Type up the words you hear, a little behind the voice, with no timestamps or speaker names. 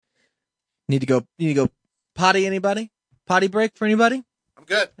Need to go potty, anybody? Potty break for anybody? I'm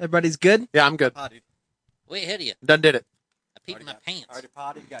good. Everybody's good? Yeah, I'm good. Potty. Way ahead of you. Done did it. I peed my pants. Already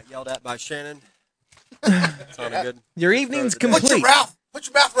potty. Got yelled at by Shannon. Sounded good. Your evening's Put your complete. mouth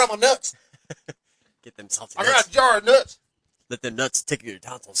around my nuts. Get them salty I got nuts. a jar of nuts. Let them nuts tickle your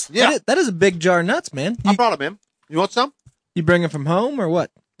tonsils. Yeah, That is a big jar of nuts, man. I brought them in. You want some? You bring them from home or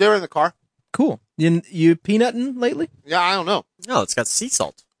what? They're in the car. Cool. You peanutting lately? Yeah, I don't know. No, it's got sea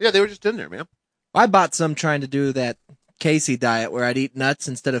salt. Yeah, they were just in there, man. I bought some trying to do that Casey diet where I'd eat nuts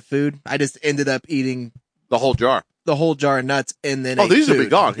instead of food. I just ended up eating The whole jar. the whole jar of nuts and then Oh, ate these will food. be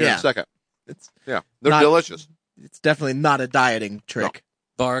gone here in Yeah. a second. They're Not- delicious. It's definitely not a dieting trick.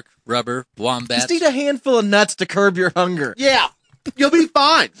 Bark, rubber, wombats. Just eat a handful of nuts to curb your hunger. Yeah, you'll be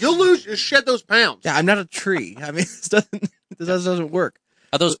fine. You'll shed those pounds. Yeah, I'm not a tree. I mean, this doesn't work.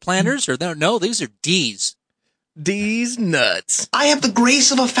 Are those planters or no? These are D's. These nuts. I have the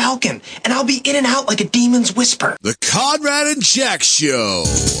grace of a falcon, and I'll be in and out like a demon's whisper. The Conrad and Jack Show.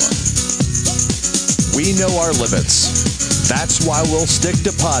 We know our limits. That's why we'll stick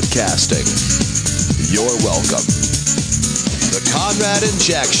to podcasting. You're welcome. The Conrad and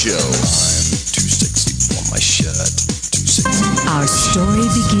Jack Show. I'm 260 on my shirt. 260. Our story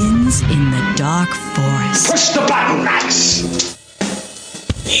begins in the dark forest. Push the button, Max!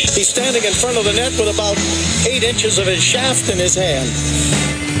 He's standing in front of the net with about 8 inches of his shaft in his hand.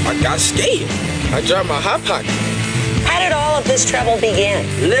 I got scared. I dropped my hot pocket. How did all of this trouble begin?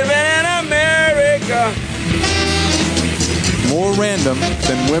 Living in America. More random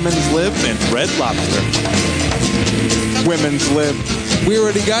than Women's Lib and Red Lobster. Women's Lib. We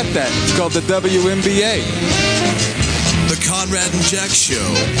already got that. It's called the WNBA. The Conrad and Jack Show.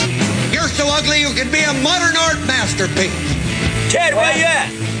 You're so ugly you could be a modern art masterpiece. Ted, where you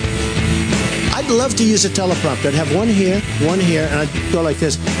at? I'd love to use a teleprompter. I'd have one here, and I'd go like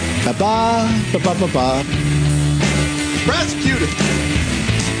this. Ba-ba, ba-ba-ba-ba. Prosecutor,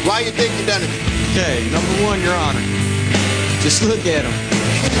 why you think you done it? Okay, number one, Your Honor. Just look at him.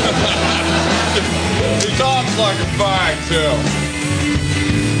 He talks like a fine, too.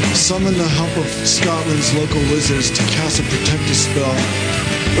 Summon the help of Scotland's local wizards to cast a protective spell.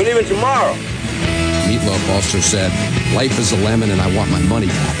 But even tomorrow. Meatloaf also said, life is a lemon and I want my money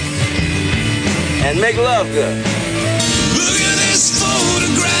back. And make love good. Look at this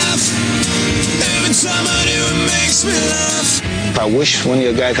photograph. Every time I do it makes me laugh. I wish one of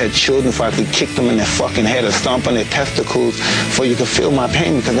your guys had children if I could kick them in their fucking head or stomp on their testicles so you could feel my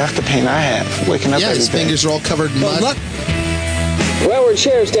pain, because that's the pain I have. Waking up every his day. fingers are all covered in mud. Broward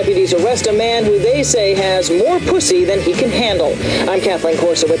Sheriff's deputies arrest a man who they say has more pussy than he can handle. I'm Kathleen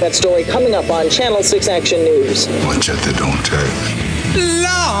Corser with that story coming up on Channel 6 Action News. Watch out they don't tell.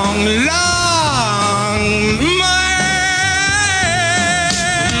 Long,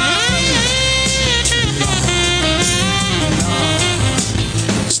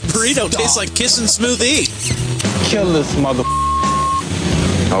 Burrito tastes like kissing smoothie. Kill this mother.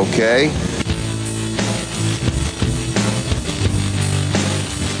 Okay.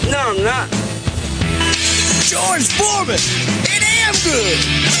 No, I'm not. George Foreman. It am good.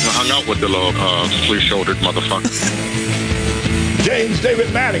 I hung out with the little flea-shouldered motherfucker. James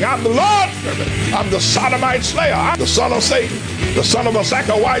David Manning. I'm the Lord's servant. I'm the sodomite slayer. I'm the son of Satan, the son of a sack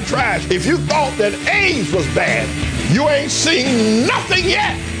of white trash. If you thought that AIDS was bad, you ain't seen nothing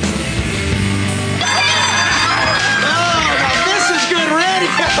yet. Oh, now this is good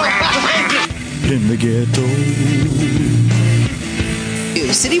radio. In the ghetto.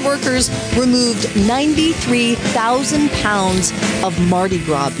 City workers removed 93,000 pounds of Mardi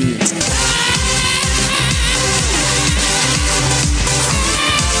Gras beads.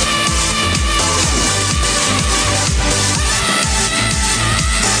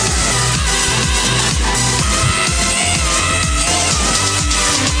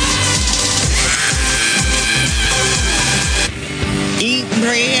 Eat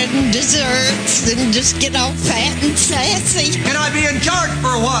bread and desserts and just get all fat and sassy. Can I be in charge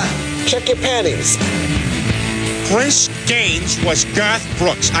for a while? Check your panties. Chris Gaines was Garth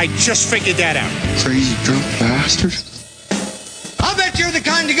Brooks. I just figured that out. Crazy drunk bastard. I bet you're the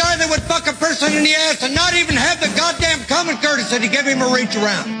kind of guy that would fuck a person in the ass and not even have the goddamn common courtesy to give him a reach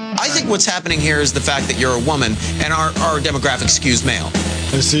around. I think what's happening here is the fact that you're a woman and our demographic skews male.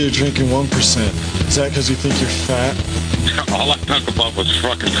 I see you're drinking 1%. Is that because you think you're fat? All I talk about was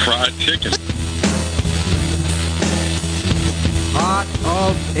fucking fried chicken. Hot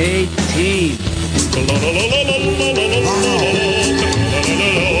of 18.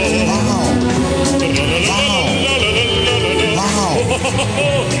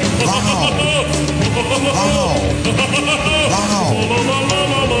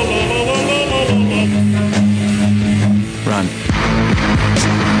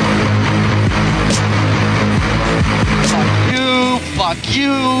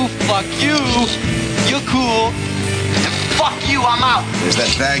 fuck you. You're cool. And fuck you, I'm out. There's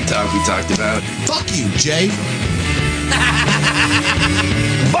that bag talk we talked about. Fuck you, Jay.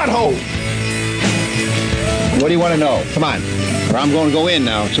 Butthole. What do you want to know? Come on. Or I'm going to go in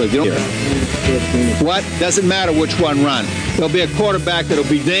now, so if you don't... What? Doesn't matter which one run. There'll be a quarterback that'll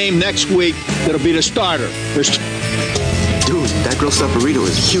be named next week that'll be the starter. Dude, that grilled stuffed burrito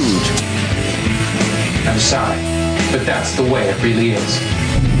is huge. I'm sorry, but that's the way it really is.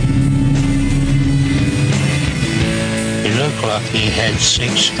 He looked like he had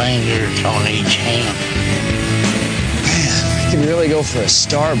 6 fingers on each hand. Man, you can really go for a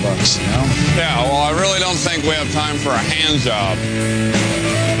Starbucks, you know? Yeah, well, I really don't think we have time for a hand job.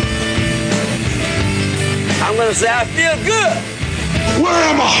 I'm gonna say I feel good. Where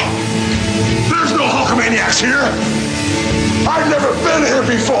am I? There's no Hulkamaniacs here. I've never been here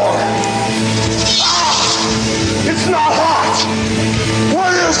before. Ah, it's not hot.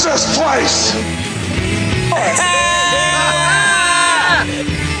 What is this place?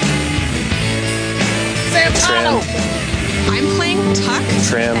 Trim. I'm playing Tuck.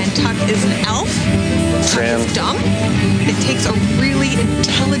 Trim. And Tuck is an elf. Trim. Tuck is dumb. It takes a really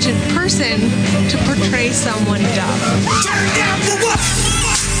intelligent person to portray someone dumb. Turn down for what?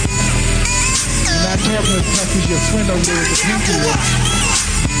 Not talking to Tuck is your friend over there with the pinky ring.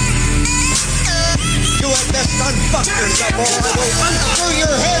 You had best unfuck yourself all the way. Unscrew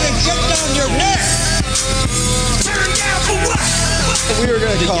your head and get down your neck. Turn down for what? We were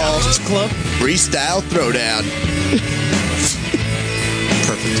going to call Club Freestyle Throwdown.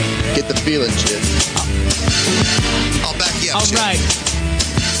 Perfect. Get the feeling, shit. I'll back you up. All right.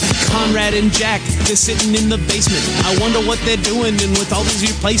 Conrad and Jack, they're sitting in the basement. I wonder what they're doing and with all these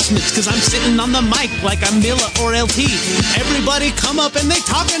replacements. Cause I'm sitting on the mic like I'm Miller or LT. Everybody come up and they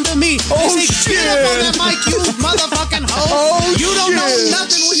talking to me. They say, shit up on that mic, you motherfucking hoe. You don't know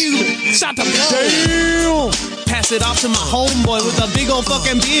nothing when you start to blow. Damn. Pass it off to my homeboy with a big old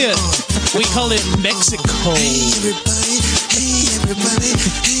fucking beard. We call it Mexico. Hey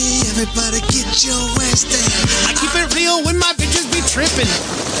everybody, get your ass down. I keep it real when my bitches be tripping.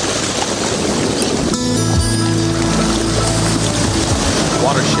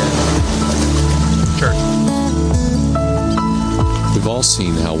 Watershed Church. We've all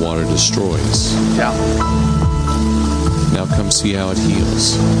seen how water destroys. Yeah. Now come see how it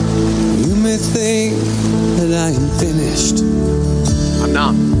heals. You may think that I am finished. I'm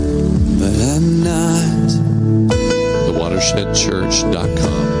not. But I'm not.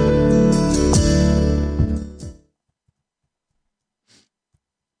 TheWatershedChurch.com.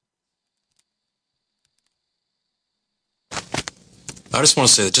 I just want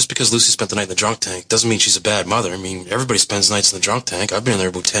to say that just because Lucy spent the night in the drunk tank doesn't mean she's a bad mother. I mean, everybody spends nights in the drunk tank. I've been in there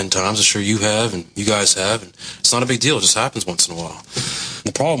about 10 times. I'm sure you have, and you guys have. And it's not a big deal. It just happens once in a while.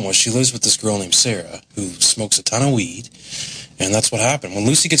 The problem was she lives with this girl named Sarah who smokes a ton of weed, and that's what happened. When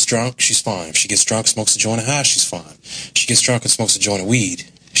Lucy gets drunk, she's fine. If she gets drunk, smokes a joint of hash, she's fine. If she gets drunk and smokes a joint of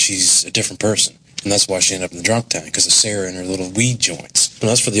weed, she's a different person. And that's why she ended up in the drunk tank, because of Sarah and her little weed joints. And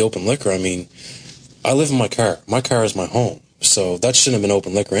as for the open liquor, I mean, I live in my car. My car is my home. So that shouldn't have been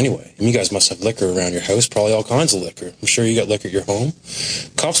open liquor anyway. And you guys must have liquor around your house, probably all kinds of liquor. I'm sure you got liquor at your home.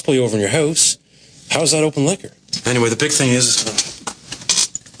 Cops pull you over in your house. How's that open liquor? Anyway, the big thing is,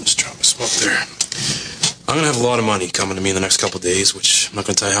 just drop my smoke there. I'm going to have a lot of money coming to me in the next couple of days, which I'm not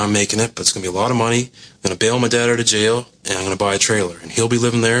going to tell you how I'm making it, but it's going to be a lot of money. I'm going to bail my dad out of jail, and I'm going to buy a trailer. And he'll be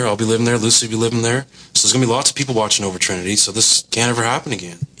living there, I'll be living there, Lucy will be living there. So there's going to be lots of people watching over Trinity, so this can't ever happen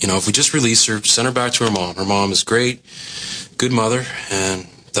again. You know, if we just release her, send her back to her mom. Her mom is great, good mother, and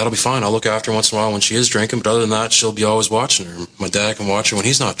that'll be fine. I'll look after her once in a while when she is drinking, but other than that, she'll be always watching her. My dad can watch her when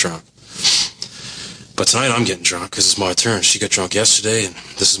he's not drunk. But tonight I'm getting drunk because it's my turn. She got drunk yesterday, and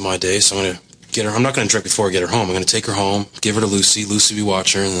this is my day, so I'm going to get her. I'm not going to drink before I get her home. I'm going to take her home, give her to Lucy. Lucy will be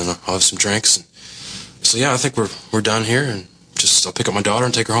watching her, and then I'll have some drinks. And so yeah, I think we're done here, and just I'll pick up my daughter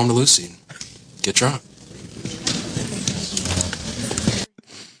and take her home to Lucy and get drunk.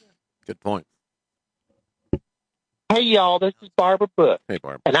 Good point. Hey, y'all, this is Barbara Bush. Hey,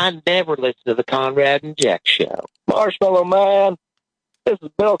 Barbara. And I never listen to the Conrad and Jack show. Marshmallow Man, this is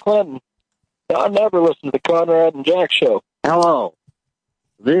Bill Clinton. I never listen to the Conrad and Jack show. Hello,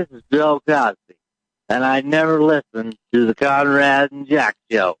 this is Bill Cosby, and I never listen to the Conrad and Jack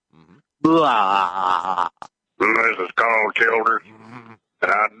show. Blah. This is Carl Childers,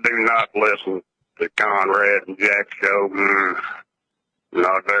 and I do not listen to Conrad and Jack show.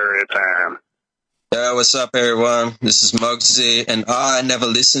 Not very time. What's up, everyone? This is Muggsy, and I never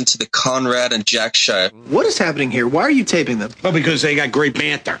listened to the Conrad and Jack show. What is happening here? Why are you taping them? Well, because they got great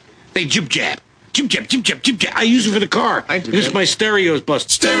banter. They jib-jab. Jim Jam. I use it for the car. This my stereo's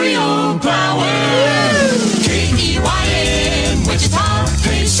busted. Stereo Power. KEYN, Wichita,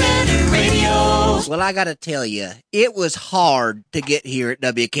 Pay Center Radio. Well, I gotta tell you, it was hard to get here at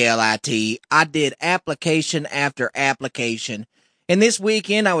WKLIT. I did application after application. And this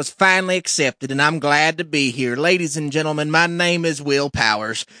weekend, I was finally accepted, and I'm glad to be here. Ladies and gentlemen, my name is Will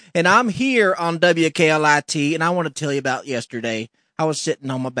Powers, and I'm here on WKLIT, and I want to tell you about yesterday. I was sitting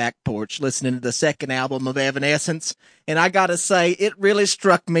on my back porch listening to the second album of Evanescence, and I gotta say, it really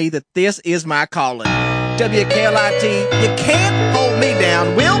struck me that this is my calling. WKLIT, you can't hold me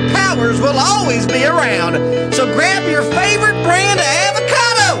down. Will Powers will always be around. So grab your favorite brand of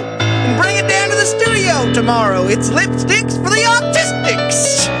avocado and bring it down to the studio tomorrow. It's lipsticks for the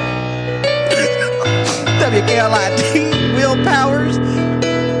autistics. WKLIT, Will Powers.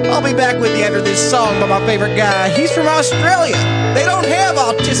 I'll be back with you after this song by my favorite guy. He's from Australia. They don't have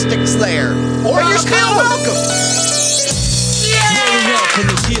autistics there. Or you're still welcome. You're welcome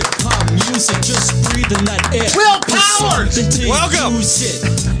to hip-hop music, just breathing that air. Will Powers! Welcome!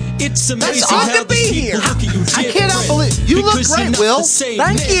 It's amazing how to be here. I cannot believe you look great, Will.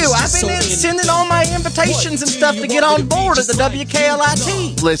 Thank you. I've been sending all my invitations and stuff to get on board at the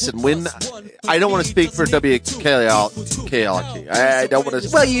WKLIT. Listen, when I don't want to speak for WKLIT, I don't want to.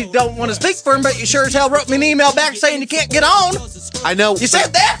 Well, you don't want to speak for him, but you sure as hell wrote me an email back saying you can't get on. I know. You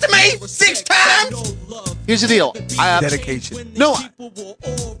said that to me 6 times. Here's the deal. Dedication. No.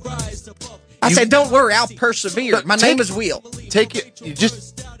 I said, don't worry, I'll persevere. My name is Will. Take it. You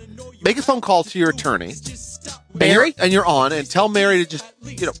just make a phone call to your attorney, Mary, and you're on, and tell Mary to just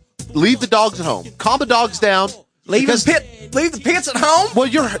leave the dogs at home, calm the dogs down. Leave the pits at home. Well,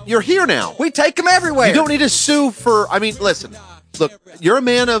 you're here now. We take them everywhere. You don't need to sue for. I mean, listen. Look, you're a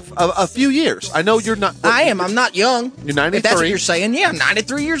man of a few years. I know you're not. I am. I'm not young. You're 93. If that's what you're saying. Yeah, I'm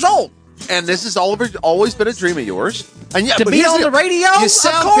 93 years old. And this has always been a dream of yours. And yeah, to be on the radio,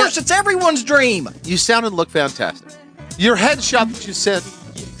 of course, it's everyone's dream. You sound and look fantastic. Your headshot that you sent,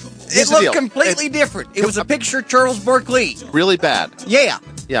 it looked completely different. It was a picture of Charles Barkley. Really bad. Yeah.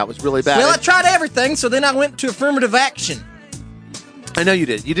 Yeah, it was really bad. Well, I tried everything, so then I went to affirmative action. I know you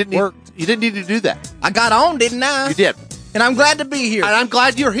did. You didn't need to do that. I got on, didn't I? You did. And I'm glad to be here. And I'm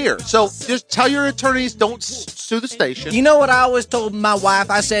glad you're here. So just tell your attorneys don't sue the station. You know what I always told my wife?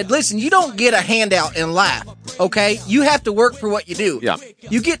 I said, listen, you don't get a handout in life, okay? You have to work for what you do. Yeah.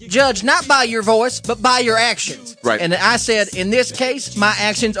 You get judged not by your voice, but by your actions. Right. And I said, in this case, my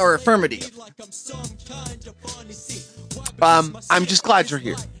actions are affirmative. I'm just glad you're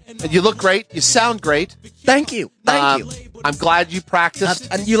here. You look great. You sound great. Thank you. Thank you. I'm glad you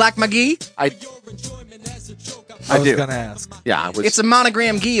practiced. And you like my gi? I was do. going to ask. Yeah, it's a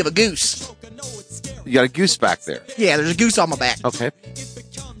monogram gi of a goose. You got a goose back there. Yeah, there's a goose on my back. Okay.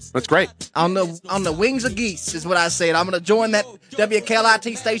 That's great. On the wings of geese is what I said. I'm going to join that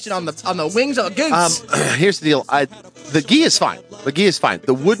WKLIT station on the wings of a goose. Here's the deal. The gi is fine. The gi is fine.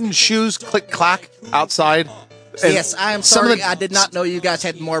 The wooden shoes click clack outside. Yes, I am sorry. I did not know you guys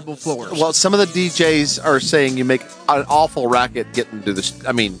had marble floors. Well, some of the DJs are saying you make an awful racket getting to this.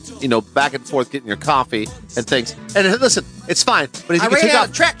 I mean, back and forth getting your coffee and things. And listen, it's fine. But if you ran out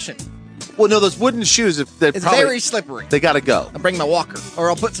of traction. Well, no, those wooden shoes, it's very slippery. They got to go. I'll bring my walker, or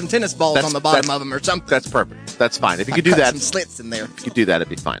I'll put some tennis balls on the bottom of them or something. That's perfect. That's fine. If you could do that. Some slits in there. If you could do that, it'd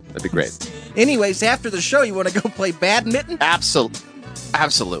be fine. That'd be great. Anyways, after the show, you want to go play badminton?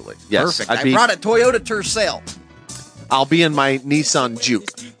 Absolutely. Yes. Perfect. I brought a Toyota Tercel. I'll be in my Nissan Juke.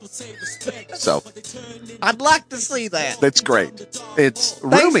 So. I'd like to see that. That's great. It's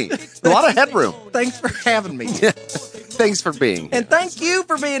roomy. A lot of headroom. Thanks for having me. Thanks for being here. And thank you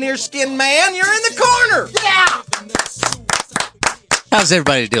for being here, Skin Man. You're in the corner. Yeah. How's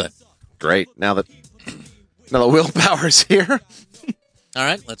everybody doing? Great. Now that Will Power's here. All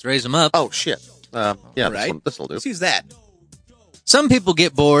right, let's raise them up. Oh, shit. Yeah, right. This will do. Let's use that. Some people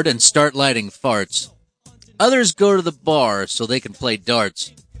get bored and start lighting farts. Others go to the bar so they can play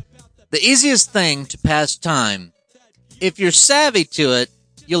darts. The easiest thing to pass time. If you're savvy to it,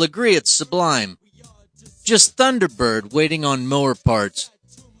 you'll agree it's sublime. Just Thunderbird waiting on mower parts.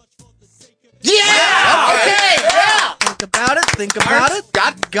 Yeah! Okay, yeah! Think about it.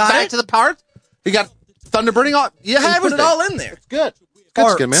 Got back it. to the part. You got Thunderbirding on. You have put it all in there. Good.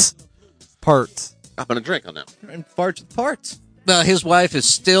 Parts. Good, man. Parts. I'm going to drink on that. And farts with parts. His wife is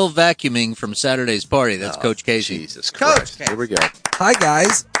still vacuuming from Saturday's party. That's Coach Casey. Jesus Christ. Coach. Here we go. Hi,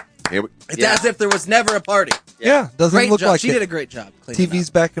 guys. It's as if there was never a party. Yeah, doesn't Great look job. like She it. did a great job. cleaning TV's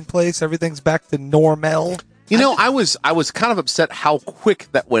up. back in place. Everything's back to normal. I was kind of upset how quick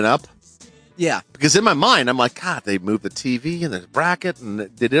that went up. Yeah. Because in my mind, I'm like, God, they moved the TV and the bracket and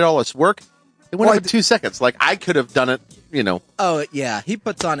they did all this work. It went up in 2 seconds. Like, I could have done it, you know. Oh, yeah. He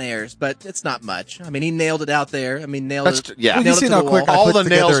puts on airs, but it's not much. I mean, he nailed it out there. I mean, nailed it. Yeah. Well, nailed you it seen to how the quick wall. I All put the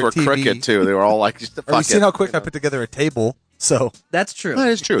nails together were a TV. crooked, too. They were all like, just Have fuck you seen it. how quick I put together a table? So That's true. That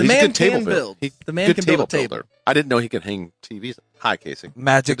is true. The He's a man good table can builder. build. He's The man good can build a table table. builder. I didn't know he could hang TVs. Hi, Casey.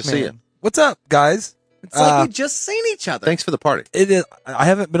 Magic Good to see Man. you. What's up, guys? It's like we just seen each other. Thanks for the party. It is. I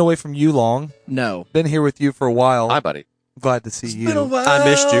haven't been away from you long. No. Been here with you for a while. Hi, buddy. Glad to see you. Been a while. I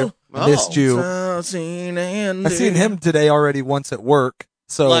missed you. Missed you. I've seen Andy. I seen him today already once at work.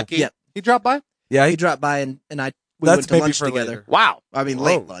 So Lucky. Yeah. He dropped by? yeah, He dropped by and we That's went to maybe lunch for together. later. Wow. I mean, Whoa.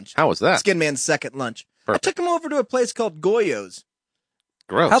 late lunch. How was that? Skin Man's second lunch. Perfect. I took him over to a place called Goyo's.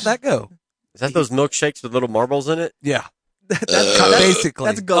 Gross. how'd that go? Is that those milkshakes with little marbles in it? Yeah, That's basically.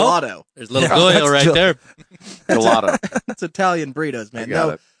 That's gelato. There's a little Yeah, Goyo that's right just- there. Gelato. That's Italian burritos, man. I got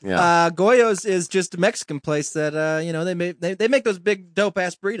No, it. Yeah. Goyo's is just a Mexican place that they make those big dope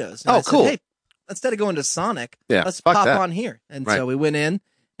ass burritos. And Oh, I said, cool. Hey, instead of going to Sonic, Yeah, let's fuck pop that. on here. And Right. so we went in,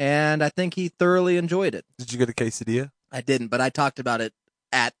 and I think he thoroughly enjoyed it. Did you get a quesadilla I didn't, but I talked about it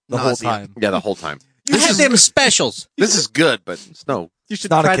at the whole nauseam. time? Yeah, the whole time. You had them specials. This is good, but it's no. You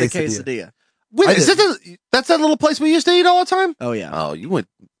should Not a try the quesadilla. quesadilla. Wait, I is didn't. that's that little place we used to eat all the time? Oh yeah, Oh, you went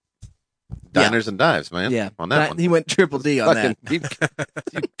diners and dives, man. yeah. On that one. He went triple D on Fucking, that.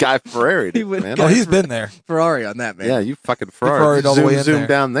 you Guy Ferrari, He went man. Oh, he's been there. Ferrari on that, man. Yeah, you fucking Ferrari'd Ferrari. all the way in Zoom there.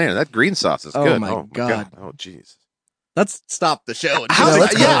 down there. That green sauce is Oh, good. my God. Oh, jeez. Let's stop the show. And How's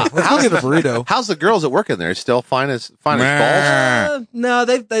let's it, go. yeah, Let's go get a burrito. How's the girls that work in there? Still fine as balls? No,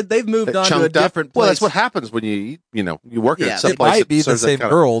 they've moved on to a Chunked up? different place. Well, that's what happens when you eat. You work Yeah, at some It place might that be the serves that same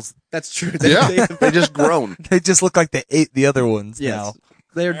kind of- girls. That's true. Yeah, they just grown. They just look like they ate the other ones Yes. now.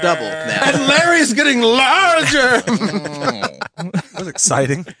 They're double now. And Larry's getting larger. That was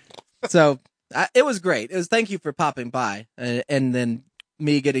exciting. So it was great. It was thank you for popping by, and then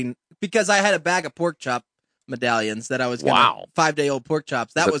me getting, because I had a bag of pork chop medallions that I was going to, Wow. 5-day-old pork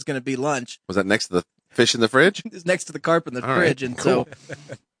chops. That But- was going to be lunch. Was that next to the fish in the fridge? It's next to the carp in the All fridge, right, and cool. so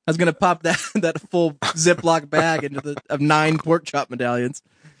I was going to pop that full Ziploc bag of 9 pork chop medallions.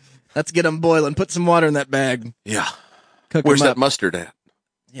 Let's get them boiling. Put some water in that bag. Yeah. Cook Where's 'em that up. mustard at?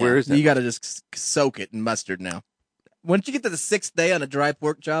 Yeah, Where is that? You got to just soak it in mustard now. Once you get to the 6th day on a dry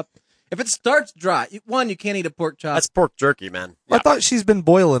pork chop, if it starts dry, you can't eat a pork chop. That's pork jerky, man. I thought she's been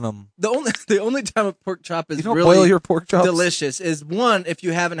boiling them. The only time a pork chop is You don't really boil your pork chops? delicious is, one, if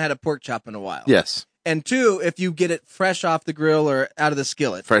you haven't had a pork chop in a while. Yes. And 2, if you get it fresh off the grill or out of the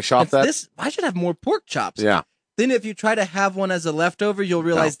skillet. Fresh off that? I should have more pork chops. Yeah. Then if you try to have one as a leftover, you'll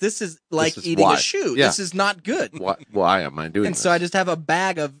realize this is like is eating why. a shoe. Yeah. This is not good. Why am I doing And this? so I just have a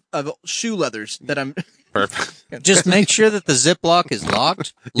bag of shoe leathers that I'm... Perfect. Just make sure that the Ziploc is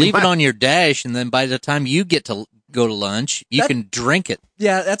locked. Leave it on your dash, and then by the time you get to go to lunch, you can drink it.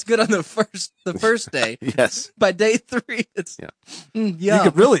 Yeah, that's good on the first day. Yes. By day 3, it's You yum.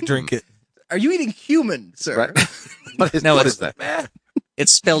 could really drink it. Are you eating human, sir? Right. What is it's that?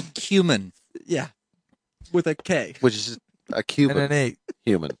 It's spelled cumin. Yeah, with a K. Which is a Cuban. And an 8.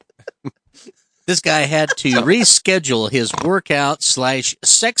 Human. This guy had to reschedule his workout /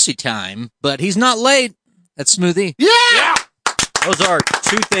 sexy time, but he's not late. That's Smoothie. Yeah! Those are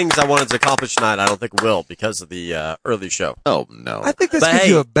 2 things I wanted to accomplish tonight. I don't think will because of the early show. Oh, no. I think this But gives hey-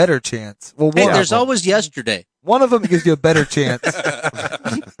 you a better chance. Well, Hey, one there's of them. always yesterday. One of them gives you a better chance.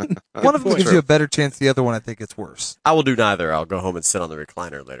 One of them gives you a better chance. The other one, I think, it's worse. I will do neither. I'll go home and sit on the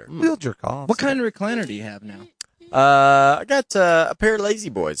recliner later. We'll jerk off. What kind of recliner do you have now? I got a pair of Lazy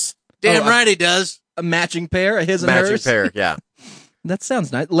Boys. Damn right he does. A matching pair, a his and Matching hers? pair, yeah. That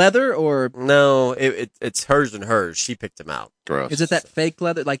sounds nice. Leather or No, it's hers and hers. She picked them out. Gross. is it that fake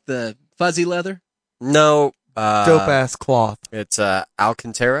leather, like the fuzzy leather? No. Dope ass cloth. It's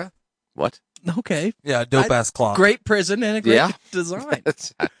Alcantara. What? Okay. Yeah, dope ass cloth. Great prison and a great Yeah. design.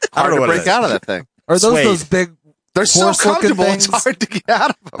 It's I don't hard know to what it break is. out of that thing. Are those Suede. those big? They're so horse-looking comfortable, things? it's hard to get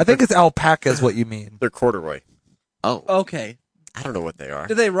out of them. I think it's alpaca is what you mean. They're corduroy. Oh. Okay. I don't know what they are.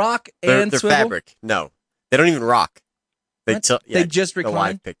 Do they rock They're and swivel? fabric. No, they don't even rock. They What? They just The recline?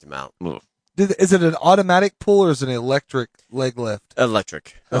 wife picked them out. Is it an automatic pull or is it an electric leg lift?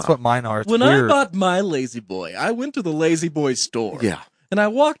 Electric. That's what mine are. It's When weird. I bought my Lazy Boy, I went to the Lazy Boy store. Yeah. And I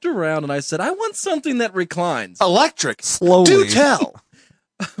walked around and I said, I want something that reclines, Electric. Slowly. Do tell.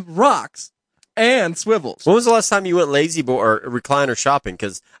 rocks, and swivels. When was the last time you went Lazy Boy or recliner shopping?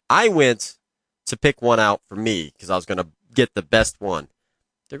 Because I went to pick one out for me because I was going to get the best one.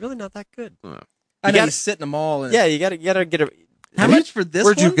 They're really not that good. I know gotta- you sit in them all. And Yeah, you gotta get a. How much for this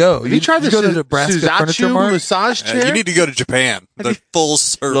Where'd one? you go? Have you tried the go to the Nebraska Furniture Suzachu Mart? massage chair? You need to go to Japan. The full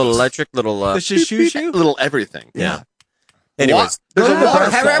service. Little electric, little. The shushu? Little everything. Yeah. Anyways,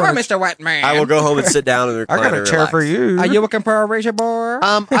 However, Mr. Whiteman. I will go home and sit down in the recliner. I got a chair for you. Are you looking for a razor bar?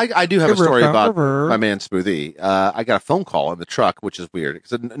 I do have a story about my man Smoothie. I got a phone call in the truck, which is weird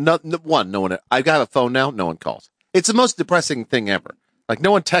because no one. I got a phone now. No one calls. It's the most depressing thing ever. Like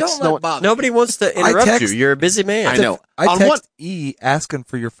no one texts. Nobody wants to interrupt you. You're a busy man. I know. I text E asking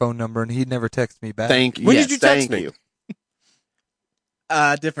for your phone number, and he never texts me back. Thank you. When did you text me?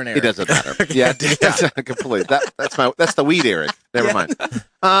 Different Eric. It doesn't matter. Yeah, completely. That's the weed Eric. Never mind.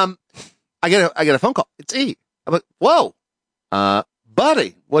 I get a phone call. It's E. I'm like, whoa,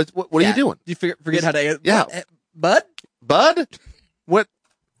 buddy, what are you doing? Do you forget how to? Yeah, Bud. What?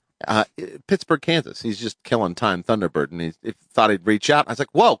 Pittsburgh, Kansas. He's just killing time, Thunderbird, and he thought he'd reach out. I was like,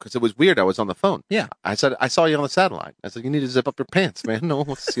 whoa, because it was weird. I was on the phone. Yeah. I said, I saw you on the satellite. I said, you need to zip up your pants, man. No one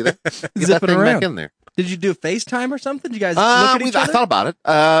wants to see that. Get that Zipping thing around. back in there. Did you do FaceTime or something? Did you guys look at each I other? thought about it,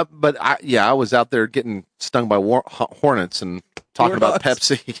 but I was out there getting stung by hornets and talking about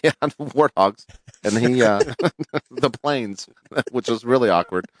Pepsi, warthogs, and he the planes, which was really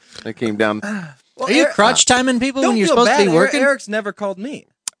awkward. They came down. Well, Are you crotch timing people when you're feel supposed to be bad. working? Eric's never called me.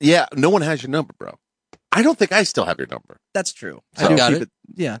 Yeah, no one has your number, bro. I don't think I still have your number. That's true. So- I do Got keep it.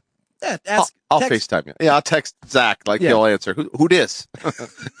 Yeah. I'll text- FaceTime you. Yeah, I'll text Zach. Like he'll answer. Who dis?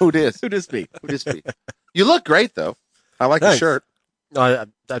 Who dis? Who dis be? Who dis be? You look great though. I like the Thanks. shirt, I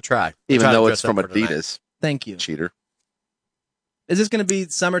try. even I try to though dress it's from up for tonight. Adidas. Thank you. Cheater. Is this going to be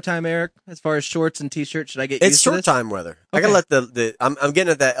summertime, Eric? As far as shorts and t-shirts, should I get It's used to short this? time weather. I gotta let the I'm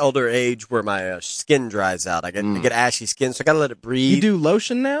getting at that elder age where my skin dries out. I get ashy skin, so I gotta let it breathe. You do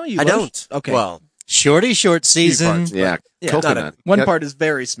lotion now? I don't. Okay. Well, Short season. Yeah, Yeah. coconut. One part is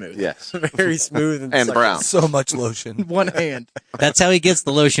very smooth. Yes, very smooth and, and succulent. brown. So much lotion. One hand. That's how he gets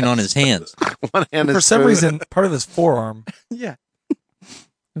the lotion on his hands. One hand is For some smooth. reason, part of his forearm. Yeah.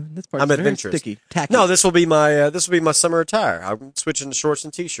 This part's I'm very adventurous. sticky. Tacky. No, this will be my summer attire. I'm switching to shorts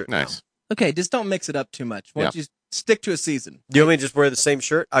and t-shirt. now. Nice. Okay, just don't mix it up too much. Why don't you stick to a season? Do you want me to just wear the same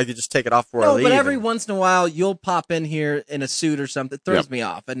shirt? I could just take it off before I No, leave. but every once in a while, you'll pop in here in a suit or something. It throws me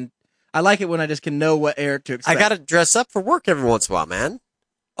off. And I like it when I just can know what Eric to expect. I got to dress up for work every once in a while, man.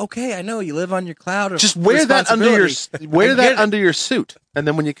 Okay, I know. You live on your cloud of Just wear that under your responsibility. under your suit, and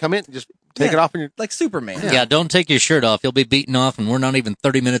then when you come in, just take it off. And like Superman. Yeah, don't take your shirt off. You'll be beaten off, and we're not even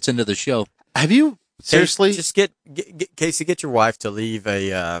 30 minutes into the show. Have you seriously? Just get Casey, get your wife to leave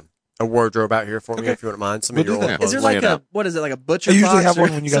a wardrobe out here for me if you wouldn't mind. Some of your old clothes. Is there like a butcher I usually box have one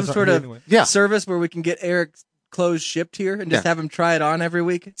or when you some guys aren't sort here of anyway. service where we can get Eric's clothes shipped here and just have him try it on every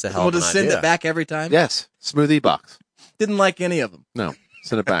week? It's a hell We'll of an just send idea. it back every time? Yes, smoothie box. Didn't like any of them. No,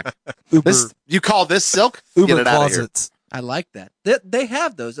 send it back. Uber, You call this silk? Uber Get it out of here. closets. I like that. They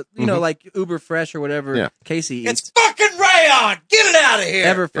have those, you know, like Uber Fresh or whatever Casey eats. It's fucking rayon. Get it out of here.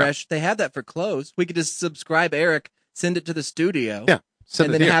 Everfresh. They have that for clothes. We could just subscribe Eric, send it to the studio, Send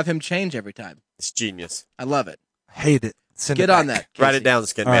and it then here. have him change every time. It's genius. I love it. Hate it. Send Get it on back. that. Write Casey. it down,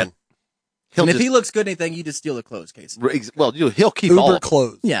 Skin All Man. right. He'll And if just- he looks good at anything, you just steal the clothes, Casey. Well, he'll keep Uber all of them.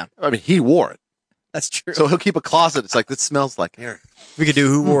 clothes. Yeah, I mean, he wore it, that's true. so he'll keep a closet. It's like this smells like Eric. We could do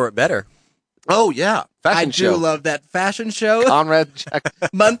Who Wore It Better. Oh yeah, I fashion do show. love that fashion show, Conrad, Jack.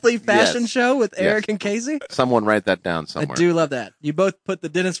 monthly fashion Yes. show with Yes. Eric and Casey. Someone write that down I somewhere. do love that. You both put the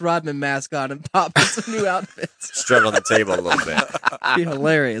Dennis Rodman mask on and pop in some new outfits. Strut on the table a little bit. Be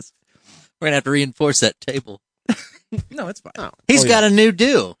hilarious. We're going to have to reinforce that table. No, it's fine. He's got a new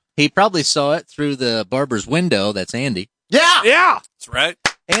do. He probably saw it through the barber's window. That's Andy. Yeah, Yeah. That's right.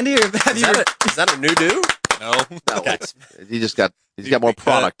 Andy, have Is that a new do? No. no, he's got more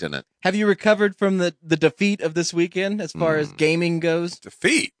product in it. Have you recovered from the defeat of this weekend as far as gaming goes?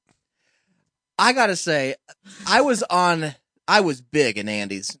 Defeat. I gotta say, I was big in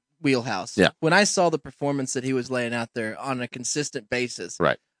Andy's wheelhouse. Yeah. When I saw the performance that he was laying out there on a consistent basis,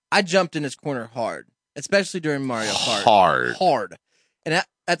 Right. I jumped in his corner hard, especially during Mario Kart. Hard. And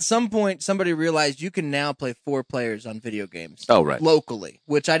at some point, somebody realized you can now play 4 players on video games. Oh, right. Locally,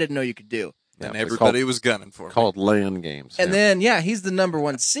 which I didn't know you could do. Yeah, And it's everybody was gunning for me. called LAN games. And then, he's the number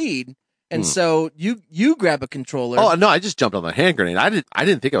 1 seed. And so you grab a controller. Oh no, I just jumped on the hand grenade. I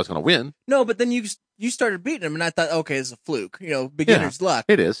didn't think I was going to win. No, but then you started beating him, and I thought, okay, it's a fluke, beginner's luck.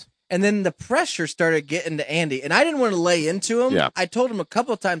 It is. And then the pressure started getting to Andy, and I didn't want to lay into him. Yeah. I told him a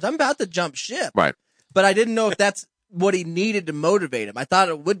couple of times, I'm about to jump ship. Right. But I didn't know if that's what he needed to motivate him. I thought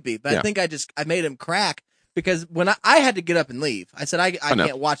it would be, but Yeah. I think I made him crack because when I had to get up and leave, I said, I know.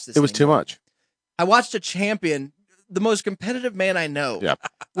 can't watch this It was anymore. too much. I watched a champion, the most competitive man I know, Yeah.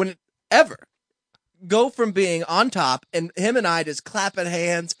 ever, go from being on top and him and I just clapping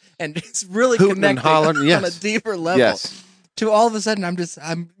hands and just really Hooting and connecting hollering, on yes. a deeper level. Yes. To all of a sudden, I'm giving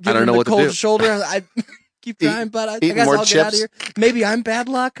know him the what to cold do. shoulder. Keep trying, bud. I eating guess more I'll get out of chips. here. Maybe I'm bad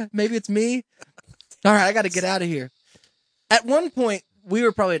luck. Maybe it's me. All right, I got to get out of here. At one point, we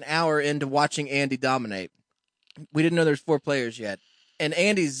were probably an hour into watching Andy dominate. We didn't know there's 4 players yet. And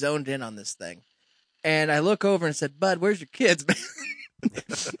Andy's zoned in on this thing. And I look over and said, Bud, where's your kids, man?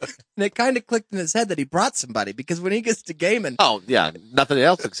 And it kind of clicked in his head that he brought somebody, because when he gets to gaming, Oh, yeah. Nothing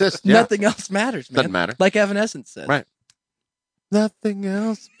else exists. Yeah. nothing else matters, man. Doesn't matter. Like Evanescence said. Right. Nothing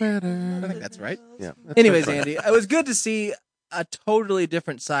else matters. I think that's right. Yeah. Anyways, Andy, it was good to see a totally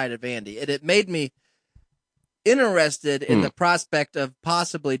different side of Andy. It made me interested in the prospect of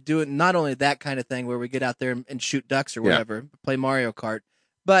possibly doing not only that kind of thing where we get out there and shoot ducks or whatever, play Mario Kart,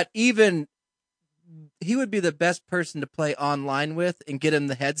 but even he would be the best person to play online with and get him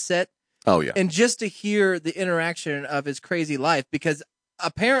the headset. Oh, yeah. And just to hear the interaction of his crazy life, because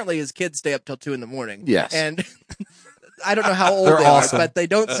apparently his kids stay up till 2 a.m. Yes. And I don't know how old They're they awesome. are, but they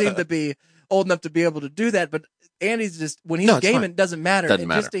don't seem to be old enough to be able to do that. But Andy's just, when he's No, it's gaming, fine. it doesn't matter. Doesn't And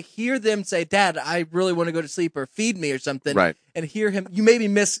matter. just to hear them say, Dad, I really want to go to sleep, or feed me or something. Right. And hear him, you maybe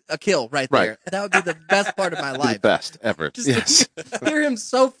miss a kill right there. That would be the best part of my The life. best ever. Just Yes. to hear him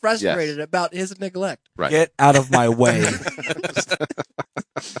so frustrated about his neglect. Right. Get out of my way.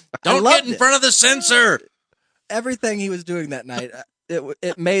 Don't get in front of the sensor. Everything he was doing that night,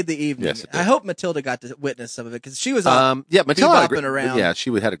 it made the evening. Yes, it did. I hope Matilda got to witness some of it, because she was all Yeah, Matilda had a bebopping around. Yeah,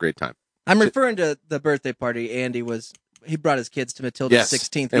 she had a great time. I'm referring to the birthday party. Andy he brought his kids to Matilda's Yes,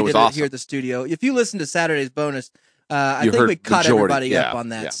 16th. it We was did awesome. it here at the studio. If you listen to Saturday's bonus, I You think heard we caught majority, everybody up yeah, on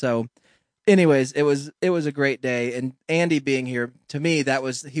that. yeah. So, anyways, it was a great day, and Andy being here, to me,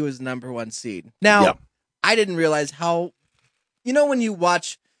 he was the number 1 seed. Now, Yep. I didn't realize how, when you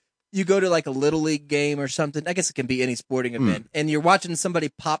go to like a little league game or something, I guess it can be any sporting event, and you're watching somebody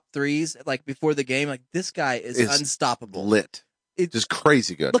pop threes like before the game, like this guy is It's unstoppable. Lit. Just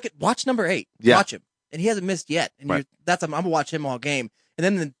crazy good. Watch number 8. Yeah. Watch him. And he hasn't missed yet. And Right. I'm going to watch him all game. And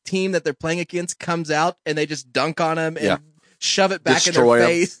then the team that they're playing against comes out and they just dunk on him and Yeah. shove it back Destroy in him. their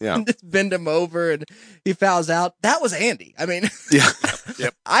face Yeah. and just bend him over, and he fouls out. That was Andy. I mean, Yeah.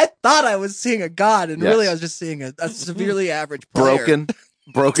 I thought I was seeing a god, and Yes. really I was just seeing a severely average player.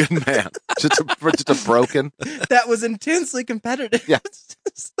 Broken man. just a broken. That was intensely competitive. Yeah.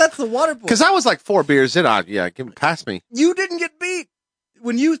 That's the water boy. Because I was like 4 beers in. Pass me. You didn't get beat.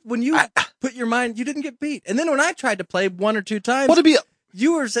 When you put your mind, you didn't get beat. And then when I tried to play 1 or 2 times,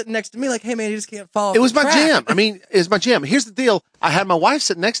 you were sitting next to me like, hey man, you just can't fall off It was the my track. jam. I mean, it was my jam. Here's the deal. I had my wife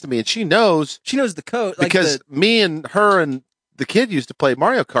sitting next to me, and she knows the code. Like because me and her and the kid used to play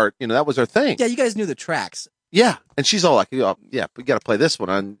Mario Kart. That was our thing. Yeah, you guys knew the tracks. Yeah, and she's all like, "Yeah, we got to play this one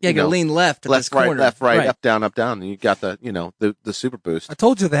on." Yeah, you gotta lean left at this right, corner. left, right, Right. up, down, and you got the the super boost. I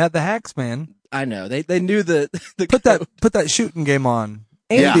told you they had the hacks, man. I know they knew the put that shooting game on.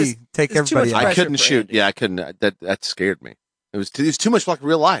 Yeah. Andy, take everybody out. I couldn't shoot. Yeah, I couldn't. That scared me. It was too much like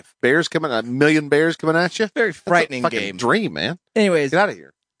real life. Bears coming, 1,000,000 bears coming at you. Very frightening That's a fucking game. dream, man. Anyways, get out of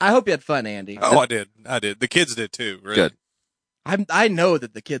here. I hope you had fun, Andy. Oh, I did. The kids did too. Really. Good. I know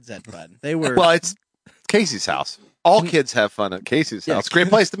that the kids had fun. They were. Well, it's Casey's house. All kids have fun at Casey's Yeah. house. Great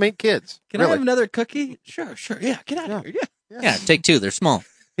place to meet kids. Can I have another cookie? Sure. Yeah, get out of here. Yeah, take 2. They're small.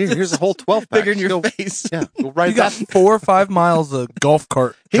 Here's a whole 12 pack. Bigger in your face. Yeah, go right You got back. 4 or 5 miles of golf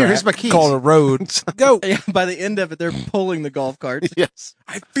cart. Here's track my keys. Called a road. Go. Yeah, by the end of it, they're pulling the golf cart. Yes.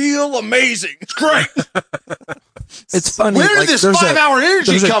 I feel amazing. It's great. It's funny. Where did this there's 5-hour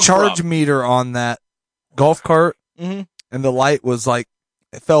energy There's a come charge from? meter on that golf cart, Mhm. and the light was like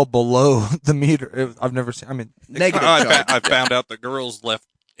it fell below the meter. I've never seen. I mean, Negative I charge. found out the girls left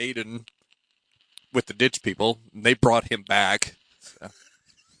Aiden with the ditch people. And they brought him back.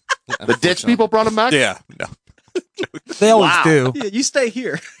 So, The ditch people brought him back? Yeah. No. they always Wow. do. Yeah, you stay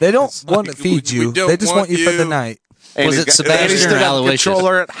here. They don't It's want like, to feed we you. don't They just want want you for the you. night. And Was he's it got- Sebastian and he or stood at the Aloysius?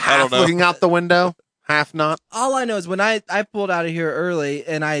 controller at I half don't know. looking out the window, half not. All I know is when I pulled out of here early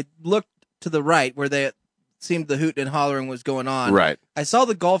and I looked to the right where they seemed the hooting and hollering was going on. Right. I saw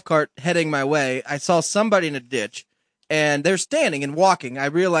the golf cart heading my way. I saw somebody in a ditch, and they're standing and walking. I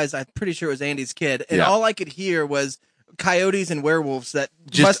realized I'm pretty sure it was Andy's kid, and Yeah. all I could hear was coyotes and werewolves that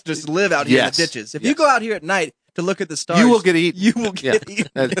Just- must just live out here yes, in the ditches. If yes. you go out here at night to look at the stars, You will get eaten. You will get Yeah.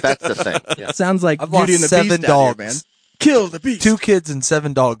 eaten. That's the thing. Yeah. Sounds like I've Beauty and lost the 7 Beast out dogs. here, man. Kill the beast. 2 kids and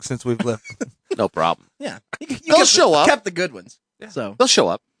 7 dogs since we've left. No problem. Yeah, you They'll kept show up. Kept the good ones. So, They'll show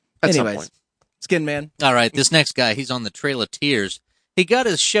up at some anyways, point. Skin Man. All right, this next guy, he's on the Trail of Tears. He got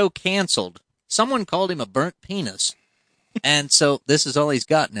his show canceled. Someone called him a burnt penis. And so this is all he's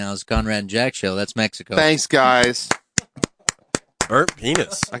got now is Conrad and Jack show. That's Mexico. Thanks, guys. Burnt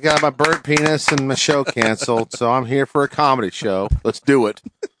penis. I got my burnt penis and my show canceled, so I'm here for a comedy show. Let's do it.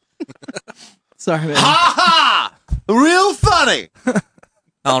 Sorry, man. Ha ha! Real funny.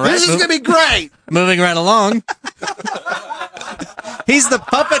 All right. This is going to be great. Moving right along. He's the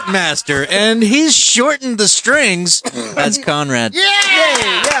puppet master, and he's shortened the strings. That's Conrad. Yay!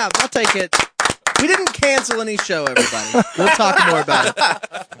 Yeah, I'll take it. We didn't cancel any show, everybody. We'll talk more about it.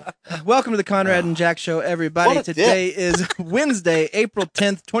 Welcome to the Conrad and Jack Show, everybody. Today is Wednesday, April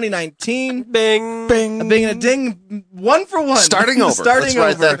 10th, 2019. Bing. Bing. A bing and a ding. 1 for 1. Starting over. Starting Let's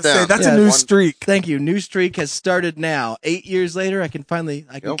write over. that down. Say, that's a new streak. Thank you. New streak has started now. 8 years later, I can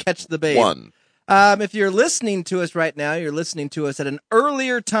catch the babe. 1. If you're listening to us right now, you're listening to us at an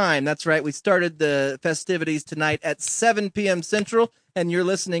earlier time. That's right. We started the festivities tonight at 7 p.m. Central, and you're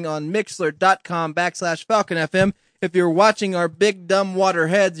listening on Mixler.com/Falcon FM. If you're watching our big dumb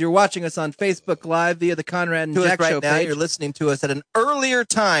waterheads, you're watching us on Facebook Live via the Conrad and Jack Show page. You're listening to us at an earlier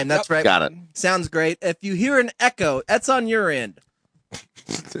time. That's right. Got it. Sounds great. If you hear an echo, that's on your end.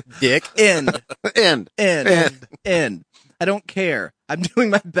 Dick. End. End. I don't care. I'm doing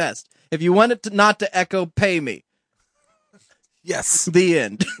my best. If you want it not to echo, pay me. Yes. The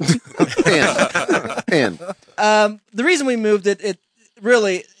end. End. The reason we moved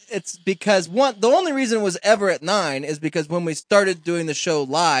it's because the only reason it was ever at 9 is because when we started doing the show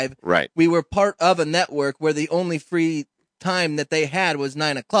live, right, we were part of a network where the only free time that they had was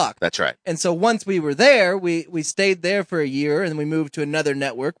 9 o'clock. That's right. And so once we were there, we stayed there for a year, and we moved to another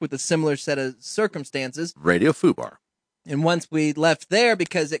network with a similar set of circumstances. Radio Fubar. And once we left there,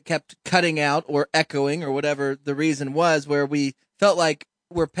 because it kept cutting out or echoing or whatever the reason was, where we felt like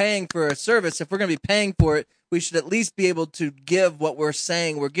we're paying for a service, if we're going to be paying for it, we should at least be able to give what we're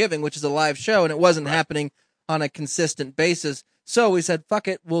saying we're giving, which is a live show, and it wasn't happening on a consistent basis. So we said, fuck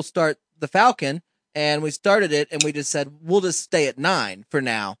it, we'll start the Falcon, and we started it, and we just said, we'll just stay at 9 for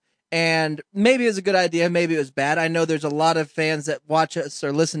now. And maybe it was a good idea, maybe it was bad. I know there's a lot of fans that watch us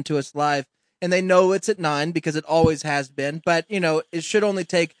or listen to us live, and they know it's at 9 because it always has been. But, it should only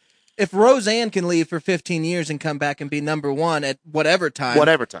take, if Roseanne can leave for 15 years and come back and be number 1 at whatever time.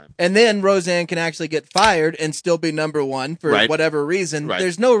 And then Roseanne can actually get fired and still be number 1 for whatever reason. Right.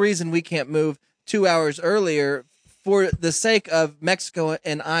 There's no reason we can't move 2 hours earlier for the sake of Mexico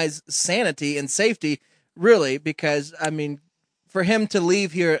and I's sanity and safety, really, because, for him to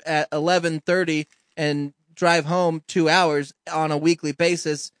leave here at 11:30 and drive home 2 hours on a weekly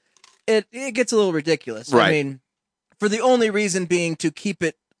basis, it gets a little ridiculous. Right. For the only reason being to keep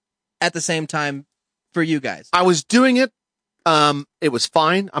it at the same time for you guys. I was doing it. It was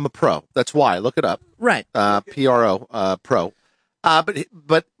fine. I'm a pro. That's why. Look it up. Right. PRO, pro.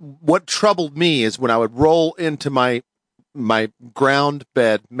 But what troubled me is when I would roll into my ground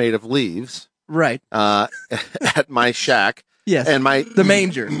bed made of leaves. Right. At my shack. Yes. And the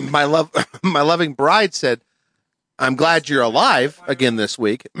manger. My loving bride said, "I'm glad you're alive again this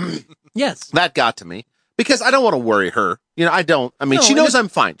week." Yes. That got to me because I don't want to worry her. I don't. She knows I'm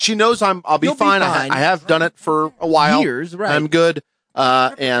fine. She knows I'll be fine. I have done it for a while. Years, right. I'm good.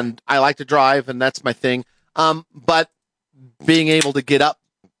 And I like to drive, and that's my thing. But being able to get up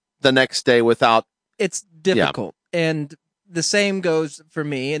the next day without, it's difficult. Yeah. And the same goes for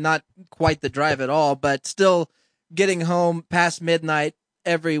me, and not quite the drive at all, but still getting home past midnight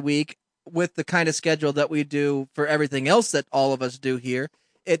every week with the kind of schedule that we do for everything else that all of us do here.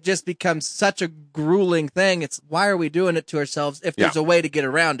 It just becomes such a grueling thing. It's why are we doing it to ourselves if there's a way to get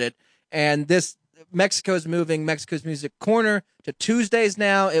around it? And this Mexico's moving Mexico's Music Corner to Tuesdays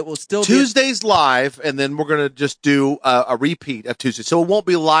now. It will still Tuesdays live, and then we're going to just do a repeat of Tuesday. So it won't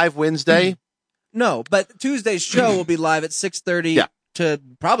be live Wednesday. No, but Tuesday's show will be live at 6:30 to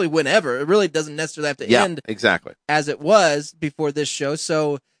probably whenever. It really doesn't necessarily have to end exactly as it was before this show.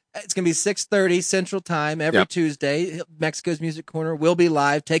 So it's going to be 6:30 Central Time every Tuesday. Mexico's Music Corner will be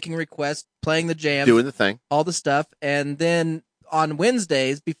live, taking requests, playing the jams, doing the thing, all the stuff. And then on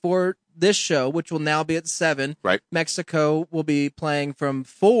Wednesdays, before this show, which will now be at 7, Mexico will be playing from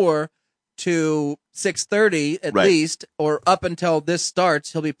 4 to 6:30 at least, or up until this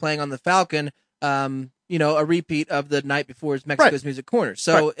starts. He'll be playing on the Falcon, a repeat of the night before's Mexico's Music Corner.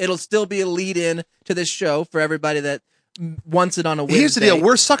 So it'll still be a lead-in to this show for everybody that wants it on a Wednesday. Here's the deal.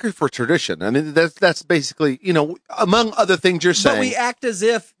 We're suckers for tradition. That's basically, among other things you're saying. But we act as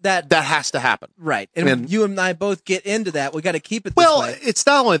if that has to happen. Right. And you and I both get into that. We got to keep it this way. It's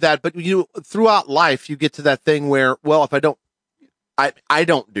not only that, but throughout life, you get to that thing where, well, if I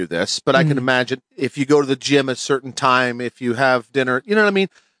don't do this, but I can imagine if you go to the gym at a certain time, if you have dinner, you know what I mean?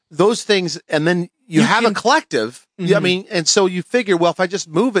 Those things, and then you have a collective, and so you figure, well, if I just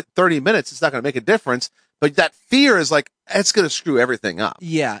move it 30 minutes, it's not going to make a difference. But that fear is like, it's going to screw everything up.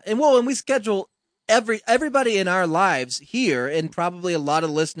 Yeah. And we schedule everybody in our lives here, and probably a lot of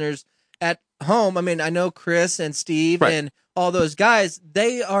listeners at home, I mean, I know Chris and Steve and all those guys,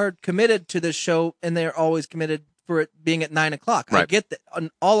 they are committed to this show, and they're always committed for it being at 9 o'clock. I get that.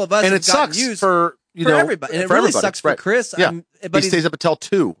 And all of us and have it sucks used for everybody. And it really sucks for Chris. Yeah. But he stays up until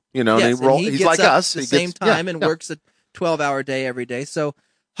 2, and he he's gets like up us. at the same time and works a 12-hour day every day. So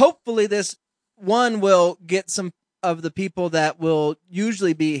hopefully this one will get some of the people that will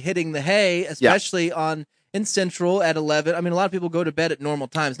usually be hitting the hay, especially in Central at 11. I mean, a lot of people go to bed at normal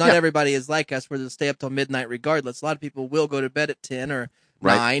times. Not everybody is like us where they'll stay up till midnight regardless. A lot of people will go to bed at 10 or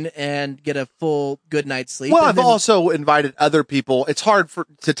 9 and get a full good night's sleep. Well, I've also invited other people. It's hard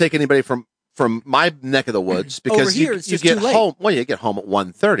to take anybody from my neck of the woods because here, you get home. Well, you get home at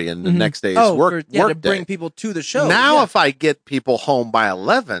 1:30 and the next day is work to day. bring people to the show. Now, if I get people home by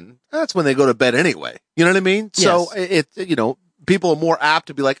 11, that's when they go to bed anyway. You know what I mean? So people are more apt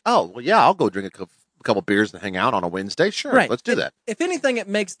to be like, oh, well, yeah, I'll go drink a couple beers and hang out on a Wednesday. Sure, let's do that. If anything, it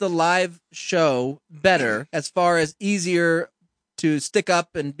makes the live show better as far as easier to stick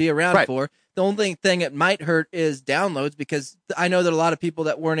up and be around for. The only thing it might hurt is downloads, because I know that a lot of people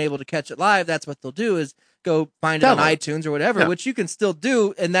that weren't able to catch it live, that's what they'll do is go find it on iTunes or whatever, which you can still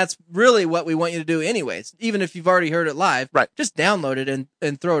do, and that's really what we want you to do anyways. Even if you've already heard it live, just download it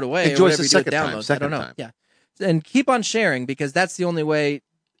and throw it away. Enjoy or it whatever the you second do with time. downloads. I don't know. Yeah, and keep on sharing, because that's the only way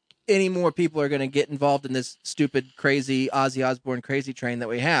any more people are going to get involved in this stupid, crazy Ozzy Osbourne crazy train that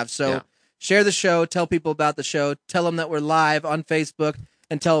we have. So share the show, tell people about the show, tell them that we're live on Facebook,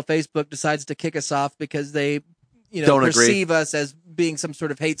 until Facebook decides to kick us off because they, Don't perceive agree. us as being some sort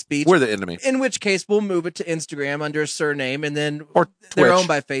of hate speech. We're the enemy. In which case, we'll move it to Instagram under a surname, and then Twitch. they're owned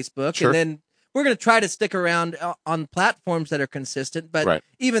by Facebook. Sure. And then we're going to try to stick around on platforms that are consistent. But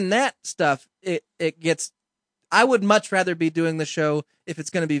even that stuff, it gets. I would much rather be doing the show, if it's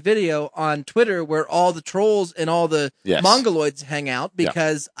going to be video, on Twitter, where all the trolls and all the mongoloids hang out,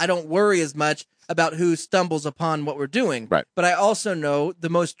 because I don't worry as much about who stumbles upon what we're doing. Right. But I also know the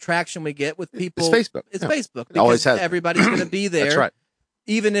most traction we get with people It's Facebook. It's Yeah. Facebook. It always Because has. everybody's going to be there. That's right.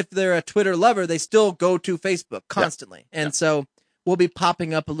 Even if they're a Twitter lover, they still go to Facebook constantly. And so we'll be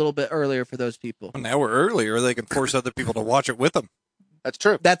popping up a little bit earlier for those people. An hour earlier, they can force other people to watch it with them. That's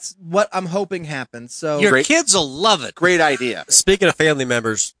true. That's what I'm hoping happens. So Your kids will love it. Great idea. Speaking of family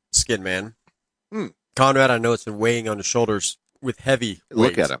members, Skin Man, Conrad, I know it's been weighing on his shoulders with heavy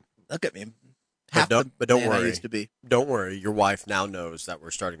Look weight. at him. Look at me. But don't man I worry. used to be. Don't worry. Your wife now knows that we're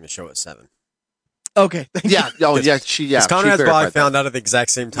starting the show at 7. Okay. Thank you. Because she Conrad's verified probably that. found out at the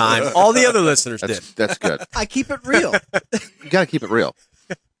exact same time. All the other listeners did. That's good. I keep it real. You got to keep it real.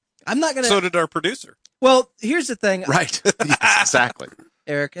 I'm not going to. So did our producer. Well, here's the thing. Right. Yes, exactly.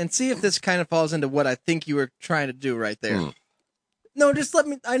 Eric, and see if this kind of falls into what I think you were trying to do right there. No, just let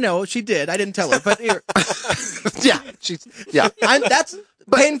me. I know she did. I didn't tell her, but here. That's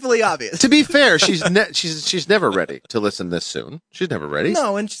painfully obvious. To be fair, she's never ready to listen this soon. She's never ready.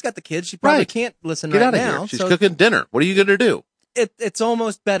 No, and she's got the kids. She probably can't listen right out of now. here. She's so cooking dinner. What are you going to do? It's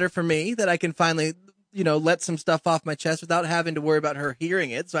almost better for me that I can finally, let some stuff off my chest without having to worry about her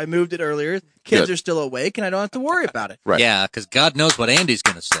hearing it. So I moved it earlier. Kids are still awake, and I don't have to worry about it. Right. Yeah, because God knows what Andy's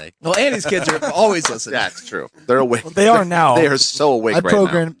going to say. Well, Andy's kids are always listening. That's true. They're awake. They are now. They are so awake I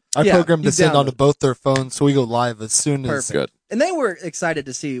programmed to send onto both their phones, so we go live as soon as. Perfect. Good. And they were excited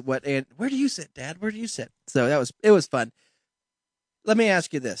to see where do you sit, Dad? Where do you sit? So it was fun. Let me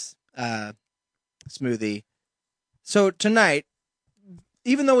ask you this, Smoothie. So tonight,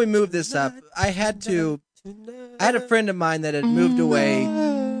 even though we moved this up, I had a friend of mine that had moved away,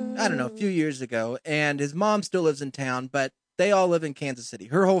 I don't know, a few years ago, and his mom still lives in town, but they all live in Kansas City.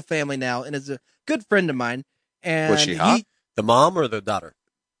 Her whole family now, and is a good friend of mine. And Was she hot? The mom or the daughter?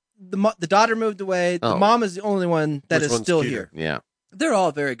 The daughter moved away. The mom is the only one that Which is one's still cuter? here. Yeah. They're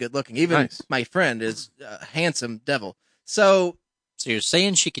all very good looking. Even my friend is a handsome devil. So you're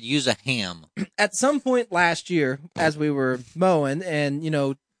saying she could use a ham? At some point last year, as we were mowing, and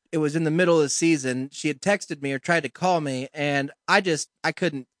it was in the middle of the season, she had texted me or tried to call me, and I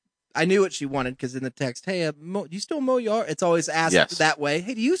couldn't. I knew what she wanted because in the text, hey, do you still mow yard? It's always asked that way.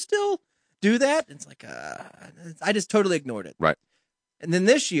 Hey, do you still do that? It's like I just totally ignored it. Right. And then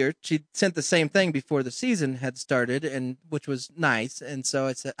this year, she sent the same thing before the season had started, and which was nice. And so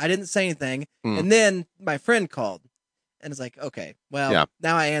I said I didn't say anything, and then my friend called, and it's like, okay, well,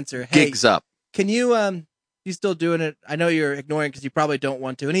 now I answer. Hey, Gigs up. Can you you still doing it? I know you're ignoring because you probably don't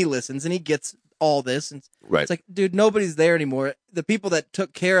want to, and he listens and he gets all this, and it's like, dude, nobody's there anymore. The people that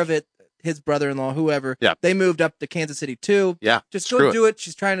took care of it, his brother-in-law, whoever, they moved up to Kansas City too. Yeah, just go do it.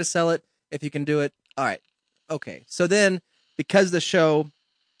 She's trying to sell it. If you can do it, all right, okay. So then, because the show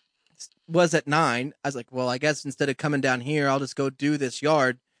was at 9, I was like, well, I guess instead of coming down here, I'll just go do this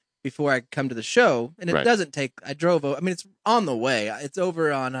yard. before I come to the show, and it Right. doesn't take. I drove. I mean, it's on the way. It's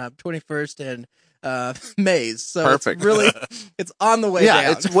over on 21st and Mays, so Perfect. it's really it's on the way Yeah,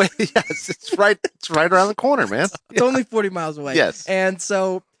 down. it's way. Yes, it's right. It's right around the corner, man. It's only 40 miles away. Yes. And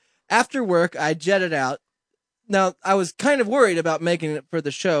so after work, I jetted out. Now, I was kind of worried about making it for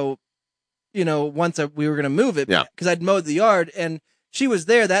the show, once we were going to move it. Yeah. Because I'd mowed the yard, and she was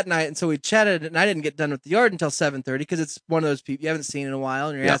there that night, and so we chatted, and I didn't get done with the yard until 7:30 because it's one of those people you haven't seen in a while,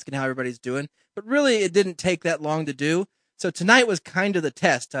 and you're Yeah. asking how everybody's doing. But really, it didn't take that long to do. So tonight was kind of the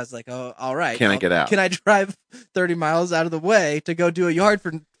test. I was like, oh, all right. Can I get out? Can I drive 30 miles out of the way to go do a yard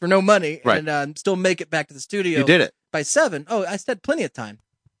for no money Right. and still make it back to the studio? You did it. By 7. Oh, I said plenty of time.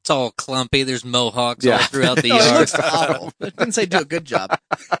 It's all clumpy. There's mohawks Yeah. all throughout the No, it yard. looks awful. I didn't say do a good job.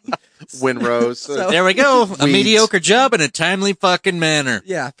 Windrows. So- There we go. A Weeds. mediocre job in a timely fucking manner.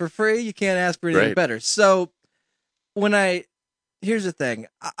 Yeah, for free, you can't ask for anything Great. better. So here's the thing.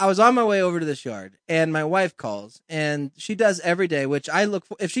 I was on my way over to this yard, and my wife calls, and she does every day, which I look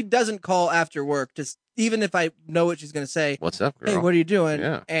for. If she doesn't call after work, just even if I know what she's going to say, What's up, girl? hey, what are you doing?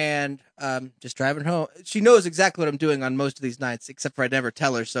 Yeah. And just driving home. She knows exactly what I'm doing on most of these nights, except for I never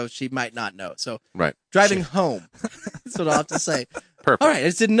tell her, so she might not know. So Right. driving home. That's what I'll have to say. Perfect. All right, I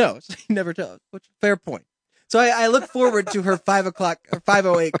just didn't know. So you never tell. Which fair point. So I look forward to her 5 o'clock or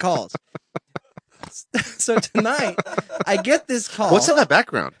 5:08 calls. So tonight I get this call. What's in that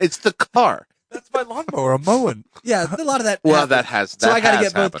background? It's the car. That's my lawnmower. I'm mowing. Yeah, a lot of that. Well, happens. that has. So that I got to has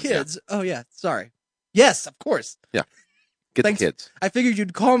get both happened, yeah. kids. Oh yeah, sorry. Yes, of course. Yeah. Get Thanks. the kids. I figured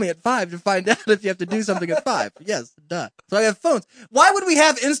you'd call me at 5 to find out if you have to do something at 5. Yes, duh. So I have phones. Why would we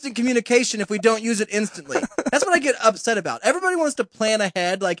have instant communication if we don't use it instantly? That's what I get upset about. Everybody wants to plan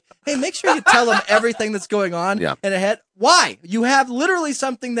ahead. Like, hey, make sure you tell them everything that's going on Yeah. and ahead. Why? You have literally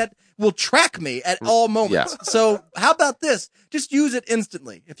something that will track me at all moments. Yeah. So how about this? Just use it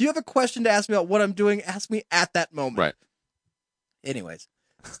instantly. If you have a question to ask me about what I'm doing, ask me at that moment. Right. Anyways,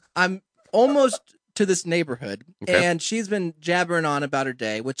 I'm almost to this neighborhood, Okay. and she's been jabbering on about her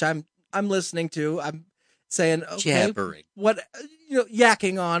day, which I'm listening to. I'm saying, okay, Jabbering. what,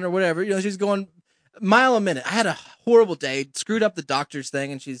 yakking on or whatever. She's going a mile a minute. I had a horrible day, screwed up the doctor's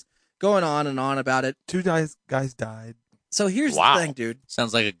thing, and she's going on and on about it. 2 guys died. So here's Wow. the thing, dude.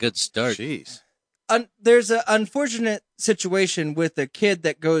 Sounds like a good start. Jeez. There's an unfortunate situation with a kid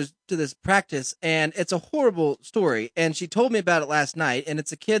that goes to this practice, and it's a horrible story. And she told me about it last night, and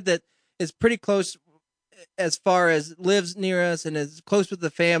it's a kid that is pretty close as far as lives near us and is close with the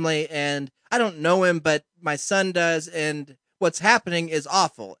family. And I don't know him, but my son does. And what's happening is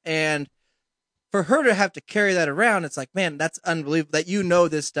awful. And for her to have to carry that around, it's like, man, that's unbelievable that you know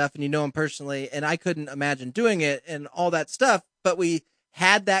this stuff and you know him personally. And I couldn't imagine doing it and all that stuff. But we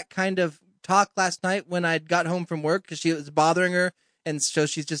had that kind of talk last night when I got home from work because she was bothering her. And so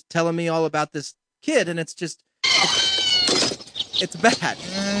she's just telling me all about this kid. And it's just, it's bad.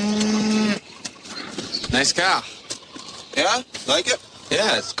 Nice cow. Yeah? Like it?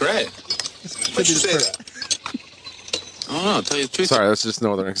 Yeah, it's great. What'd you say that? I don't know. Tell you the truth. Sorry, that's just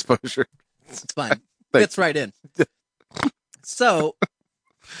northern exposure. It's fine. Fits right in. So,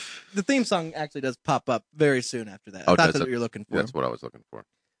 the theme song actually does pop up very soon after that. I thought does that's it? what you're looking for. That's what I was looking for.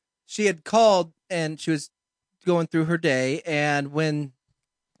 She had called and she was going through her day, and when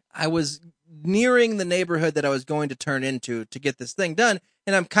I was nearing the neighborhood that I was going to turn into to get this thing done,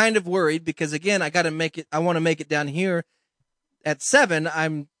 and I'm kind of worried because again, I want to make it down here at 7.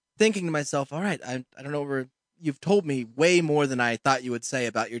 I'm thinking to myself, all right, I don't know, you've told me way more than I thought you would say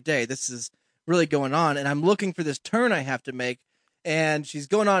about your day. This is really going on, and I'm looking for this turn I have to make, and she's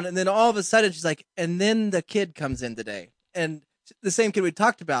going on, and then all of a sudden she's like, and then the kid comes in today, and the same kid we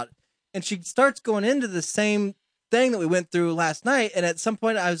talked about, and she starts going into the same thing that we went through last night, and at some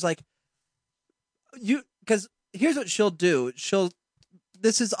point I was like, because here's what she'll do.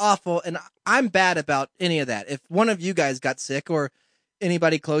 This is awful, and I'm bad about any of that. If one of you guys got sick or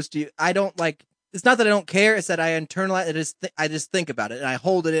anybody close to you, I don't like, it's not that I don't care, it's that I internalize it. I just think about it, and I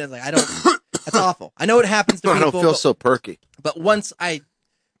hold it in. Like, I don't, that's awful. I know it happens to I people. don't feel so perky. But once I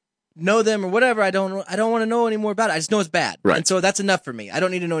know them or whatever, I don't want to know any more about it. I just know it's bad. Right. And so that's enough for me. I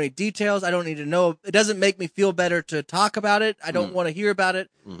don't need to know any details. I don't need to know. It doesn't make me feel better to talk about it. I don't want to hear about it.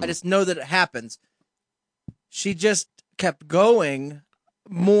 I just know that it happens. She just kept going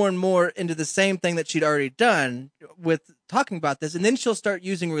more and more into the same thing that she'd already done with talking about this. And then she'll start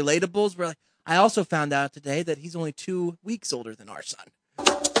using relatables where, like, I also found out today that he's only 2 weeks older than our son.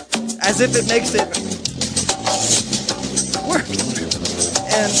 As if it makes it work.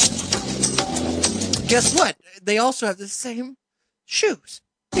 And guess what? They also have the same shoes.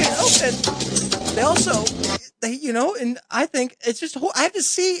 And they also, and I think it's just, I have to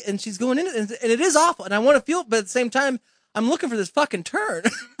see, and she's going in it, and it is awful, and I want to feel it, but at the same time, I'm looking for this fucking turn,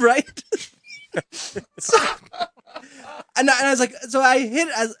 right? And I was like, so I hit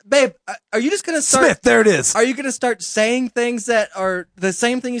it as, babe, are you just going to start? Smith, there it is. Are you going to start saying things that are the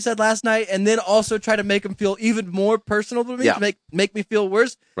same thing you said last night and then also try to make them feel even more personal to me to make me feel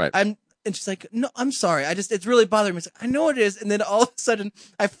worse? Right. And she's like, no, I'm sorry. It's really bothering me. It's like, I know it is. And then all of a sudden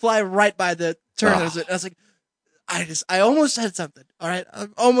I fly right by the turn. And I was like, I almost said something. All right. I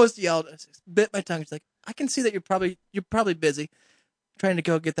almost yelled. I bit my tongue. She's like, I can see that you're probably busy trying to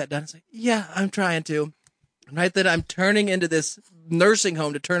go get that done. It's like, yeah, I'm trying to. Right then, I'm turning into this nursing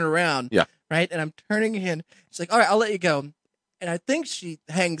home to turn around. Yeah. Right, and I'm turning in. She's like, "All right, I'll let you go." And I think she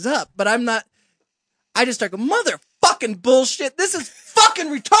hangs up, but I'm not. I just start going, "Motherfucking bullshit! This is fucking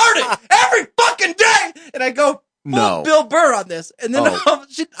retarded every fucking day." And I go, No. Bill Burr on this. And then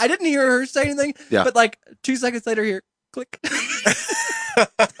I didn't hear her say anything. Yeah. But like 2 seconds later, here, click.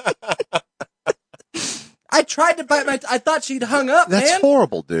 I tried to bite my. I thought she'd hung up. That's man.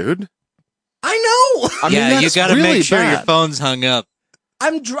 horrible, dude. I know. I mean, you got to really make sure your bad. phone's hung up. I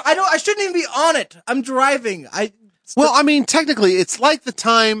shouldn't even be on it. I'm driving. Well, I mean, technically, it's like the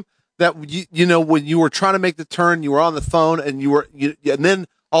time that you know when you were trying to make the turn, you were on the phone, and and then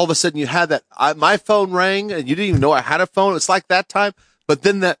all of a sudden you had that. My phone rang, and you didn't even know I had a phone. It's like that time. But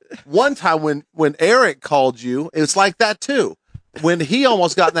then that one time when Eric called you, it was like that too. When he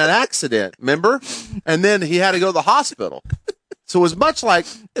almost got in that accident, remember? And then he had to go to the hospital. So it was much like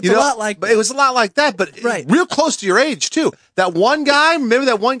it was a lot like that, but real close to your age too. That one guy, remember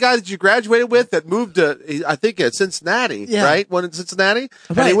that one guy that you graduated with that moved to, I think at Cincinnati, right? When in Cincinnati,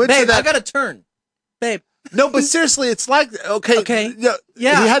 right. And he went babe, to that. I got to turn, babe. No, but seriously, it's like okay, yeah. He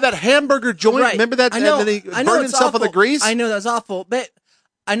had that hamburger joint. Right. Remember that? I know. And then he I know burned it's himself awful. on the grease. I know that's awful, but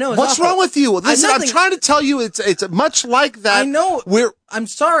I know it's What's awful. wrong with you? Listen, I'm nothing- trying to tell you, it's much like that. I know. We're I'm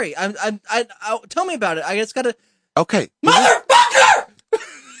sorry. I tell me about it. I just got to. okay. Motherfucker!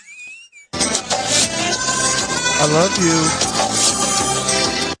 I love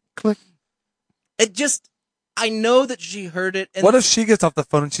you. Click. It just. I know that she heard it. And What if she gets off the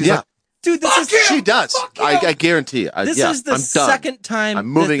phone and she's like, dude, this is She does. I guarantee you. This is the I'm done. second time I'm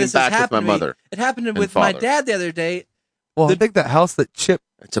moving that this back has with my happened to me. mother. It happened and with my father. dad the other day. well, I think that house that Chip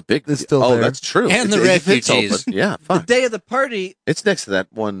It's a big. is still oh, there. that's true. And the It's refugees. open. Yeah, The fine. day of the party, It's next to that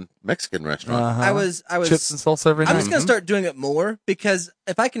one Mexican restaurant. Uh-huh. I was Chips and salsa every night. I'm just gonna start doing it more because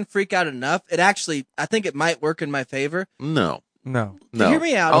if I can freak out enough, I think it might work in my favor. No, No. Hear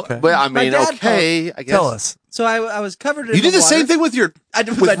me out. Okay. Well, I My mean, dad okay. I guess. Tell us. So I was covered in You did the water. same thing with your I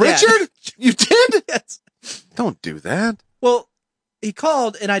did with with my dad. Richard. You did. Yes. Don't do that. Well, he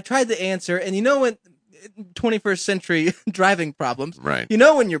called and I tried to answer, and you know when 21st century driving problems, Right. You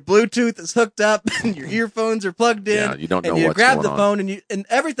know when your Bluetooth is hooked up and your earphones are plugged in, Yeah, you don't know and you what's grab going the on. phone and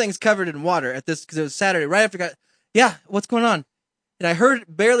everything's covered in water at this because it was Saturday right after I got. Yeah, what's going on? And I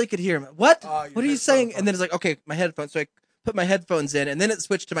barely could hear him. What? What are you saying? And then it's like, okay, my headphones. So I put my headphones in, and then it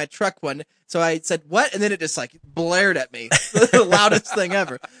switched to my truck one. So I said, what? And then it just like blared at me, the loudest thing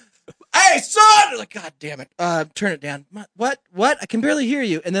ever. Hey, son! I'm like, God damn it. Turn it down. What? I can barely hear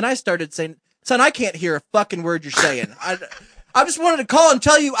you. And then I started saying, son, I can't hear a fucking word you're saying. I just wanted to call and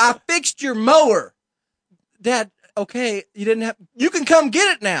tell you I fixed your mower. Dad, okay, you can come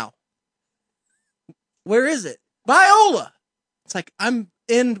get it now. Where is it? Viola. It's like, I'm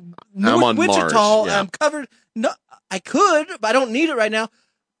in North on Wichita. Marge, yeah. I'm covered. No, I could, but I don't need it right now.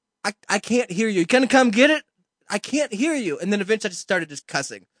 I can't hear you. You gonna come get it? I can't hear you. And then eventually I just started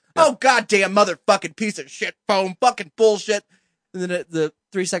cussing. Oh, goddamn motherfucking piece of shit phone. Fucking bullshit. And then the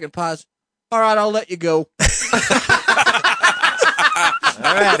 3-second pause. All right, I'll let you go.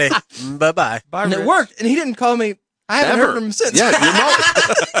 All righty. Bye-bye. And it worked. And he didn't call me. I haven't heard from him since. Yeah,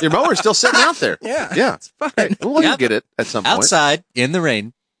 your mower's still sitting out there. Yeah. Yeah. It's fine. Well, you get it at some point. Outside in the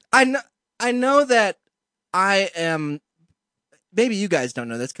rain. I know that I am. Maybe you guys don't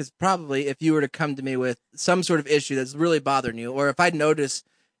know this because probably if you were to come to me with some sort of issue that's really bothering you, or if I notice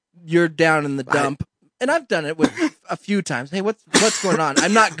you're down in the dump, and I've done it with a few times. Hey, what's going on?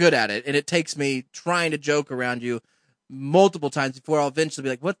 I'm not good at it, and it takes me trying to joke around you multiple times before I'll eventually be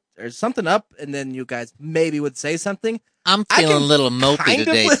like, "What? There's something up," and then you guys maybe would say something. I'm feeling a little mopey kind of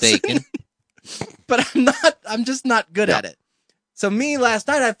today, listen. Bacon. But I'm not. I'm just not good at it. So me last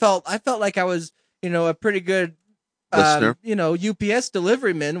night, I felt like I was, a pretty good, Listener. UPS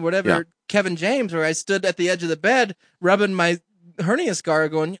delivery man, whatever. Yeah. Kevin James, where I stood at the edge of the bed, rubbing my hernia scar,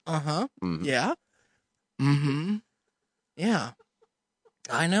 going, Mhm. yeah, yeah,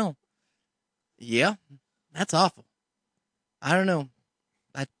 I know, yeah, that's awful. I don't know,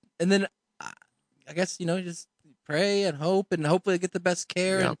 and then I guess, just pray and hope and hopefully get the best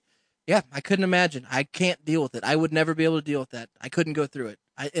care. Yeah. And yeah, I couldn't imagine. I can't deal with it. I would never be able to deal with that. I couldn't go through it.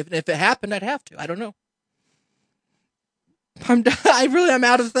 If it happened, I'd have to. I don't know. I'm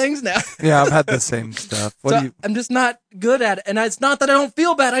out of things now. Yeah, I've had the same stuff. I'm just not good at it. And it's not that I don't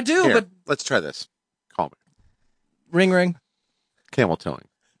feel bad. I do, Here, but let's try this. Call me. Ring. Camel towing.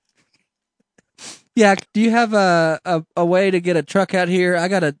 Yeah, do you have a way to get a truck out here? I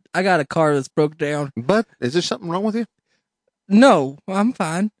got a car that's broke down. But is there something wrong with you? No, I'm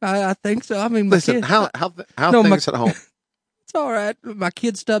fine. I think so. I mean, Listen, how No, things at home? It's all right. My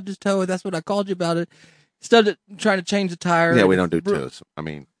kid stubbed his toe. That's what I called you about it. Stubbed it trying to change the tire. Yeah, we don't do toes. I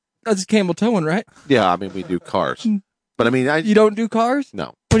mean, that's camel towing, right? yeah, I mean we do cars, but I mean, You don't do cars?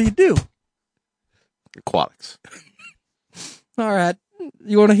 no What do you do? aquatics. All right.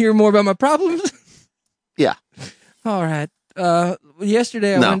 You want to hear more about my problems? Yeah. All right.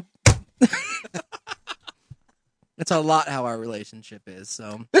 Yesterday I No. went. That's a lot how our relationship is.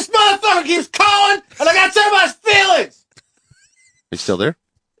 So This motherfucker keeps calling, and I got everybody's feelings. You still there?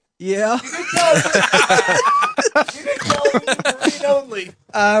 yeah. Read only.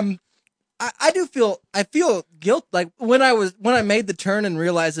 I do feel guilt like when I made the turn and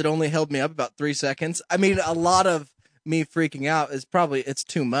realized it only held me up about 3 seconds. I mean, a lot of me freaking out is probably it's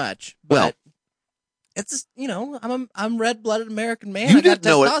too much. But Well, it's just, I'm red-blooded American man. you I got didn't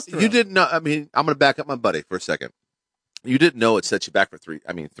know it. testosterone. You didn't know. I mean, I'm going to back up my buddy for a second. You didn't know it set you back for 3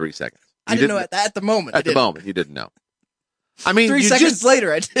 seconds. I didn't know at the moment. At the moment, you didn't know. I mean, 3 you seconds just-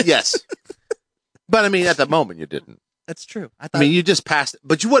 later, I did. Yes, but I mean, at the moment, you didn't. That's true. I mean, you just passed it,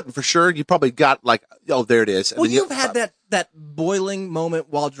 but you wasn't for sure. You probably got like, oh, there it is. And well, then you've had that boiling moment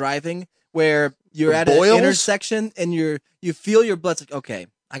while driving where you're at Boils? an intersection and you feel your blood's like, okay,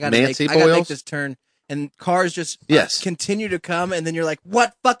 I gotta Nancy make boils? this turn, and cars just Yes. continue to come, and then you're like,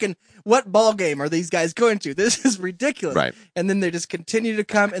 what ball game are these guys going to? This is ridiculous. Right. And then they just continue to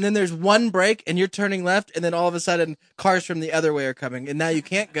come, and then there's one break, and you're turning left, and then all of a sudden cars from the other way are coming, and now you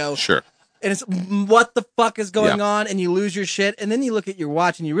can't go. Sure. And it's what the fuck is going Yeah. on, and you lose your shit, and then you look at your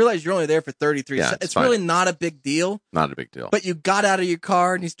watch and you realize you're only there for 33 Yeah, seconds. it's It's fine. really not a big deal, Not a big deal. but you got out of your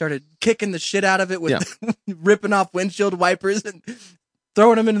car and you started kicking the shit out of it with Yeah. ripping off windshield wipers and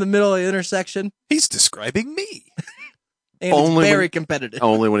throwing them into the middle of the intersection. He's describing me. And Only it's very when- competitive.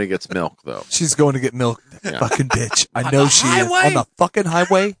 Only when he gets milk, though. She's going to get milk. Yeah. Fucking bitch. I On know the she is. highway? On the fucking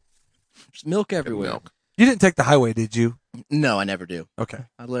highway? There's milk everywhere. Milk. You didn't take the highway, did you? No, I never do. Okay.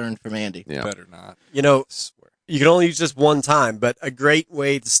 I learned from Andy. Yeah. Better not. You know, you can only use this one time, but a great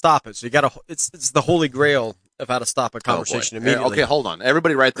way to stop it. So you got to. It's the holy grail of how to stop a conversation Oh, boy. immediately. Okay, hold on.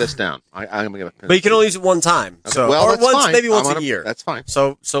 Everybody, write this down. I'm gonna get a pen. But you can only use it one time. So well, or that's once, fine. maybe once I'm a year. That's fine.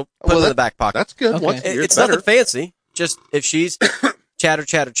 So put Well, it in that- the back pocket. That's good. Okay. Once a year, It's better. nothing fancy. Just if she's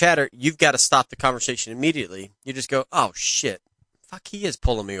chatter, you've got to stop the conversation immediately. You just go, oh shit, fuck, he is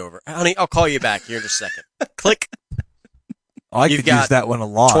pulling me over, honey. I'll call you back here in just a second. Click. I You've could got use that one a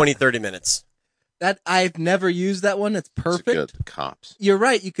lot. 20, 30 minutes. That I've never used that one. It's perfect. Good cops. You're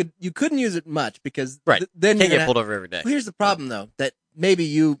right. You couldn't use it much because Right. then Can't you're get pulled over every day. Well, here's the problem though that maybe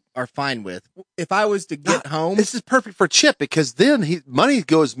you are fine with. If I was to get home, This is perfect for Chip because then money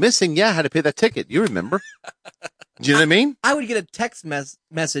goes missing. Yeah, I had to pay that ticket. You remember? Do you know what I mean? I would get a text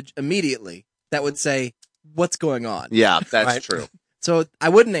message immediately that would say, "What's going on?" Yeah, that's Right. true. So I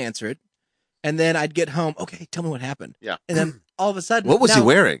wouldn't answer it, and then I'd get home. Okay, tell me what happened. Yeah. And then all of a sudden, What was he now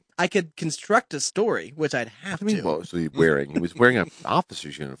wearing? I could construct a story, which I'd have to. What was he wearing? He was wearing an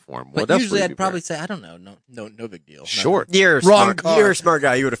officer's uniform. What But else usually would he I'd probably wearing? say, I don't know, no big deal. Short. You're a Wrong smart, car. you're a smart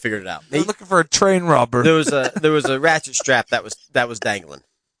guy. You would have figured it out. They're looking for a train robber. There was a ratchet strap that was dangling.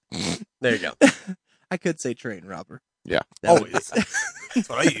 There you go. I could say train robber. Yeah. Always. That's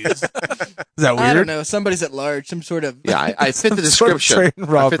what I use. Is that weird? I don't know. Somebody's at large. Some sort of Yeah, I fit the Some sort of description. train I fit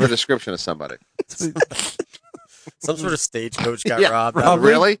robber. the description of somebody. Some sort of stagecoach got Yeah. robbed.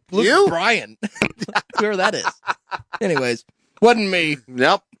 Really? Luke You? Bryan. Whoever that is. Anyways, wasn't me.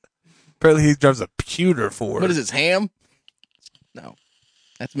 Nope. Apparently he drives a pewter Ford. What is this, ham? No.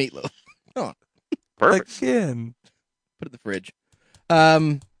 That's meatloaf. Oh, Perfect. Again. put it in the fridge. I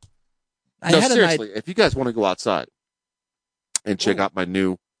No, had seriously, if you guys want to go outside and check out my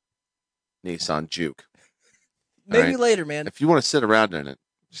new Nissan Juke, maybe Alright. later, man. if you want to sit around in it,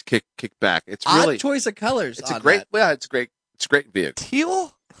 just kick back. It's Odd really choice of colors. it's a on great that. well, it's a great vehicle.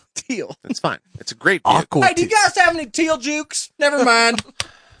 Teal? Teal. It's fine. It's a great vehicle. Aqua. Hey, do you guys have any teal jukes? Never mind.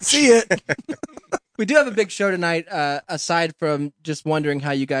 See it. We do have a big show tonight. Aside from just wondering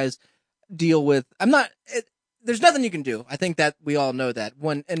how you guys deal with, there's nothing you can do. I think that we all know that.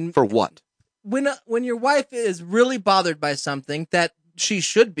 For what? When your wife is really bothered by something that she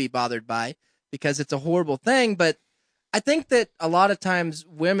should be bothered by, because it's a horrible thing. But I think that a lot of times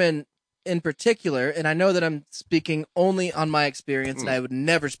women in particular, and I know that I'm speaking only on my experience, and I would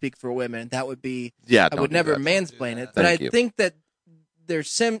never speak for women. That would be, I don't would do never that. mansplain it. But I Thank you. think that there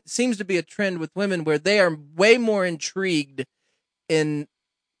seems to be a trend with women where they are way more intrigued in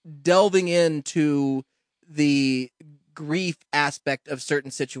delving into the grief aspect of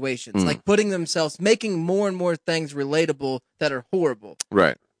certain situations, like putting themselves, making more and more things relatable that are horrible.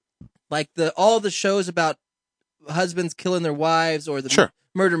 Right. Like all the shows about husbands killing their wives or the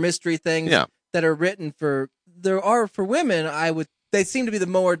murder mystery things that are written for women, they seem to be the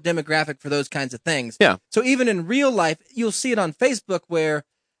more demographic for those kinds of things. Yeah. So even in real life, you'll see it on Facebook where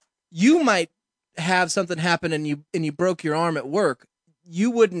you might have something happen and you broke your arm at work. You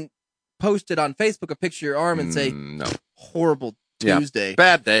wouldn't post it on Facebook, a picture of your arm, and say, no, horrible Tuesday.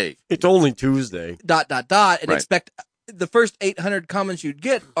 Bad day. It's only Tuesday. ... And expect the first 800 comments you'd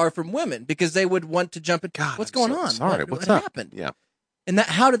get are from women because they would want to jump in. God, what's going on? Sorry, what up? happened? Yeah. And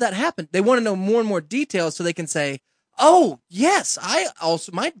how did that happen? They want to know more and more details so they can say, oh, yes,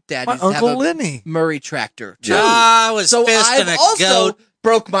 my dad My used to have Uncle a Lenny. Murray tractor. Too. I was so fisting I've a also goat.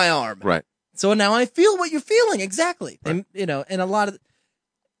 broke my arm. Right. So now I feel what you're feeling. Exactly. Right. And a lot of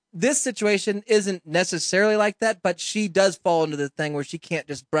this situation isn't necessarily like that, but she does fall into the thing where she can't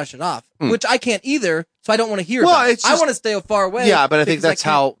just brush it off, which I can't either. So I don't want to hear about it. I want to stay far away. Yeah, but I think that's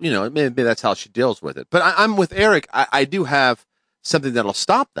how, maybe that's how she deals with it. But I'm with Eric. I do have something that'll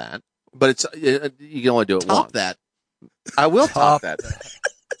stop that, but you can only do it once. Top that. I will top that.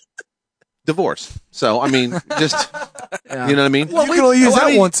 Divorce. So, I mean, just, you know what I mean? Well, you can only use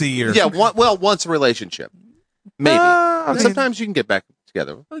that once a year. Yeah, once a relationship. Maybe. Sometimes you can get back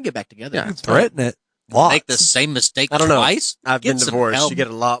together. We'll get back together. Yeah, threaten it. Make the same mistake I don't know. twice? I've Get been some divorced. help. You get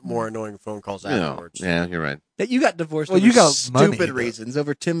a lot more annoying phone calls afterwards. Yeah, you're right. That you got divorced Well, over you got stupid money, reasons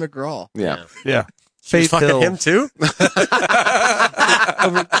over Tim McGraw. Yeah. Yeah. She's Faith fucking Hill. him too?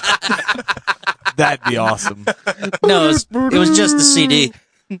 That'd be awesome. No, it was just the CD.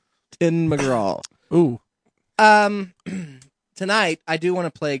 Tim McGraw. Ooh. Tonight, I do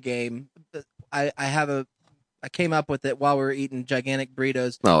want to play a game. I came up with it while we were eating gigantic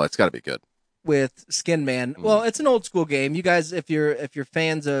burritos. Oh, it's got to be good. With Skin Man. Well, it's an old school game. You guys, if you're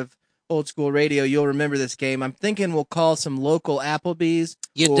fans of old school radio, you'll remember this game. I'm thinking we'll call some local Applebee's.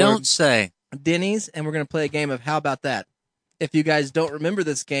 You don't say. Denny's, and we're going to play a game of How About That? If you guys don't remember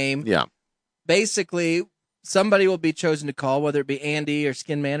this game, basically somebody will be chosen to call, whether it be Andy or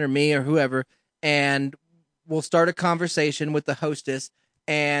Skin Man or me or whoever, and we'll start a conversation with the hostess.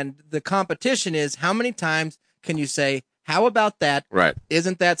 And the competition is how many times can you say, how about that? Right.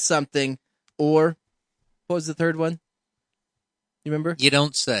 Isn't that something? Or what was the third one? You remember? You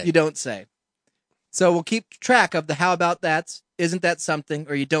don't say. You don't say. So we'll keep track of the how about that's, isn't that something,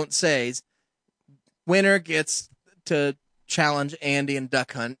 or you don't says. Winner gets to challenge Andy and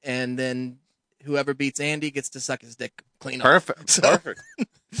Duck Hunt, and then whoever beats Andy gets to suck his dick clean off. Perfect. Perfect.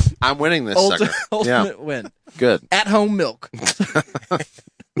 I'm winning this sucker. Ultimate win. Good. At home milk.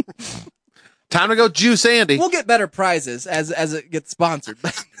 Time to go juice Andy. We'll get better prizes as it gets sponsored.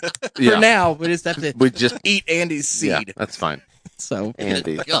 For Yeah. now, we just have to We just eat Andy's seed. Yeah, that's fine. So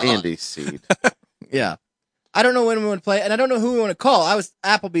Andy's seed. Yeah. I don't know when we want to play, and I don't know who we want to call.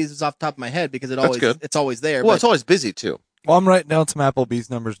 Applebee's was off the top of my head because it's always there. Well, but- it's always busy too. Well, I'm writing down some Applebee's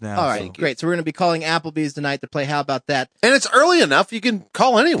numbers now. all right, great. So we're going to be calling Applebee's tonight to play How About That? And it's early enough you can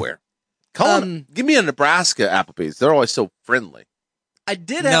call anywhere. Give me a Nebraska Applebee's. They're always so friendly. I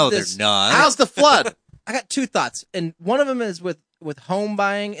did No, have this. they're not. How's the flood? I got two thoughts, and one of them is with home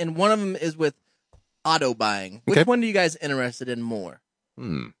buying, and one of them is with auto buying. Which Okay. one are you guys interested in more?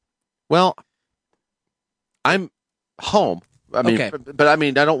 Well, I'm home. I mean, Okay. but I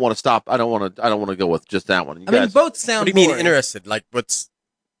mean, I don't want to stop. I don't want to go with just that one. You I mean, guys- both sound. What do you mean boring. interested? Like, what's...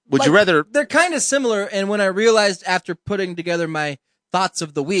 would you like, rather? They're kind of similar, and when I realized after putting together my thoughts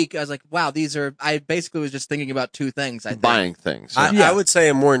of the week, I was like, wow, I basically was just thinking about two things. I think. Buying things. I would say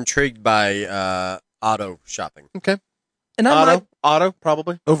I'm more intrigued by auto shopping. Okay. And I Auto,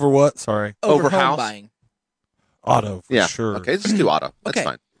 probably. Over what? Sorry. over home house? buying. Auto, for Yeah. sure. Okay, let's do auto. That's Okay.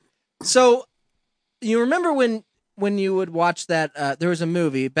 fine. So, you remember when you would watch that? There was a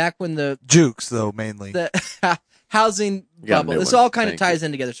movie back when the Jukes, though, mainly. housing You got a bubble. new This one. all kind of Thank ties you.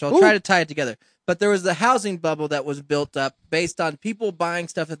 in together, so I'll try to tie it together. But there was the housing bubble that was built up based on people buying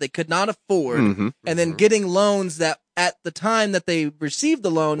stuff that they could not afford, Mhm. and then getting loans that at the time that they received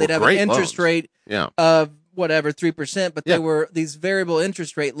the loan, they'd Well, have an great interest loans. rate Yeah. of whatever 3%, but Yeah. they were these variable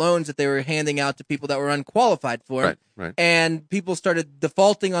interest rate loans that they were handing out to people that were unqualified for it. Right. And people started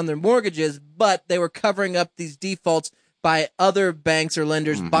defaulting on their mortgages, but they were covering up these defaults by other banks or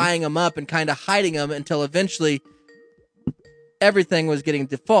lenders buying them up and kind of hiding them until eventually everything was getting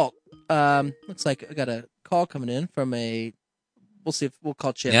default. Looks like I got a call coming in from we'll see if we'll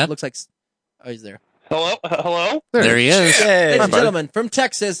call Chip. Yep. Looks like, he's there. Hello? There he is. Chip. Hey. Ladies and gentlemen, from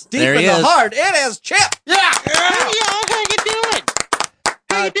Texas, deep There in he the is. heart, it is Chip. Yeah. How you doing?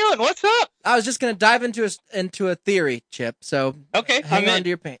 How you doing? What's up? I was just going to dive into a theory, Chip. So Okay, hang I'm on in. to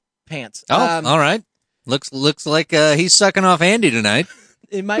your pants. Oh, all right. Looks like he's sucking off Andy tonight.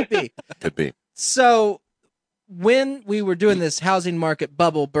 It might be. Could be. So when we were doing this housing market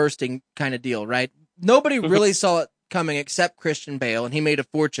bubble bursting kind of deal, right? Nobody really saw it coming except Christian Bale, and he made a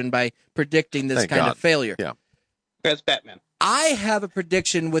fortune by predicting this Thank kind God. of failure. Yeah. That's Batman. I have a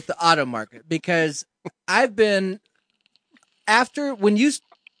prediction with the auto market because I've been when you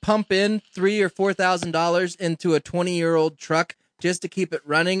pump in $3,000 or $4,000 into a 20-year-old truck just to keep it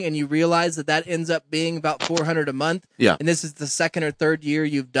running, and you realize that ends up being about $400 a month. Yeah. And this is the second or third year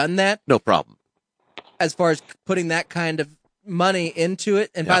you've done that. No problem. As far as putting that kind of money into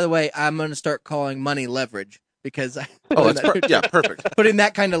it, and by the way, I'm going to start calling money leverage because perfect. Putting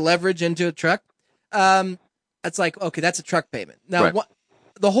that kind of leverage into a truck, it's like, okay, that's a truck payment. Now, Right.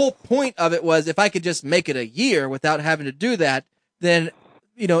 The whole point of it was if I could just make it a year without having to do that, then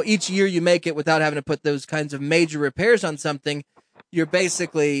each year you make it without having to put those kinds of major repairs on something, you're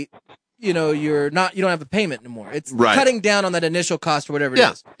basically, you don't have a payment anymore. It's Right. cutting down on that initial cost or whatever it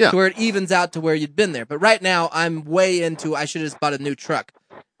Yeah, is, yeah. to where it evens out to where you'd been there. But right now, I'm way into I should have just bought a new truck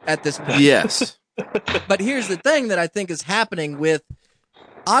at this point. Yes. But here's the thing that I think is happening with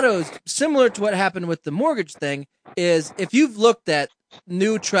autos, similar to what happened with the mortgage thing, is if you've looked at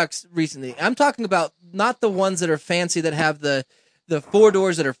new trucks recently, I'm talking about not the ones that are fancy that have the four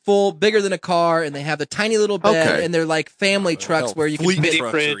doors that are full, bigger than a car, and they have the tiny little bed, Okay. and they're like family trucks where you can Fleet fit.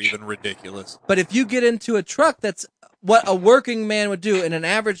 trucks are even ridiculous. But if you get into a truck that's what a working man would do in an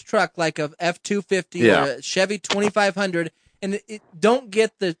average truck like a F-250 Yeah. or a Chevy 2500, and it don't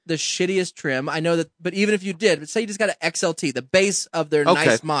get the shittiest trim. I know that, but even if you did, but say you just got an XLT, the base of their Okay.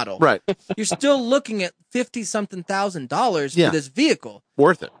 nice model, Right. you're still looking at $50-something thousand Yeah. for this vehicle.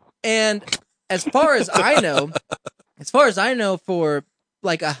 Worth it. And as far as I know, for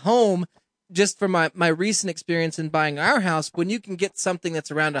like a home, just from my recent experience in buying our house, when you can get something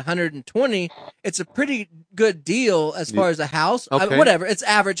that's around 120, it's a pretty good deal as far as a house. Okay. Whatever, it's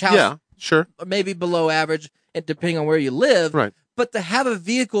average house. Yeah, sure. Or maybe below average, depending on where you live. Right. But to have a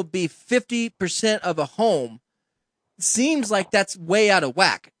vehicle be 50% of a home seems like that's way out of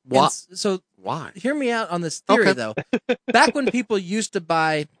whack. Why? So Why? hear me out on this theory, Okay. though. Back when people used to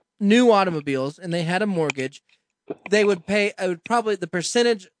buy new automobiles and they had a mortgage, they would pay, probably the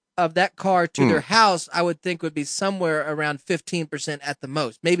percentage of that car to their house, I would think would be somewhere around 15% at the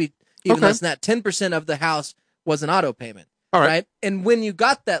most. Maybe even Okay. less than that. 10% of the house was an auto payment. All right. And when you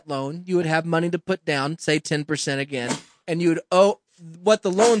got that loan, you would have money to put down, say 10% again, and you would owe what the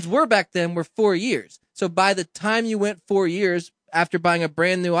loans were back then were 4 years. So by the time you went 4 years after buying a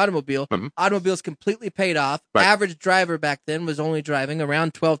brand new automobile, automobile's completely paid off. Right. Average driver back then was only driving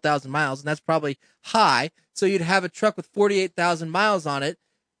around 12,000 miles, and that's probably high. So you'd have a truck with 48,000 miles on it.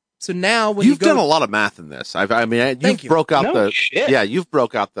 So now when You've you go done a lot of math in this. Thank you. broke out No shit. you've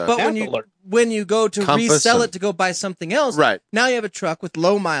broke out the But when you go to Compass resell and- it to go buy something else, Right. now you have a truck with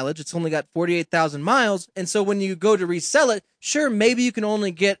low mileage. It's only got 48,000 miles. And so when you go to resell it, sure, maybe you can only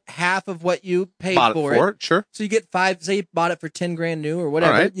get half of what you paid bought for it for it. Sure. So you get say you bought it for 10 grand new or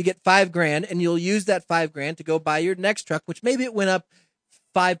whatever. All right. You get $5,000 and you'll use that $5,000 to go buy your next truck, which maybe it went up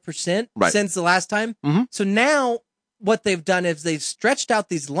 5% Right. since the last time. Mhm. So now what they've done is they've stretched out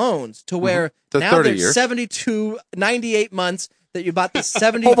these loans to where To now 30 there's years. 72, 98 months that you bought the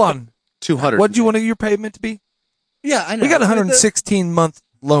 70. Hold on. 200. What do you want your payment to be? Yeah, I know. We got a 116 month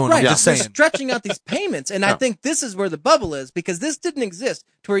loan. Right, I'm just they're saying. stretching out these payments, and I Yeah. think this is where the bubble is because this didn't exist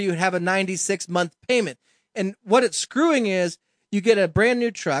to where you would have a 96-month payment. And what it's screwing is you get a brand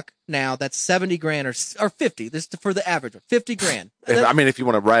new truck now that's 70 grand or 50. This is for the average, 50 grand. If you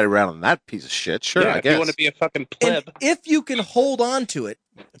want to ride around on that piece of shit, sure, Yeah, I if guess. you want to be a fucking pleb. And if you can hold on to it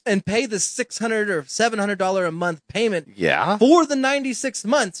and pay the $600 or $700 a month payment Yeah. for the 96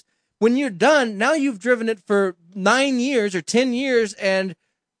 months, when you're done, now you've driven it for 9 years or 10 years, and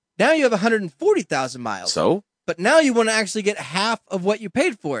now you have 140,000 miles. So? But now you want to actually get half of what you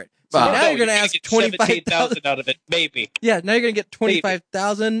paid for it. So now No, you're going to ask get 25,000 17,000 out of it, maybe. Yeah, now you're going to get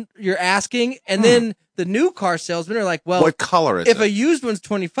 25,000 you're asking, and then the new car salesmen are like, well, What color is if it? a used one's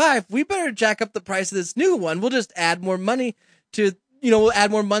 25, we better jack up the price of this new one. We'll just add more money to, we'll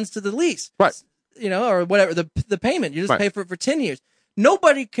add more months to the lease. Right. Or whatever, the payment. You just Right. pay for it for 10 years.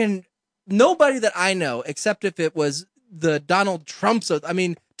 Nobody that I know, except if it was the Donald Trumps of, I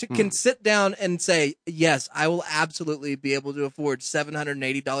mean, can sit down and say, yes, I will absolutely be able to afford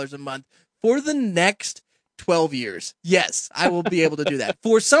 $780 a month for the next 12 years. Yes, I will be able to do that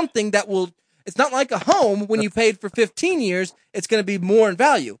for something that will, it's not like a home when you paid for 15 years, it's going to be more in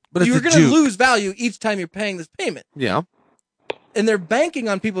value. But you're going to lose value each time you're paying this payment. Yeah. And they're banking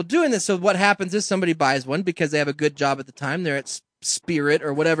on people doing this. So what happens is somebody buys one because they have a good job at the time. They're at Spirit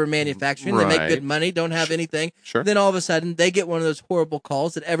or whatever manufacturing. They make good money, don't have anything. Sure. Then all of a sudden they get one of those horrible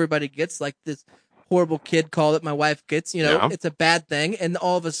calls that everybody gets, like this horrible kid call that my wife gets. You know, it's a bad thing. And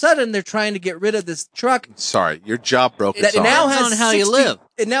all of a sudden they're trying to get rid of this truck. Sorry, your job broke. That now has on how you live.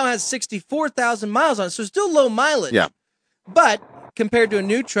 It now has 64,000 miles on it. So it's still low mileage. Yeah. But compared to a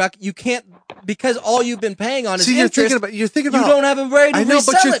new truck, you can't, because all you've been paying on is See, you're interest. thinking about. You don't have a way to I know,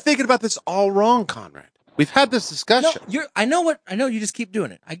 resell but you're it. thinking about this all wrong, Conrad. We've had this discussion. No, I know. You just keep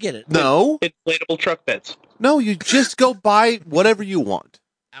doing it. I get it. No. Inflatable truck beds. No, you just go buy whatever you want.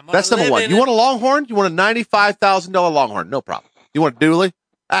 That's number one. You want a Longhorn? You want a $95,000 Longhorn? No problem. You want a dually?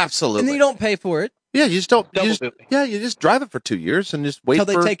 Absolutely. And then you don't pay for it. Yeah, you just don't. You just drive it for 2 years and just wait Till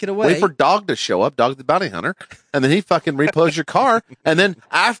they for take it away. Wait for Dog to show up, Dog the Bounty Hunter, and then he fucking repos your car. And then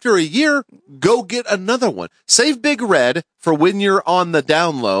after a year, go get another one. Save Big Red for when you're on the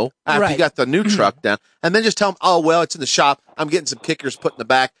down low after you got the new truck down, and then just tell them, oh well, it's in the shop. I'm getting some kickers put in the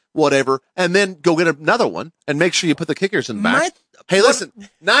back, whatever, and then go get another one and make sure you put the kickers in the back. Hey, listen,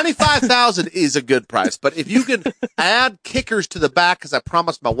 $95,000 is a good price, but if you can add kickers to the back, because I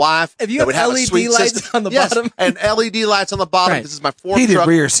promised my wife if you that have would have LED a sweet lights system. on the bottom, and LED lights on the bottom. Right. This is my fourth Heated truck.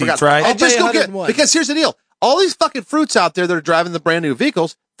 rear seats, Forgot- right? And just go get, 101. because here's the deal: all these fucking fruits out there that are driving the brand new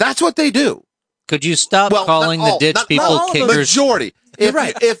vehicles, that's what they do. Could you stop calling the ditch people kickers? Majority. You're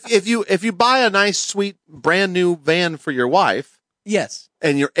right. If you buy a nice, sweet, brand new van for your wife, yes,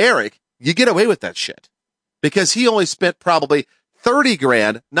 and you're Eric, you get away with that shit because he only spent probably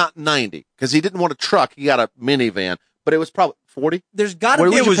 $30,000, not 90, because he didn't want a truck. He got a minivan, but it was probably 40. There's got to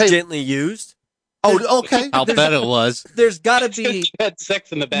be. It was gently used. Oh, okay. I'll bet it was. There's got to be. Had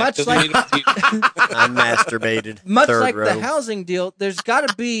sex in the back. Much doesn't like mean it's- I masturbated. Much Third like row. the housing deal, there's got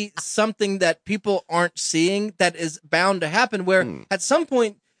to be something that people aren't seeing that is bound to happen. Where at some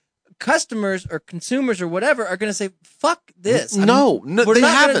point, customers or consumers or whatever are going to say, "Fuck this." No, we're they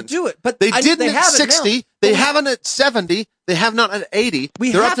not haven't. gonna do it. But they didn't they at have it 60. now. They But haven't at 70. They have not at 80.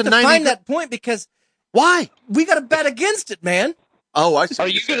 We They're have up to to 90. find that point because why? We got to bet against it, man. Oh, I see. Are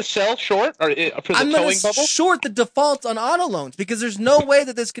you going to sell short or for the I'm towing going to bubble? short the defaults on auto loans because there's no way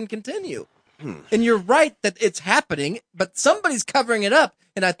that this can continue. And you're right that it's happening, but somebody's covering it up.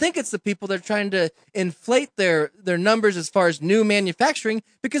 And I think it's the people that are trying to inflate their numbers as far as new manufacturing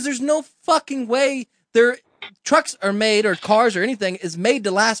because there's no fucking way their trucks are made or cars or anything is made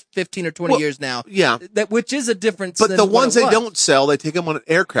to last 15 or 20 years now. Yeah. Which is a difference. But than the what ones it they was. don't sell, they take them on an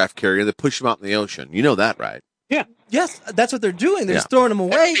aircraft carrier. They push them out in the ocean. You know that, right? Yeah. Yes, that's what they're doing. They're Yeah. just throwing them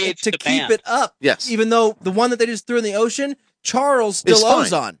away creates to keep demand. it up. Yes. Even though the one that they just threw in the ocean, Charles still It's owes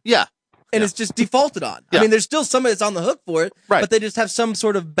fine. on. Yeah. And it's just defaulted on. Yeah. I mean, there's still somebody that's on the hook for it, Right. but they just have some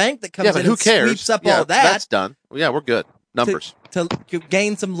sort of bank that comes Yeah, but in who and cares? sweeps up Yeah, all that That's done. Yeah, we're good. Numbers. to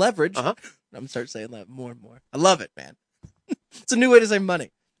gain some leverage. Uh-huh. I'm going to start saying that more and more. I love it, man. It's a new way to say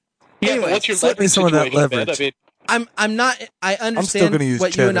money. Yeah, Anyways, but what's your slip me leverage some of that situation, Ben? leverage. I mean, I'm not. I understand gonna use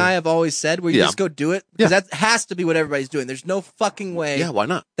what you and cheddar. I have always said, where you Yeah. just go do it because that has to be what everybody's doing. There's no fucking way Yeah, why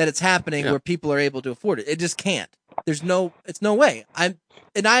not? that it's happening Yeah. where people are able to afford it. It just can't. It's no way. I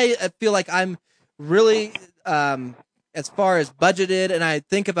feel like I'm really as far as budgeted, and I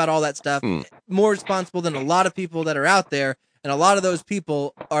think about all that stuff more responsible than a lot of people that are out there. And a lot of those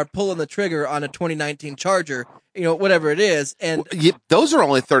people are pulling the trigger on a 2019 Charger, whatever it is. And Those are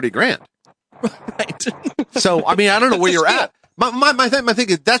only $30,000. right. So, I mean, I don't know where you're at. My thing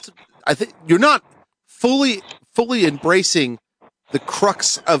is I think you're not fully embracing the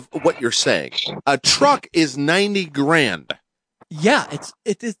crux of what you're saying. A truck is $90,000. Yeah,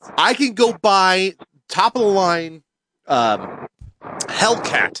 it's. I can go buy top of the line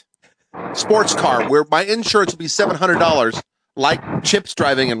Hellcat sports car where my insurance will be $700, like Chip's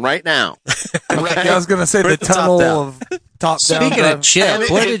driving in right now. Okay, I was going to say the Put the top tunnel down. of top down. Speaking of Chip,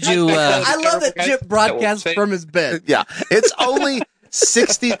 what did you? I love that Chip broadcasts from his bed. Yeah, it's only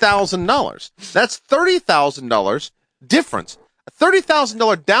 $60,000. That's $30,000 difference. A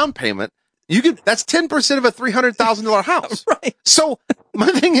 $30,000 down payment. That's 10% of a $300,000 house. Right. So my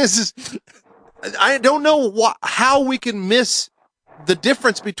thing is I don't know how we can miss the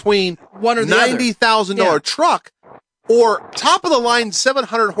difference between one or the other. $90,000 truck or top of the line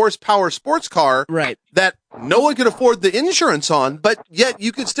 700 horsepower sports car, right? That no one could afford the insurance on, but yet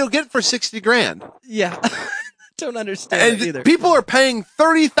you could still get for $60,000. Yeah. don't understand it And either. people are paying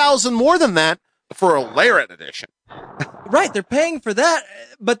 $30,000 more than that for a Lariat edition. Right, they're paying for that,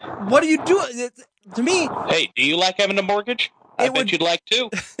 but what do you do? To me, Hey, do you like having a mortgage? I bet you'd like to.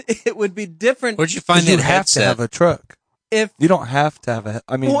 it would be different. Where'd you find You that have to headset? have a truck. If You don't have to have a.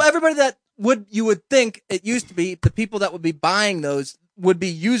 I mean, well, everybody that you would think it used to be, the people that would be buying those would be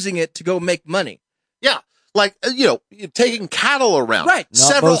using it to go make money. Yeah. Like, you're taking cattle around. Right.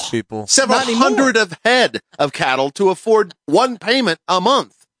 not most people. Several Not anymore. hundred of head of cattle to afford one payment a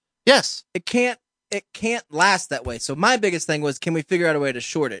month. Yes. It can't last that way. So my biggest thing was, can we figure out a way to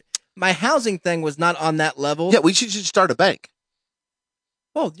short it? My housing thing was not on that level. Yeah, we should just start a bank.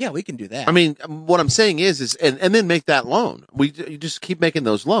 Oh, yeah, we can do that. I mean, what I'm saying is and then make that loan. You just keep making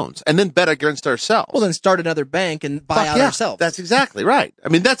those loans and then bet against ourselves. Well, then start another bank and buy out ourselves. That's exactly right. I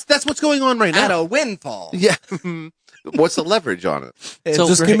mean, that's what's going on right now. At a windfall. Yeah. What's the leverage on it? It's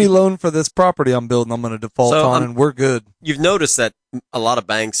just give me loan for this property I'm building. I'm going to default on, and we're good. You've noticed that a lot of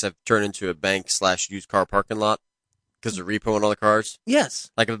banks have turned into a bank/used car parking lot because of repoing all the cars. Yes.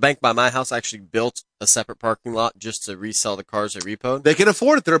 Like a bank by my house actually built a separate parking lot just to resell the cars they repoed. They can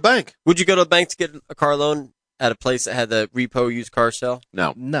afford it. They're a bank. Would you go to a bank to get a car loan at a place that had the repo used car sale?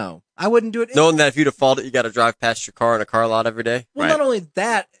 No. I wouldn't do it. Knowing that if you default it, you got to drive past your car in a car lot every day. Well, not only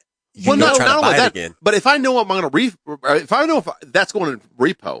that. Well, not not only buy it that, again. but if I know I'm going to if I know if that's going to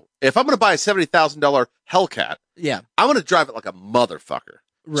repo, if I'm going to buy a $70,000 Hellcat, Yeah. I'm going to drive it like a motherfucker.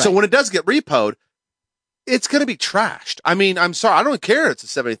 Right. So when it does get repoed, it's going to be trashed. I mean, I'm sorry, I don't care. It's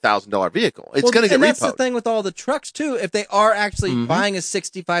a $70,000 vehicle. It's going to get and repoed. that's the thing with all the trucks too. If they are actually buying a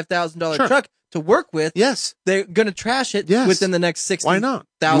 $65,000 Sure. truck to work with, yes, they're going to trash it within the next 60. Why not?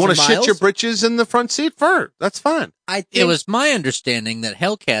 You 1,000 want to shit miles? your britches in the front seat? That's fine. I think It was my understanding that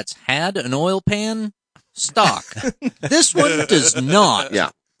Hellcats had an oil pan stock. This one does not. Yeah.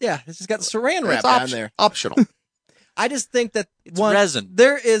 Yeah, it's just got saran wrap It's down there. Optional. I just think that resin.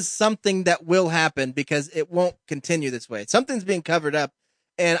 there is something that will happen because it won't continue this way. Something's being covered up.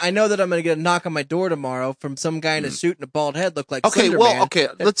 And I know that I'm going to get a knock on my door tomorrow from some guy in a suit and a bald head, look like Okay, Slender well, Man, okay,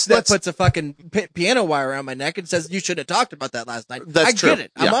 that let's puts a fucking piano wire around my neck and says, you should have talked about that last night. That's I true. get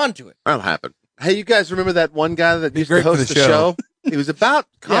it. I'm Yeah. onto it. That'll happen. Hey, you guys remember that one guy that used to great for host the the show? He was about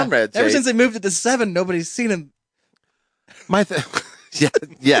Yeah. Conrad's Ever age. since they moved it to 7, nobody's seen him. Yeah,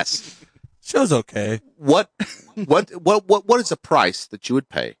 yes. Show's okay. What is the price that you would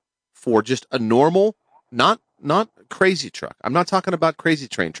pay for just a normal, not crazy truck? I'm not talking about crazy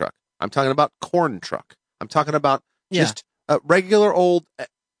train truck. I'm talking about corn truck. I'm talking about just a regular old.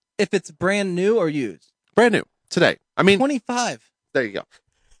 If it's brand new or used. Brand new today. I mean, 25. There you go.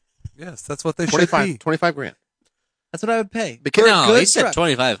 Yes, that's what they should be. 25 grand. That's what I would pay. Because No, good he said truck.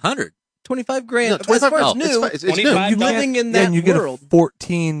 2,500. 25 grand. No, 25 as far as oh, new, it's new. You living in yeah, that and you get world. a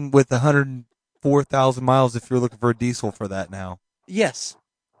 14 with 104,000 miles if you're looking for a diesel for that now. Yes.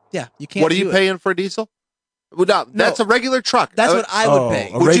 Yeah, you can't. What are you do it. paying for a diesel? Well, no, that's a regular truck. That's what I would pay.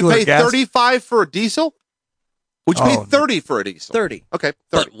 a Would you regular pay gas- 35 for a diesel? Would you pay Oh, 30 for a diesel? 30. Okay,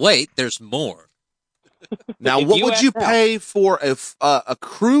 30. But wait, there's more. Now, If what you would ask you out- pay for a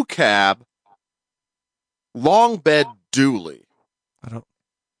crew cab long bed dually?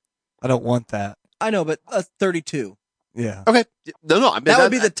 I don't want that. I know, but 32. Yeah. Okay, no. I mean, That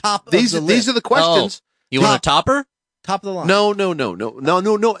would be the top of These the these list. are the questions. You want a topper? Top of the line.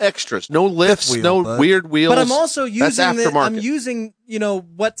 No extras, no lifts, wheel, no bud. weird wheels. But I'm also That's using aftermarket. I'm using,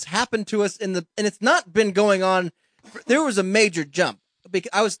 what's happened to us and it's not been going on. There was a major jump. Because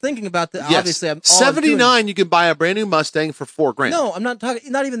I was thinking about that. Yes. Obviously, I'm all 79. You can buy a brand new Mustang for $4 grand. No, I'm not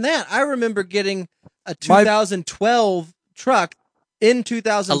talking. Not even that. I remember getting a 2012 truck in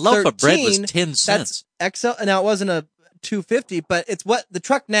 2013. A loaf of bread was 10 cents. That's XL. Now it wasn't a 250, but it's what the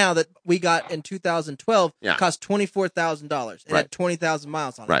truck now that we got in 2012 cost $24,000. It Right. had 20,000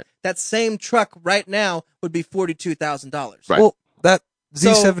 miles on it. Right. That same truck right now would be $42,000. Right. Well, that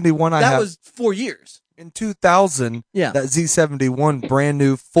So Z71 I that have was 4 years. in 2000. Yeah. That Z71 brand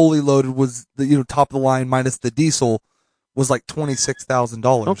new, fully loaded was the top of the line minus the diesel was like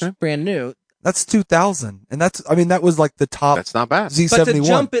 $26,000. Okay. Brand new. That's 2000, and that was like the top. That's not bad. Z71. But to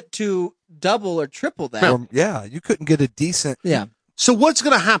jump it to double or triple that. Or, yeah, you couldn't get a decent. Yeah. So what's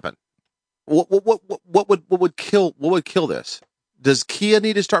going to happen? What would kill this? Does Kia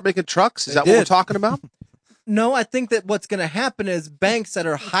need to start making trucks? Is that what we're talking about? No, I think that what's going to happen is banks that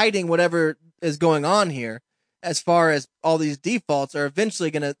are hiding whatever is going on here, as far as all these defaults, are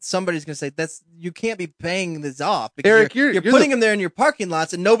eventually somebody's going to say you can't be paying this off because Eric, you're you're putting them there in your parking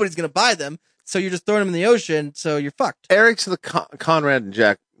lots and nobody's going to buy them, so you're just throwing them in the ocean, so you're fucked. Eric's the Conrad and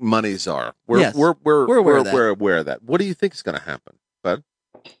Jack money czar. Yes. We're aware of that. We're aware of that. What do you think is going to happen, bud?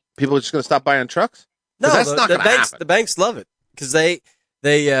 People are just going to stop buying trucks? No, that's the, not the going to banks. happen. The banks love it because they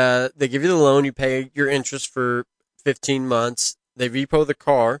give you the loan. You pay your interest for 15 months. They repo the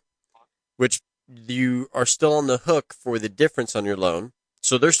car, which you are still on the hook for the difference on your loan.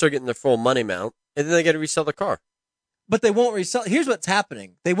 So they're still getting their full money amount, and then they got to resell the car. But they won't resell. Here's what's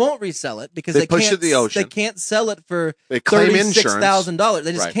happening: they won't resell it because They push it can't. to the ocean. They can't sell it for They claim $36,000.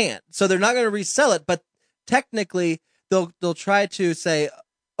 They just Right. can't. So they're not going to resell it. But technically, they'll try to say,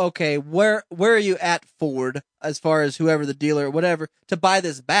 okay, where are you at, Ford, as far as whoever the dealer or whatever, to buy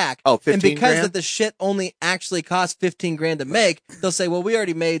this back? Oh, 15 and because grand? that the shit only actually costs $15,000 to make, they'll say, well, we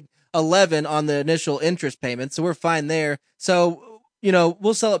already made 11 on the initial interest payment, so we're fine there. So,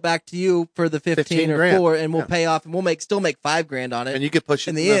 we'll sell it back to you for the 15 or grand. 4, and we'll Yeah. pay off, and we'll still make $5,000 on it. And you could push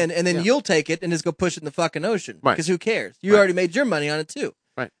it in the end, and then you'll take it and just go push it in the fucking ocean. Right. Because who cares? You Right. already made your money on it too.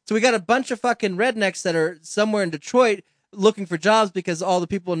 Right. So we got a bunch of fucking rednecks that are somewhere in Detroit looking for jobs because all the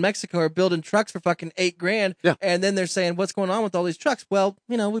people in Mexico are building trucks for fucking $8,000. Yeah. And then they're saying, what's going on with all these trucks? Well,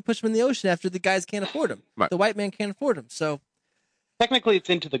 we push them in the ocean after the guys can't afford them. Right. The white man can't afford them. So Technically, it's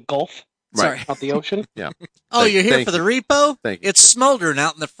into the Gulf, sorry. not the ocean. Yeah. Oh, you're here Thank for the you. repo? Thank you. It's smoldering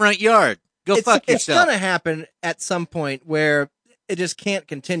out in the front yard. Go fuck It's yourself. going to happen at some point where it just can't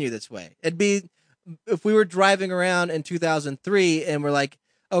continue this way. It'd be if we were driving around in 2003 and we're like,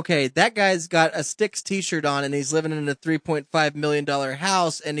 okay, that guy's got a Styx t-shirt on and he's living in a $3.5 million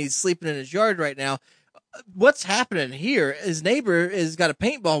house and he's sleeping in his yard right now. What's happening here? His neighbor has got a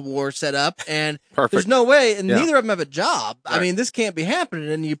paintball war set up and Perfect. there's no way, and Yeah. neither of them have a job. I Right. mean, this can't be happening.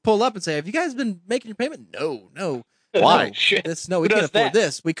 And you pull up and say, have you guys been making your payment? No. Why? No, Shit. we Who can't does afford that?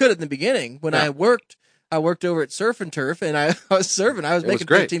 this. We could in the beginning when Yeah. I worked over at Surf and Turf, and I was serving. I was It was making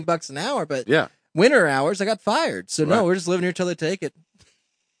great. $15 an hour, but Yeah. winter hours, I got fired. So no, Right. we're just living here till they take it.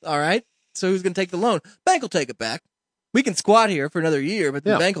 All right. So who's going to take the loan? Bank will take it back. We can squat here for another year, but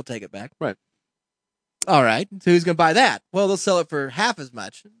the Yeah. bank will take it back. Right. All right. So who's going to buy that? Well, they'll sell it for half as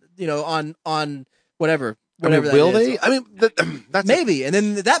much. On whatever. I mean, that will is. they? I mean, that's Maybe, and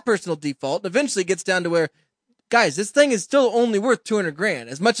then that person will default. And eventually, it gets down to where, guys, this thing is still only worth $200,000.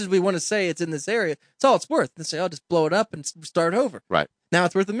 As much as we want to say it's in this area, it's all it's worth. And say, I'll just blow it up and start over. Right. Now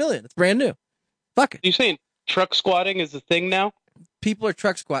it's worth $1 million. It's brand new. Fuck it. You saying truck squatting is the thing now? People are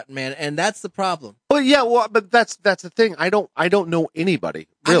truck squatting, man, and that's the problem. Well, yeah, but that's the thing. I don't know anybody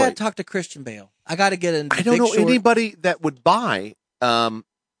really. I got to talk to Christian Bale. I got to get into. I don't Big know Short. anybody that would buy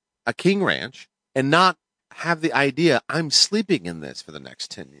a King Ranch and not have the idea I'm sleeping in this for the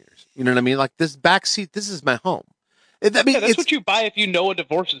next 10 years. You know what I mean? Like this back seat, this is my home. I mean, That's what you buy if you know a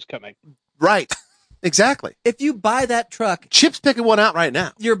divorce is coming. right. Exactly. If you buy that truck, Chip's picking one out right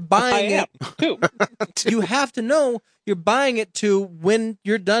now. you're buying I it. am too. You have to know you're buying it to when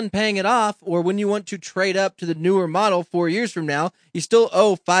you're done paying it off, or when you want to trade up to the newer model 4 years from now. You still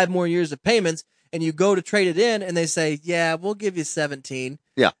owe 5 more years of payments, and you go to trade it in, and they say, "Yeah, we'll give you 17."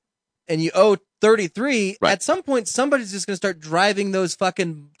 Yeah. And you owe 33. Right. At some point, somebody's just going to start driving those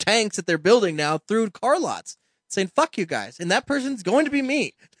fucking tanks that they're building now through car lots, saying "fuck you guys," and that person's going to be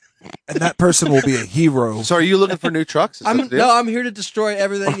me. And that person will be a hero. So are you looking for new trucks? Is that the deal? I'm here to destroy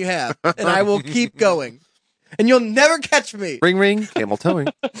everything you have, and I will keep going. And you'll never catch me. Ring, ring, camel towing.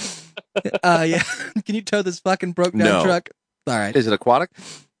 Yeah. Can you tow this fucking broke down No. truck? All right. Is it aquatic?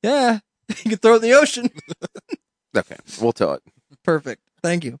 Yeah. You can throw it in the ocean. Okay, we'll tow it. Perfect.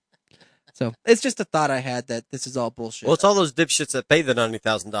 Thank you. So it's just a thought I had that this is all bullshit. Well, it's all those dipshits that pay the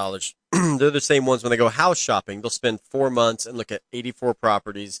 $90,000. They're the same ones when they go house shopping. They'll spend 4 months and look at 84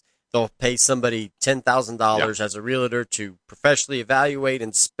 properties. They'll pay somebody $10,000 as a realtor to professionally evaluate,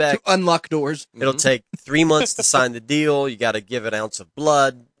 inspect, to unlock doors. It'll take 3 months to sign the deal. You got to give an ounce of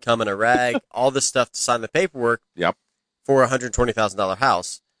blood, come in a rag, all this stuff to sign the paperwork. Yep. For a $120,000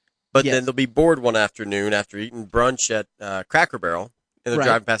 house. But Yes. then they'll be bored one afternoon after eating brunch at Cracker Barrel, and they're Right.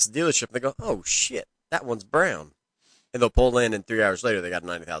 driving past the dealership, and they go, "Oh shit, that one's brown," and they'll pull in, and 3 hours later they got a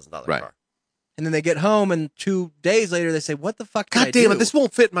 $90,000 Right. car. And then they get home, and 2 days later they say, "What the fuck? Did I God damn do?" it! This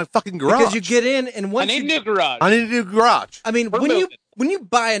won't fit in my fucking garage. Because you get in, and I once need a you, new garage. I need a new garage. I mean, We're when you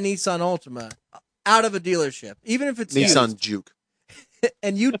buy a Nissan Altima out of a dealership, even if it's Nissan used, Juke.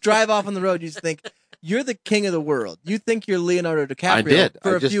 and you drive off on the road, you just think you're the king of the world. You think you're Leonardo DiCaprio I did.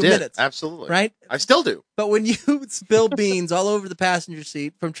 for I a just few did. minutes, Absolutely. right? I still do. But when you spill beans all over the passenger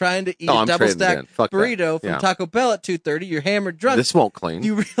seat from trying to eat Oh, a I'm double trading stack again. Fuck that. burrito from Yeah. Taco Bell at 2:30, you're hammered drunk. This won't clean.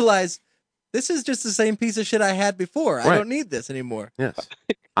 You realize this is just the same piece of shit I had before. I Right. don't need this anymore. Yes.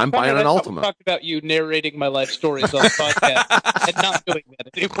 I'm buying an We Ultima. talked about you narrating my life stories on the podcast and not doing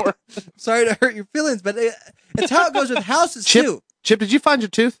that anymore. Sorry to hurt your feelings, but it's how it goes with houses too. Chip, did you find your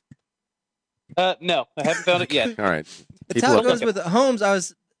tooth? No, I haven't found it yet. All right. It's Keep how it looking. goes with homes. I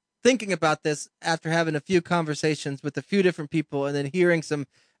was thinking about this after having a few conversations with a few different people and then hearing some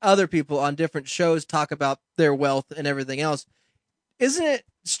other people on different shows talk about their wealth and everything else. Isn't it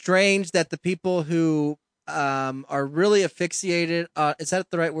strange that the people who are really asphyxiated, is that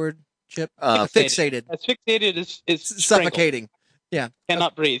the right word, Chip? Fixated. Asphyxiated is suffocating. Yeah.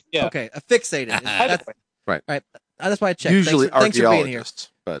 Cannot breathe. Yeah. Okay. Fixated. Right. That's why I checked. Usually thanks for being here.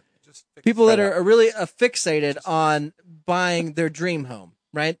 archaeologists, but People that are really fixated on buying their dream home,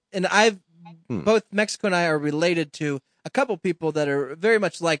 right? And both Mexico and I are related to a couple people that are very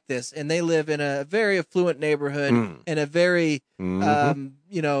much like this, and they live in a very affluent neighborhood in a very,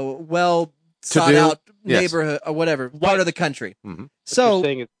 well sought out neighborhood or whatever part of the country. So you're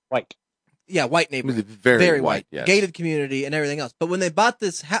saying it's white. Yeah, white neighborhood, very white, yes. Gated community and everything else. But when they bought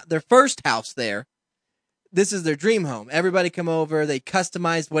this, their first house there, this is their dream home. Everybody come over, they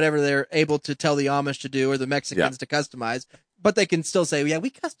customize whatever they're able to tell the Amish to do or the Mexicans to customize. But they can still say, yeah, we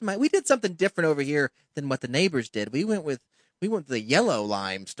customized. We did something different over here than what the neighbors did. We went with the yellow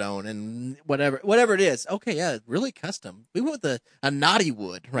limestone and whatever it is. Okay, yeah, really custom. We went with a knotty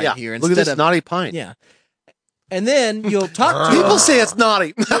wood here instead look at this of knotty pine. Yeah. And then you'll talk to people say it's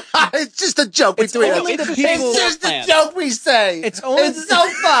naughty. It's just a joke. It's only the people. It's just a joke we say. It's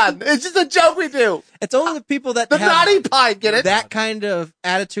so fun. It's just a joke we do. It's only the people that the have naughty pine get it. That kind of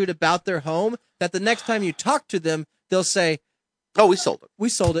attitude about their home that the next time you talk to them, they'll say, "Oh, we sold it. We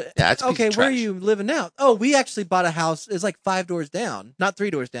sold it." Yeah, it's a piece okay. of Where are trash. you living now? Oh, we actually bought a house. It's like 5 doors down, not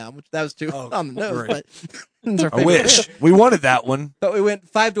 3 doors down, which that was too on the nose. right. But I wish we wanted that one. But we went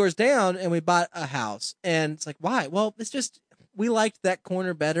 5 doors down and we bought a house, and it's like, why? Well, it's just we liked that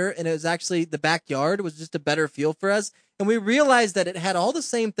corner better, and it was actually the backyard was just a better feel for us, and we realized that it had all the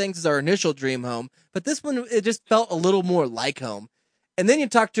same things as our initial dream home, but this one it just felt a little more like home. And then you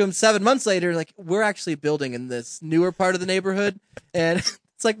talk to them 7 months later, like, we're actually building in this newer part of the neighborhood. And it's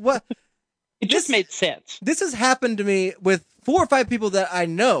like, what? It just made sense. This has happened to me with 4 or 5 people that I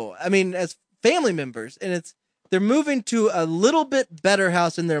know. I mean, as family members. And they're moving to a little bit better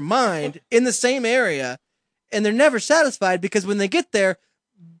house in their mind in the same area. And they're never satisfied because when they get there,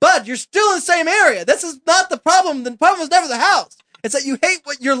 Bud, you're still in the same area. This is not the problem. The problem is never the house. It's that you hate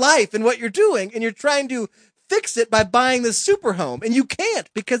your life and what you're doing. And you're trying to fix it by buying this super home, and you can't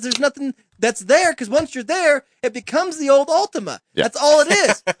because there's nothing that's there, because once you're there it becomes the old Ultima. That's all it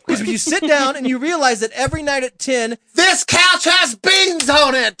is. Because when you sit down and you realize that every night at 10 this couch has beans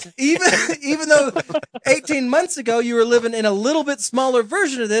on it, even though 18 months ago you were living in a little bit smaller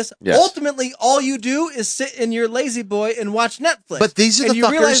version of this, ultimately all you do is sit in your lazy boy and watch Netflix. But these are and the you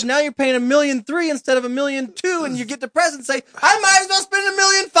fuckers. Realize now you're paying $1.3 million instead of $1.2 million, and you get depressed and say, I might as well spend $1.5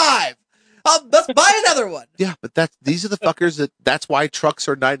 million. Let's buy another one. Yeah, but these are the fuckers that's why trucks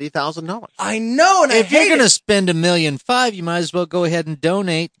are $90,000. I know, and if you're going to spend $1.5 million, you might as well go ahead and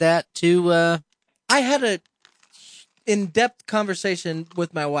donate that to. I had a in-depth conversation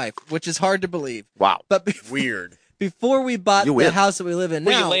with my wife, which is hard to believe. Wow, but weird. Before we bought the house that we live in Were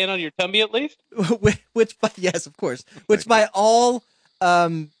now, you laying on your tummy at least? which yes, of course. Which by all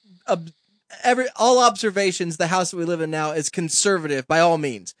observations, the house that we live in now is conservative by all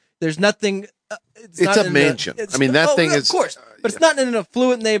means. There's nothing. It's not a mansion. I mean, that thing is, of course, but it's not in an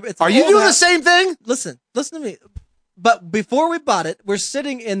affluent neighborhood. Are you doing the same thing? Listen to me. But before we bought it, we're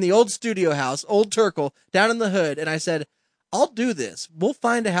sitting in the old studio house, old Turkle, down in the hood, and I said, I'll do this. We'll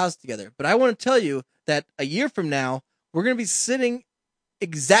find a house together. But I want to tell you that a year from now, we're going to be sitting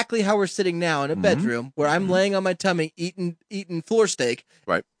exactly how we're sitting now in a bedroom where I'm laying on my tummy eating floor steak,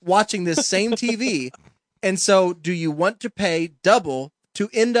 watching this same TV. And so do you want to pay double to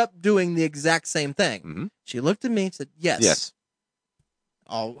end up doing the exact same thing? She looked at me and said, yes.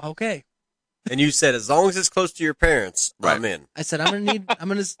 Oh, okay. And you said, as long as it's close to your parents, I'm in. I said, I'm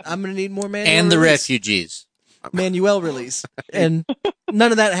gonna need more manual and the release. refugees. Manuel release. And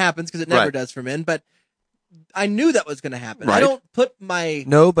none of that happens because it never does for men, but I knew that was going to happen. I don't put my...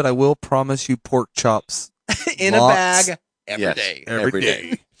 No, but I will promise you pork chops. in a bag every day. Every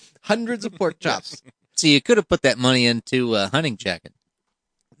day. Hundreds of pork chops. So you could have put that money into a hunting jacket.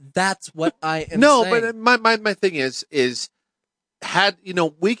 That's what I am No, saying. but my thing is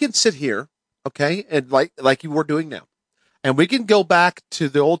we can sit here, okay, and like you were doing now, and we can go back to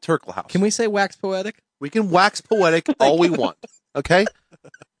the old Turkle house. Can we say wax poetic? We can wax poetic all we want, okay,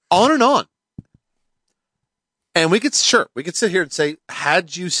 on and on. And we could sit here and say,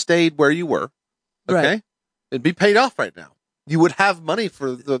 had you stayed where you were, okay, it'd be paid off right now. You would have money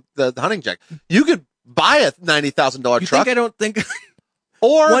for the hunting jacket. You could buy a $90,000 truck. You think I don't think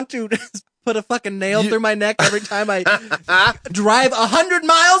or want to put a fucking nail through my neck every time I drive 100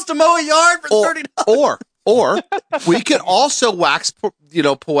 miles to mow a yard for $30? Or we could also wax,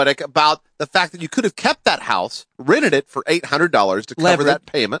 poetic about the fact that you could have kept that house, rented it for $800 to cover that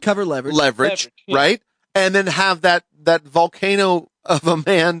payment, cover leverage, right? And then have that volcano of a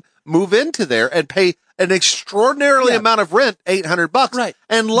man move into there and pay an extraordinarily amount of rent, $800, right,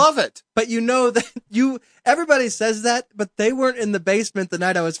 and love it. But you know that everybody says that, but they weren't in the basement the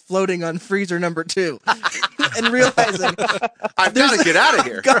night I was floating on freezer number 2 and realizing I've got to get out of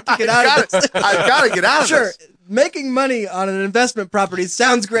here. I've got to get out of Sure. this. Making money on an investment property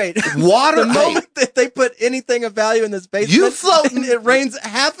sounds great. Water. The moment that they put anything of value in this basement, and it rains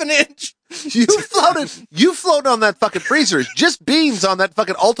half an inch. You floated on that fucking freezer. It's just beans on that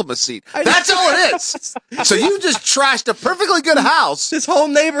fucking Ultima seat. That's all it is. So you just trashed a perfectly good house. This whole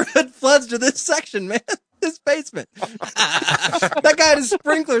neighborhood floods to this section, man. This basement. That guy had his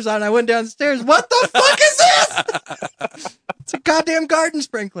sprinklers on. I went downstairs. What the fuck is this? It's a goddamn garden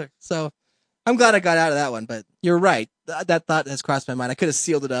sprinkler. So I'm glad I got out of that one, but you're right. That thought has crossed my mind. I could have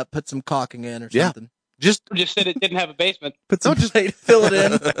sealed it up, put some caulking in or something. Just said it didn't have a basement. Put some plate, fill it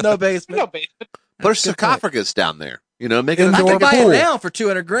in. No basement. No basement. Put a sarcophagus down there. Make it I could buy it now for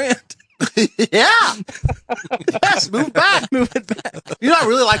 $200,000. Yeah. Yes, move back. Move it back. I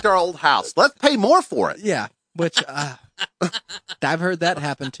really liked our old house. Let's pay more for it. Yeah, which I've heard that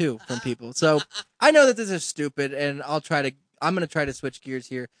happen too from people. So I know that this is stupid, and I'm going to try to switch gears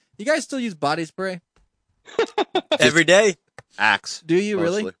here. You guys still use body spray? Every day. Axe. Do you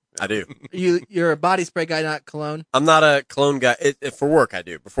mostly. really? I do. You're a body spray guy, not cologne? I'm not a cologne guy. For work, I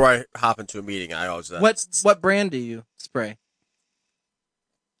do. Before I hop into a meeting, I always. What brand do you spray?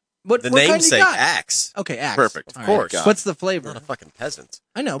 The namesake, Axe. Okay, Axe. Perfect. Of course. What's the flavor? I'm not a fucking peasant.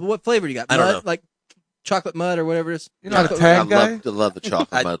 I know, but what flavor do you got? I don't know. Like chocolate mud or whatever it is? You're not a tag guy? I love the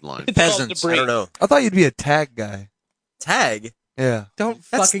chocolate mud line. Peasants. I don't know. I thought you'd be a tag guy. Tag? Yeah. Don't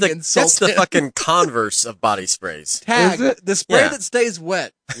That's fucking insult That's the him. fucking Converse of body sprays. Tag. Is it? The spray Yeah. that stays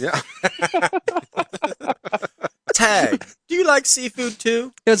wet. Yeah. Tag. Do you like seafood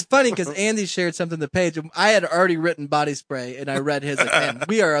too? It was funny because Andy shared something on the page. I had already written body spray, and I read his. Like, man,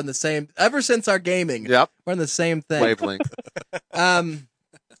 we are on the same. Ever since our gaming, Yep. we're on the same thing. Wavelength.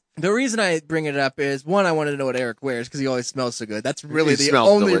 The reason I bring it up is, one, I wanted to know what Eric wears because he always smells so good. That's really He the smells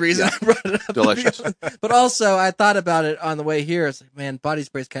only reason yeah. I brought it up. Delicious. But also, I thought about it on the way here. It's like, man, body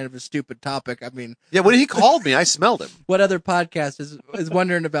spray is kind of a stupid topic. I mean, Yeah, when he called me, I smelled him. what other podcast is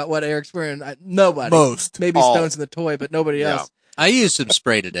wondering about what Eric's wearing? Nobody. Most. Maybe All. Stones in the Toy, but nobody Yeah. else. I used some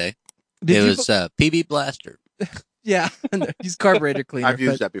spray today. Did it you was PB Blaster. Yeah, use carburetor cleaner. I've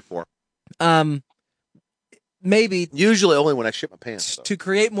used that before. Maybe Usually only when I shit my pants. Though. to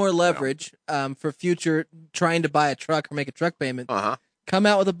create more leverage for future trying to buy a truck or make a truck payment, come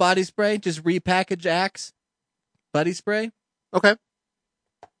out with a body spray. Just repackage Axe body spray. Okay.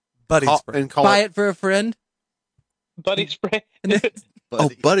 Buddy Call- spray. and call Buy it, it for a friend. Buddy spray.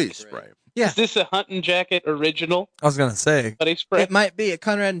 buddy spray. Yeah. Is this a hunting jacket original? I was going to say. Buddy spray. It might be a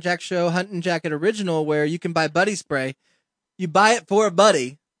Conrad and Jack Show Hunting Jacket original where you can buy buddy spray. You buy it for a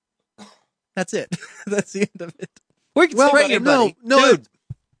buddy. That's it. That's the end of it. Or you can spray your buddy. No, Dude.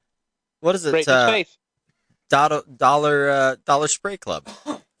 What is it? Right in his face. Dollar Spray Club.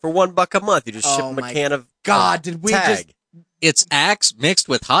 For $1 a month, you just ship them a can of God, did we Tag. just... It's Axe mixed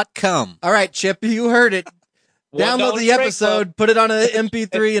with hot cum. All right, Chip, you heard it. Download $1 the Spray episode, Club. put it on an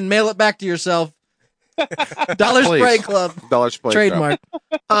MP3, and mail it back to yourself. Dollar Please. Spray Club. Dollar Spray Trademark.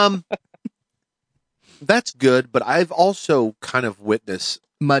 That's good, but I've also kind of witnessed.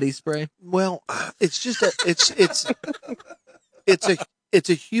 Muddy spray. Well, it's just it's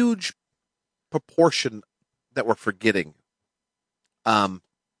a huge proportion that we're forgetting.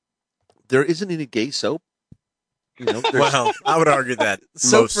 There isn't any gay soap. there's- Wow, I would argue that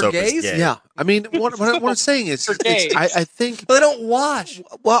Soap most for soap gays? is gay. Yeah, I mean, what I'm saying is, For gays. I think. Well, they don't wash.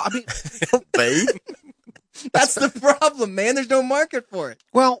 Well, I mean, Babe? That's the problem, man. There's no market for it.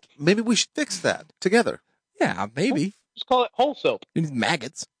 well, maybe we should fix that together. Yeah, maybe. Just call it whole soap. You need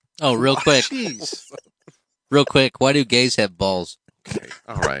maggots. Oh, real quick. Jeez. Real quick. Why do gays have balls? Okay,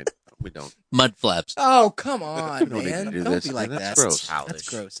 all right, we don't. Mud flaps. Oh, come on, don't need man. to do don't this. be like That's that. gross. That's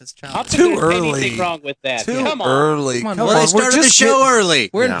gross. That's How childish. could Too there's early. anything wrong with that? Too Come on. early. Come on, Come well, on. They started the show getting- early.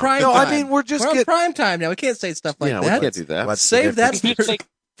 We're in Yeah. prime No, time. I mean, we're just on getting- prime time now. We can't say stuff like Yeah, we that. can't do that. What's the Save that difference? for, Take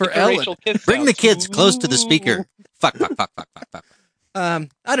for a Ellen. racial kiss Bring out. the kids close to the speaker. Fuck, fuck, fuck, fuck, fuck, fuck.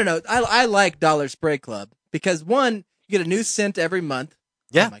 I don't know. I like Dollar Spray Club because one, you get a new scent every month.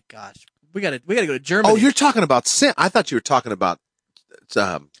 Yeah. Oh my gosh, we gotta go to Germany. Oh, you're talking about scent. I thought you were talking about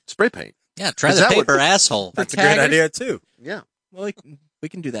spray paint. Yeah, try Is the that what- paper asshole. That's a great idea, too. Yeah. Well, we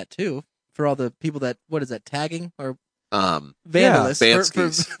can do that too for all the people that what is that tagging or Vandalist vandalists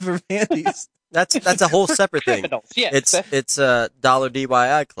Vanskis. for Vandies. That's a whole separate thing. Criminals, yes. It's a dollar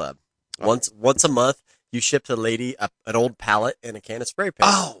DIY club. Once a month, you ship to the lady an old pallet and a can of spray paint.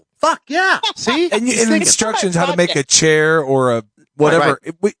 Oh, fuck yeah! See, And instructions how to make a chair or a whatever.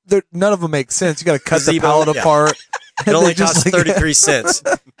 None of them make sense. You got to cut the Gazebo, pallet yeah. apart. It only Just costs like- 33 cents.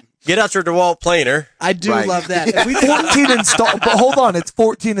 Get out your DeWalt planer. I do love that. If we 14 but hold on, it's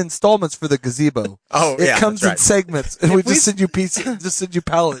 14 installments for the gazebo. Oh, it yeah, comes that's in right. segments, and we just send you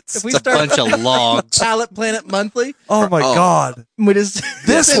pallets. If we start Pallet Planet Monthly. Oh my God! We just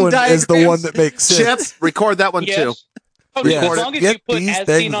This send one is the diagrams. one that makes sense. Chip, record that one Yes. too. Oh, Yes. as long as Get you put these as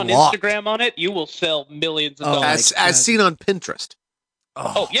things seen on locked. Instagram on it, you will sell millions of Oh, dollars. As seen on Pinterest.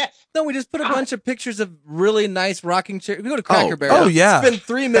 Oh, yes. No, we just put a bunch of pictures of really nice rocking chairs. We go to Cracker Barrel. Oh, yeah. Spend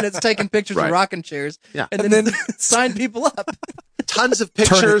 3 minutes taking pictures Right. of rocking chairs. Yeah. And And then, then- sign people up. Tons of Turn it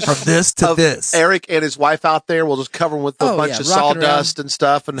pictures from this to of this. Eric and his wife out there. We'll just cover them with a Oh, bunch yeah, of rocking sawdust and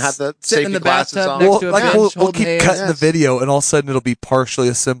stuff, and have the Sitting safety in the glasses bathtub on. next We'll, to a like, bench, we'll holding keep hands. cutting the video, and all of a sudden it'll be partially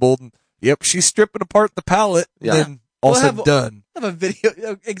assembled. And, yep, she's stripping apart the pallet. Yeah. And then all of a We'll sudden done. Have a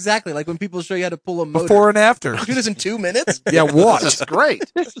video exactly like when people show you how to pull a motor. Before and after. Do this in 2 minutes. Yeah, watch. This is great.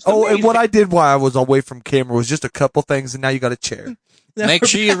 Oh, and what I did while I was away from camera was just a couple things, and now you got a chair. Make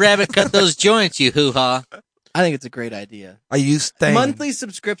sure you rabbit cut those joints, you hoo-ha. I think it's a great idea. I use things. Monthly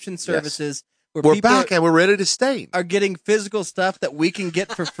subscription services where We're people back and we're ready to stain. are getting physical stuff that we can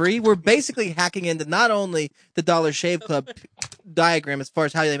get for free. We're basically hacking into not only the Dollar Shave Club diagram as far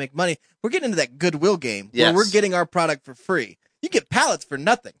as how they make money, we're getting into that Goodwill game Yes. where we're getting our product for free. You get pallets for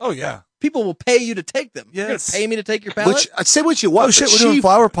nothing. Oh, yeah. People will pay you to take them. You're going Yes. to pay me to take your pallet? Which I say what you want. Oh, shit, but we're she, doing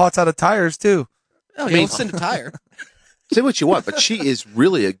flower pots out of tires, too. Oh, yeah, we'll send a tire. say what you want, but she is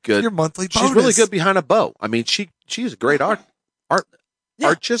really a good. Your monthly She's bonus. really good behind a bow. I mean, she's a great artist.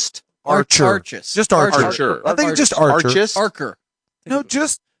 Archer. Archist. Just Archer. Archer. I think just Archer. Archist. Archer. No,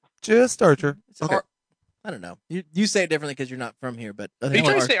 just Archer. Okay. I don't know. You say it differently because you're not from here, but I Are you think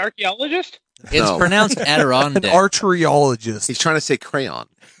trying to Ar- say archaeologist? It's No. pronounced An Adirondack. archeryologist. He's trying to say crayon.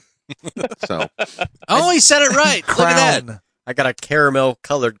 So Oh, he said it right. Look at that. Crown. I got a caramel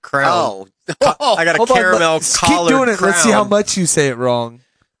colored crown. oh, I got a Hold on, caramel keep collared doing it. crown. Let's see how much you say it wrong.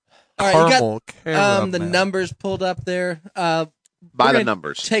 All right, you Caramel. got the caramel. numbers pulled up there. by We're the gonna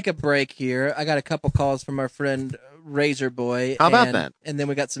numbers. Take a break here. I got a couple calls from our friend Razor Boy. How about and, that? And then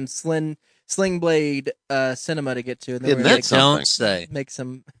we got some Sling Blade cinema to get to, and then Isn't we're that gonna something? Don't say. make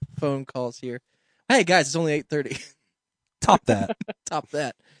some phone calls here. Hey guys, it's only 8:30. Top that. Top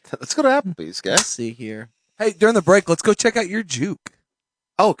that. Let's go to Applebee's, Let's guys. see here. Hey, during the break, let's go check out your juke.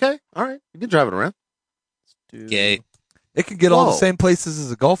 Oh, okay. All right. You can drive it around. Gay. It can get all the Whoa. same places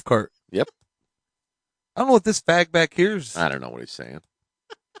as a golf cart. Yep. I don't know what this fag back here's. I don't know what he's saying.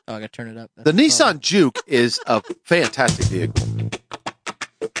 Oh, I gotta turn it up. The That's Nissan Juke is a fantastic vehicle.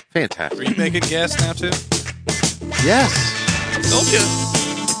 Are Fantastic. you making gas now too? Yes. Told you.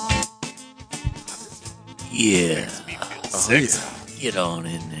 Yeah. Oh, yeah. Get on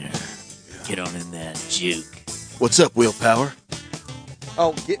in there. Get on in that juke. What's up, Willpower?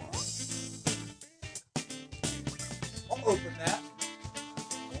 Oh, get. I'll open that.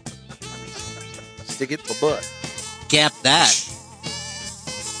 Stick it in my butt. Gap that.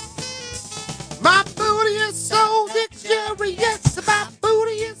 My booty is so luxurious. My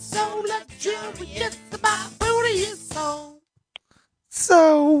booty is so luxurious. My booty is so.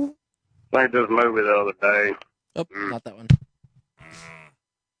 So. Played this movie the other day. Oh, not that one.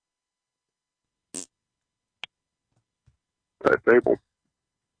 Hey, people.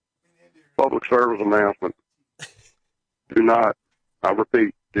 Public service announcement. Do not, I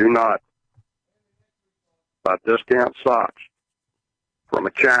repeat, do not buy discount socks from a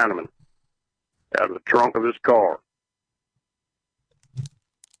Chinaman out of the trunk of his car.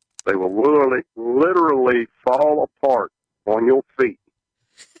 They will literally fall apart on your feet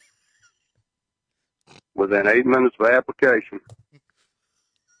within 8 minutes of application.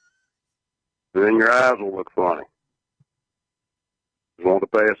 And then your eyes will look funny. Just want to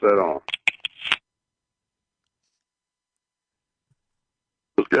pass that on.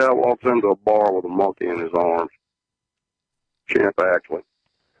 This guy walks into a bar with a monkey in his arms. Chimp, actually.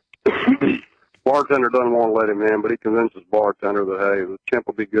 Bartender doesn't want to let him in, but he convinces bartender that, hey, the chimp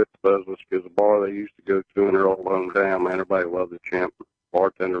will be good for business because the bar they used to go to in their old hometown, man, everybody loved the chimp.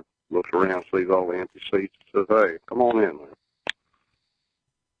 Bartender looks around, sees all the empty seats, and says, hey, come on in, man.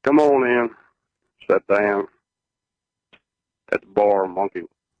 Come on in. Sit down. At the bar, monkey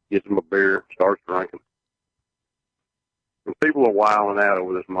gets him a beer, starts drinking. And people are wilding out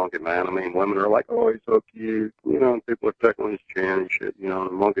over this monkey, man. I mean, women are like, oh, he's so cute. You know, and people are tickling his chin and shit, you know,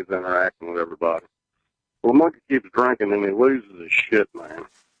 and the monkey's interacting with everybody. Well, the monkey keeps drinking and he loses his shit, man.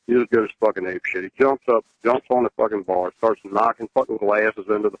 He just goes fucking ape shit. He jumps up, jumps on the fucking bar, starts knocking fucking glasses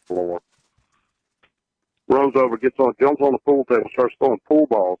into the floor. Runs over, jumps on the pool table, starts throwing pool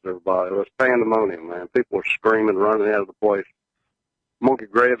balls at everybody. It was pandemonium, man. People are screaming, running out of the place. Monkey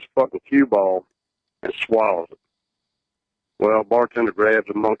grabs a fucking cue ball and swallows it. Well, bartender grabs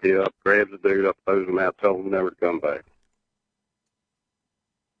the monkey up, grabs the dude up, throws him out, tells him never to come back.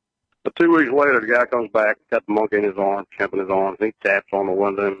 But 2 weeks later, the guy comes back, got the monkey in his arm, champing his arms, and he taps on the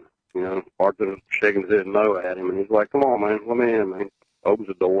window, and, you know, bartender's shaking his head no at him, and he's like, come on, man, let me in, man. He opens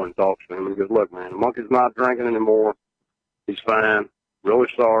the door and talks to him, and he goes, look, man, the monkey's not drinking anymore. He's fine. Really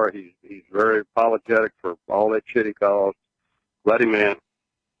sorry. He's very apologetic for all that shit he caused. Let him in.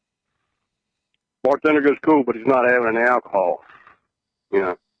 Bartender goes, cool, but he's not having any alcohol. You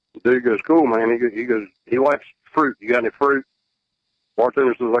know, the dude goes, cool, man. He likes fruit. You got any fruit?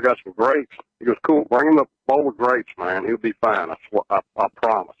 Bartender says, I got some grapes. He goes, cool, bring him a bowl of grapes, man. He'll be fine. I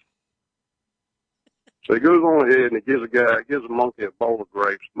promise. So he goes on ahead and he gives a monkey a bowl of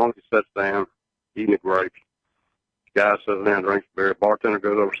grapes. The monkey sits down, eating the grapes. The guy sits down, drinks a beer. Bartender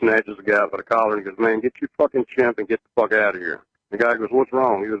goes over, snatches the guy by the collar, and he goes, man, get your fucking chimp and get the fuck out of here. The guy goes, what's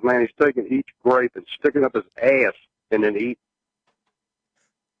wrong? He goes, man, he's taking each grape and sticking up his ass and then eating.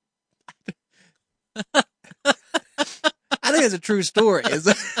 I think it's a true story.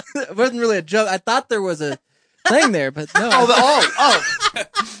 It wasn't really a joke. I thought there was a thing there, but no.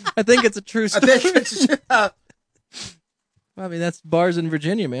 I think it's a true story. I mean, that's bars in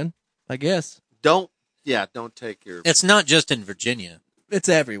Virginia, man. I guess. Don't take your... It's not just in Virginia. It's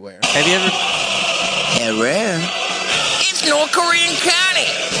everywhere. Have you ever... It's North Korean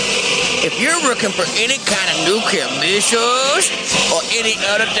Connie. If you're looking for any kind of nuclear missiles or any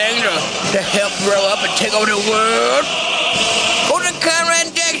other thing to help grow up and take over the world, go to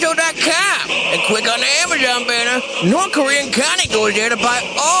ConradandJackShow.com and click on the Amazon banner. North Korean Connie goes there to buy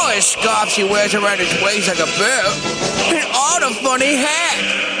all his scarves he wears around his waist like a belt and all the funny hats.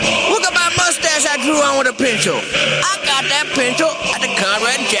 Look at my mustache I drew on with a pencil. I got that pencil at the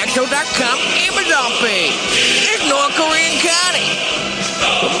ConradandJackShow.com Amazon page. It's North Korean Connie.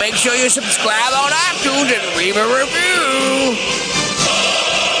 So make sure you subscribe on iTunes and leave a review.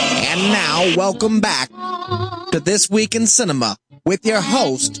 And now, welcome back to This Week in Cinema with your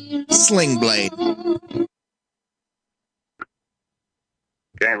host, Slingblade.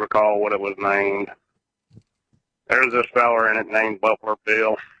 Can't recall what it was named. There's this fella in it named Buffalo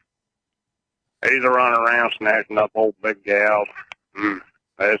Bill. He's a running around snatching up old big gals.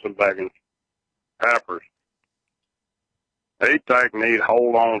 Ass and begging peppers. He'd take and he'd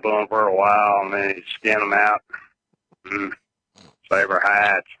hold on to them for a while, and then he'd skin them out. Save her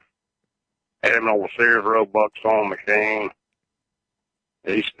hides. Had him an old Sears Roebuck sewing machine.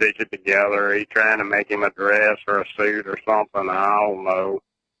 He stitch it together. He trying to make him a dress or a suit or something. I don't know.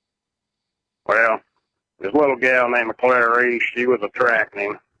 Well, this little gal named Clarice, she was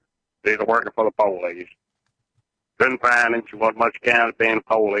attracting him. She was working for the police. Couldn't find him. She wasn't much counted being a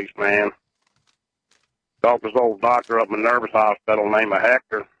policeman. Talked this old doctor up in the nervous hospital named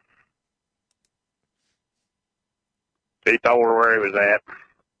Hector. He told her where he was at.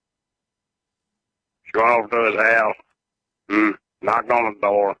 She went over to his house. Knocked on the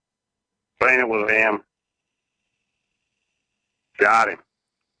door. Seen it was him. Shot him.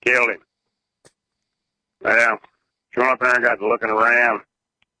 Killed him. Well, she went up there and got to looking around.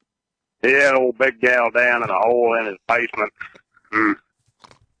 He had old big gal down in a hole in his basement.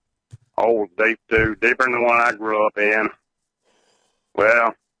 Old deep too, deeper than the one I grew up in.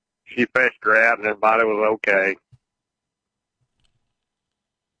 Well, she fetched her out and everybody was okay.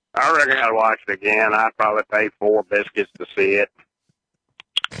 I reckon I'd watch it again. I'd probably pay 4 biscuits to see it.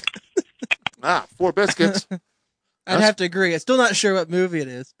 4 biscuits. I'd have to agree. I'm still not sure what movie it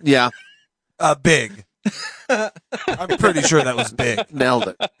is. Yeah. Big. I'm pretty sure that was Big. Nailed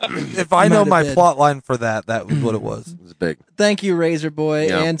it. If I know my plot line for that was what it was. It was Big. Thank you, Razor Boy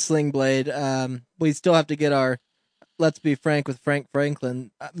Yeah. and Slingblade. We still have to get our Let's Be Frank with Frank Franklin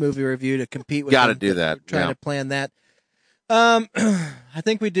movie review to compete with. Gotta him. do that. We're trying Yeah. to plan that. I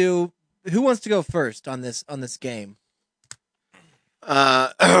think we do. Who wants to go first on this game?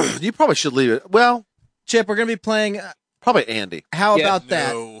 You probably should leave it. Well, Chip, we're going to be playing. Probably Andy. How Yeah. about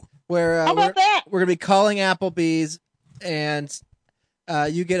that? Where How about that? We're going to be calling Applebee's, and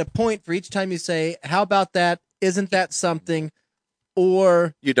you get a point for each time you say, "How about that? Isn't that something?"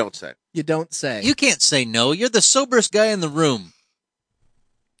 Or You don't say. you don't say. You can't say no. You're the soberest guy in the room.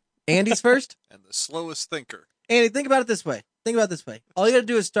 Andy's first. And the slowest thinker. Andy, think about it this way. All you got to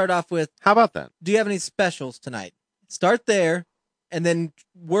do is start off with, how about that? Do you have any specials tonight? Start there, and then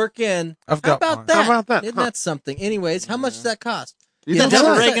work in. I've How got about one. that? How about that? Isn't Huh. that something? Anyways, how much does that cost? You Yeah, don't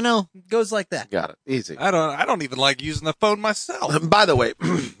double say. oregano goes like that. Got it. Easy. I don't even like using the phone myself. By the way,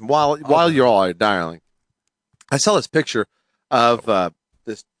 while you're all dialing, I saw this picture of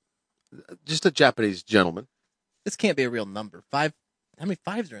this just a Japanese gentleman. This can't be a real number. 5. How many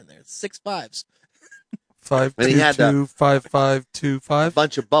fives are in there? 6 fives. 5 And he 2 had 2 5 5 2 a 5.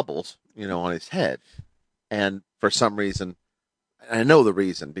 bunch of bubbles, on his head. And for some reason, I know the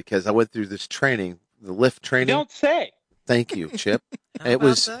reason because I went through this training, the lift training. Don't say. Thank you, Chip. How it about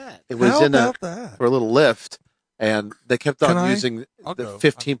was that? it was How in about that? for a little lift, and they kept Can on I? using I'll the go.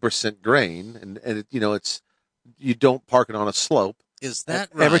 15% grain, and it, it's you don't park it on a slope. Is that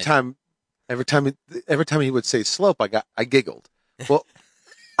Every right? time he would say slope, I giggled. Well,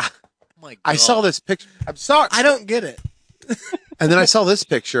 My I saw God. this picture. I'm sorry, I don't get it. and then I saw this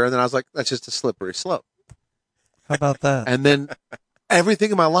picture, and then I was like, that's just a slippery slope. How about that? And then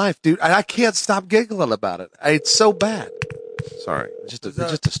everything in my life, dude, I can't stop giggling about it. It's so bad. Sorry, just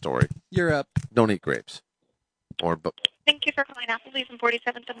a story. You're up. Don't eat grapes, but Thank you for calling Applebee's on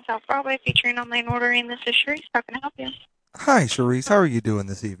 47th and South Broadway, featuring online ordering. This is Sharice. How can I help you? Hi, Charisse. How are you doing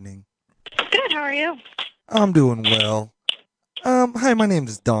this evening? Good. How are you? I'm doing well. Hi, my name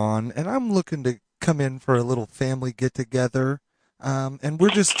is Don, and I'm looking to come in for a little family get together. And we're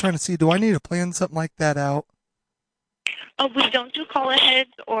just trying to see, do I need to plan something like that out? We don't do call aheads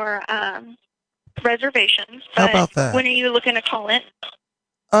or reservations. How But about that? when are you looking to call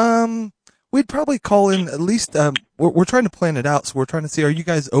in? We'd probably call in at least. We're trying to plan it out, so we're trying to see. Are you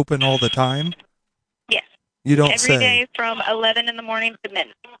guys open all the time? Yes. You don't Every say. day from 11 in the morning to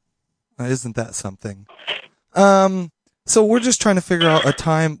midnight. Isn't that something? So we're just trying to figure out a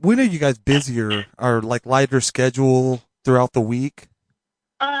time. When are you guys busier or like lighter schedule throughout the week?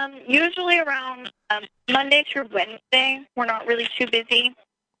 Usually around Monday through Wednesday. We're not really too busy.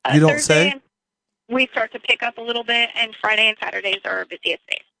 You don't Thursday, say? we start to pick up a little bit, and Friday and Saturdays are our busiest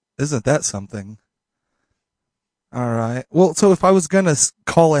days. Isn't that something? All right. Well, so if I was gonna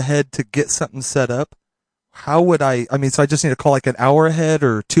call ahead to get something set up, how would I? I mean, so I just need to call like an hour ahead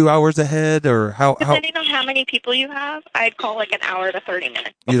or 2 hours ahead, or how? Depending on how many people you have, I'd call like an hour to 30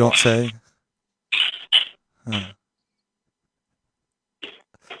 minutes. You don't say. Huh.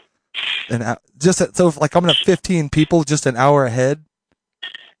 So if like I'm gonna have 15 people, just an hour ahead.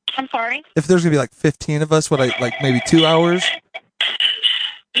 I'm sorry? If there's gonna be like 15 of us, would I like maybe 2 hours?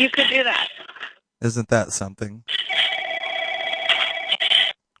 You could do that. Isn't that something?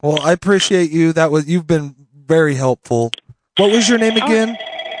 Well, I appreciate you. You've been very helpful. What was your name again?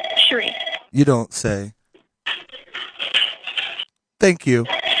 Sheree. You don't say. Thank you.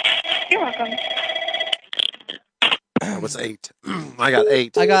 You're welcome. It was 8. I got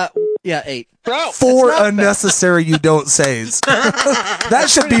 8. I got 8. Bro, 4 unnecessary you don't says. That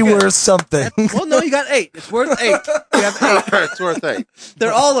should be worth something. Well, no, you got 8. It's worth 8. You have 8. It's worth 8.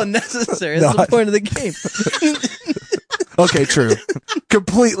 They're all unnecessary. That's the point of the game. Okay, true.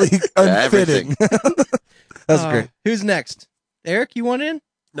 Completely unfitting. That's great. Who's next? Eric, you want in?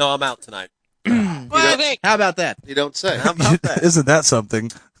 No, I'm out tonight. How about that? You don't say. How about that? Isn't that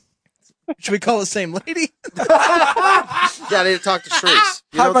something? Should we call the same lady? Yeah, I need to talk to Sharice.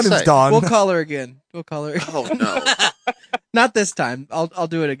 Hi, my name's Don. We'll call her again. Oh no. Not this time. I'll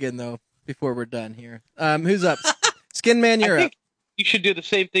do it again though before we're done here. Who's up? Skin Man, you're I up. think you should do the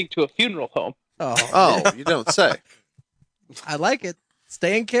same thing to a funeral home. Oh, you don't say. I like it.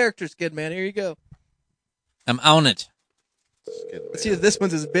 Stay in character, Skin Man. Here you go. I'm on it. Let's see if this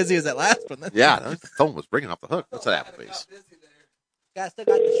one's as busy as that last one. Yeah, the phone was ringing off the hook. What's that, Applebee's? Guys still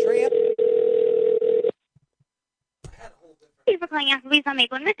got the shrimp. Thank you for calling Applebee's on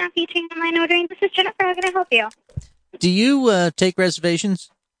Maple and Midtown, featuring online ordering. This is Jennifer. How can I help you? Do you take reservations?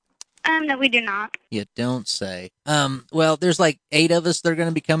 No, we do not. You don't say. Well, there's like 8 of us that are going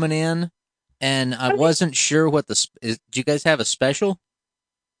to be coming in, and I wasn't sure what do you guys have a special?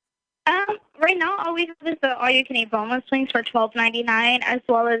 Right now, all we have is the all-you-can-eat boneless wings for $12.99, as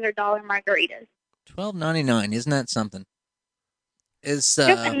well as our dollar margaritas. $12.99. Isn't that something? Is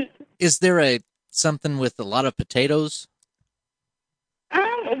Yep, is there something with a lot of potatoes?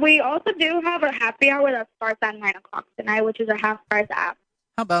 We also do have our happy hour that starts at 9 o'clock tonight, which is a half-price app.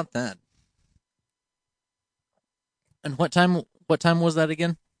 How about that? And what time was that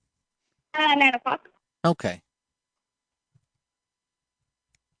again? 9 o'clock. Okay.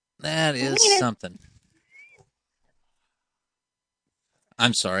 That is something.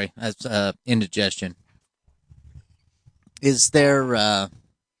 I'm sorry. That's indigestion. Is there I'm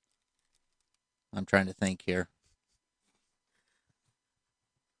trying to think here.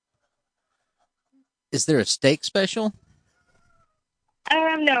 Is there a steak special?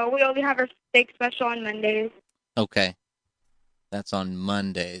 No, we only have our steak special on Mondays. Okay. That's on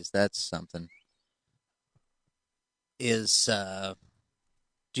Mondays. That's something. Do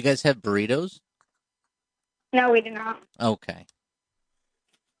you guys have burritos? No, we do not. Okay.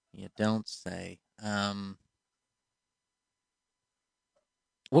 You don't say.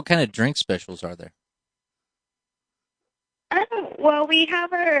 What kind of drink specials are there? Well, we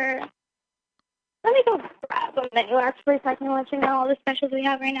have our... Let me go grab a menu actually so I can let you know all the specials we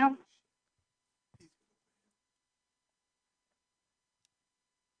have right now.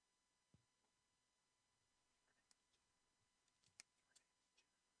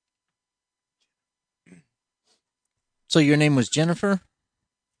 So your name was Jennifer?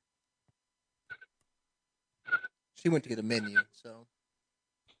 She went to get a menu, so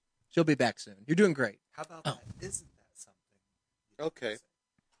she'll be back soon. You're doing great. How about that? Isn't that something? Okay.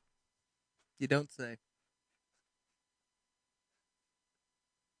 You don't say.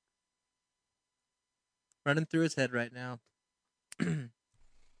 Running through his head right now.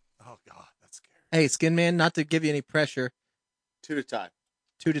 Oh, God, that's scary. Hey, Skin Man, not to give you any pressure. 2 to tie.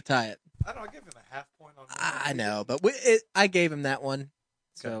 2 to tie it. I don't know, I give him a half point on I know, but I gave him that one.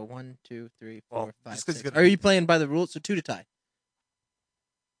 So 1, 2, 3, 4, 5, just 'cause 6. he's gonna- Are you playing by the rules? So 2 to tie.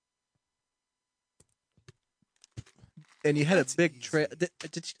 And you had a big trail. Did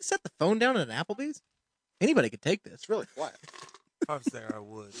you set the phone down at an Applebee's? Anybody could take this. It's really quiet. If I was there, I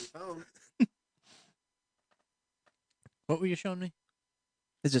would. What were you showing me?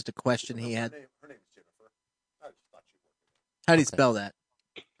 It's just a question he had. Her name is Jennifer. I just thought you were. How do you spell that?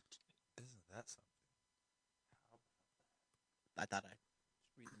 Isn't that something? I thought I'd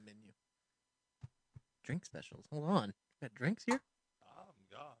read the menu. Drink specials. Hold on. You got drinks here? I'm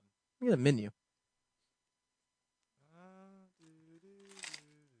gone. Look at the menu.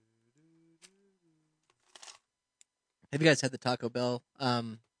 Have you guys had the Taco Bell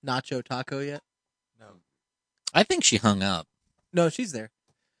nacho taco yet? No. I think she hung up. No, she's there.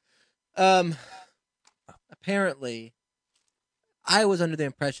 Apparently, I was under the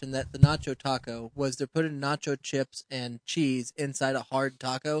impression that the nacho taco was they're putting nacho chips and cheese inside a hard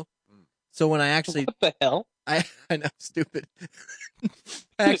taco. So when I actually... What the hell? I know, stupid.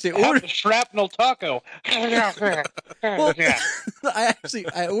 I actually Have ordered... a shrapnel taco. Well,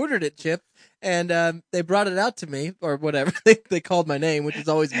 I ordered it, Chip, and they brought it out to me, or whatever. They called my name, which is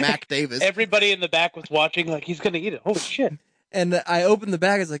always Mac Davis. Everybody in the back was watching like he's going to eat it. Holy shit. And I opened the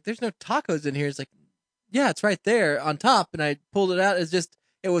bag. It's like, there's no tacos in here. It's like, yeah, it's right there on top. And I pulled it out.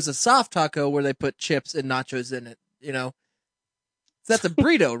 It was a soft taco where they put chips and nachos in it, you know. So that's a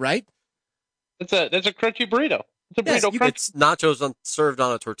burrito, right? That's a crunchy burrito. It's a Yes, burrito crunch. It's nachos served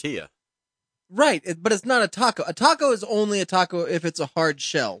on a tortilla. Right, but it's not a taco. A taco is only a taco if it's a hard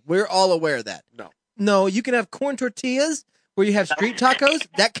shell. We're all aware of that. No, you can have corn tortillas where you have street tacos.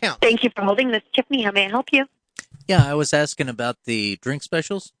 That counts. Thank you for holding this, Tiffany. How may I help you? Yeah, I was asking about the drink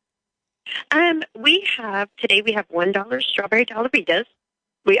specials. We have $1 strawberry Doloritas.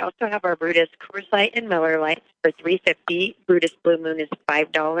 We also have our Brutus Coors Light and Miller Lights for $3.50. Brutus Blue Moon is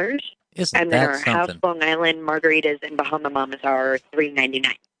 $5. Isn't and then that our something? House Long Island margaritas and Bahama Mamas are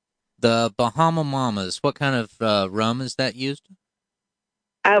 $3.99. The Bahama Mamas, what kind of rum is that used?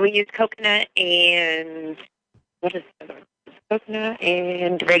 We use coconut and coconut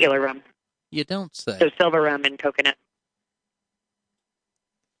and regular rum. You don't say. So silver rum and coconut.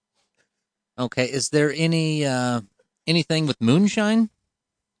 Okay, is there anything with moonshine?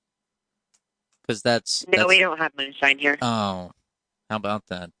 Because that's No, we don't have moonshine here. Oh, how about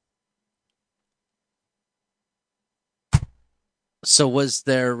that? So was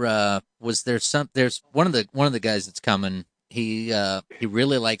there there's one of the guys that's coming. He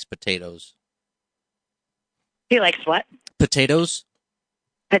really likes potatoes. He likes what? Potatoes?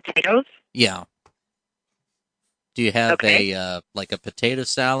 Potatoes? Yeah. Do you have Okay. a like a potato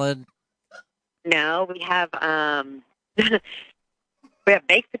salad? No, we have we have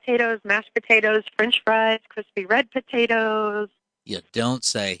baked potatoes, mashed potatoes, French fries, crispy red potatoes. You don't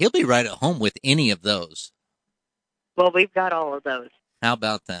say. He'll be right at home with any of those. Well, we've got all of those. How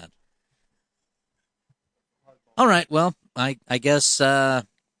about that? All right. Well, I guess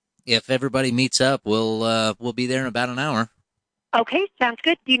if everybody meets up, we'll be there in about an hour. Okay, sounds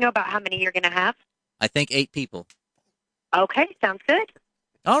good. Do you know about how many you're going to have? I think 8 people. Okay, sounds good.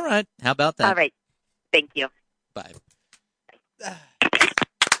 All right. How about that? All right. Thank you. Bye.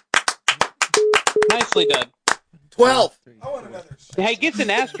 Nicely done. 12. Hey, gets an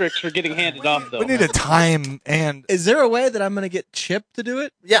asterisk for getting handed off, though. We need a time and... Is there a way that I'm going to get Chip to do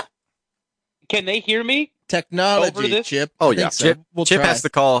it? Yeah. Can they hear me? Technology, Over this? Chip. Oh I think yeah, so. Chip. We'll Chip try. has to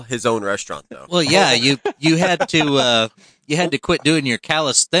call his own restaurant though. Well, yeah, you had to quit doing your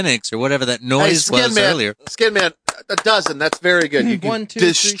calisthenics or whatever that noise Skin was Man, earlier. Skin Man, A dozen. That's very good. You 1, 2,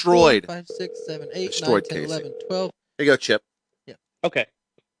 destroyed. 3, 4, 5, 6, 7, 8, 9, Destroyed 10, Casey. 11, 12. Here you go, Chip. Okay.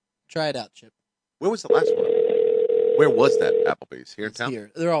 Try it out, Chip. Where was the last one? Where was that Applebee's? Here in It's town?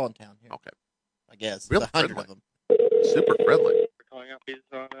 here. They're all in town here. Okay. I guess. Really There's 100 friendly. of them. Super friendly. Calling Applebee's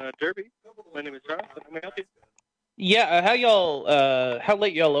on Derby. My name is John. How may I help you? Yeah, how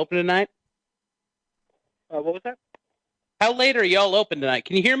late y'all open tonight? What was that? How late are y'all open tonight?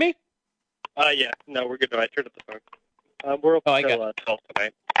 Can you hear me? Yeah. No, we're good. No, I turned up the phone. We're open I till got 12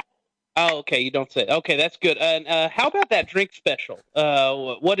 tonight. Oh, okay. You don't say. Okay, that's good. And how about that drink special?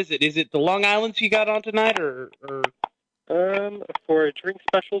 What is it? Is it the Long Island's you got on tonight, or? For drink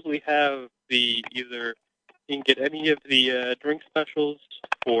specials, we have you can get any of the drink specials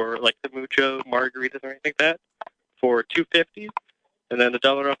for like the Mucho margaritas or anything like that for $2.50, and then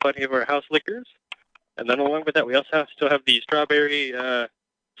 $1 off any of our house liquors. And then along with that, we also still have the strawberry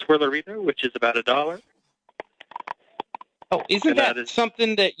swirlerito, which is about $1. Oh, isn't that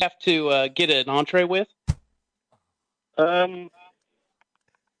something that you have to get an entree with? As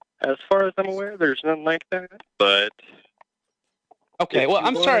far as I'm aware, there's nothing like that. But okay, well,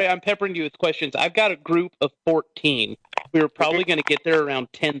 I'm sorry I'm peppering you with questions. I've got a group of 14. We were probably going to get there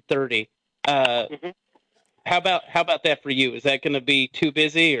around 10:30. How about that for you? Is that going to be too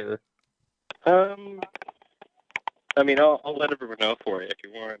busy, or? I mean, I'll let everyone know for you if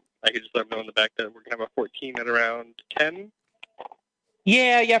you want. I could just let them know in the back that we're gonna have a 14 at around 10.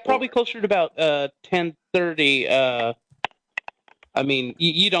 Yeah, probably closer to about 10:30. I mean,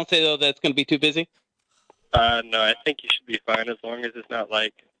 you don't say though that's going to be too busy. No, I think you should be fine as long as it's not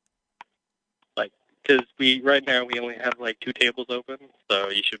like because right now we only have like 2 tables open, so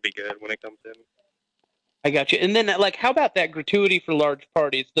you should be good when it comes in. I got you. And then, like, how about that gratuity for large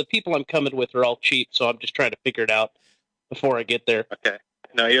parties? The people I'm coming with are all cheap, so I'm just trying to figure it out before I get there. Okay.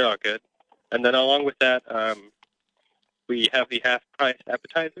 No, you're all good. And then along with that, we have the half-price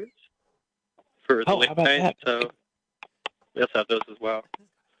appetizers for the late night, so we also have those as well.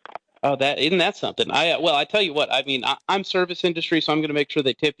 Oh, isn't that something? I tell you what. I mean, I'm service industry, so I'm going to make sure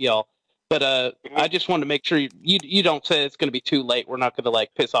they tip y'all. But I just wanted to make sure you don't say it's going to be too late. We're not going to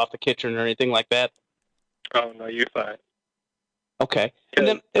like piss off the kitchen or anything like that. Oh no, you're fine. Okay. And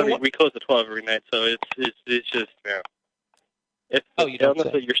then we close at 12 every night, so it's just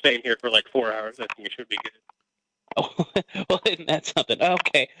unless you're staying here for like 4 hours, I think it should be good. Oh, well, isn't that something?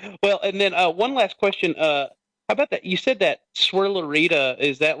 Okay. Well, and then one last question. How about that? You said that swirlerita,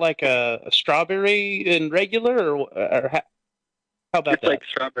 is that like a strawberry and regular, or how about it's that? Like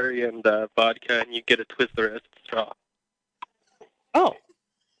strawberry and vodka, and you get a Twizzler as a straw. Oh,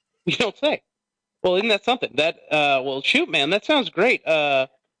 you don't say. Well, isn't that something? Well, shoot, man, that sounds great.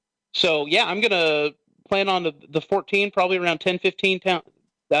 So yeah, I'm gonna plan on the 14, probably around 10:15,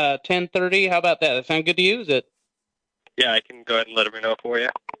 10:30. How about that? That sound good to you? Is it? Yeah, I can go ahead and let everyone know for you.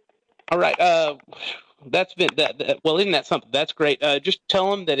 All right. That's been that. Well, isn't that something? That's great. Just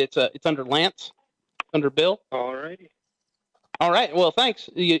tell them that it's under Lance, under Bill. All righty. All right. Well, thanks.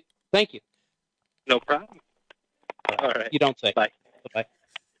 Thank you. No problem. All right. You don't say. Bye. Bye.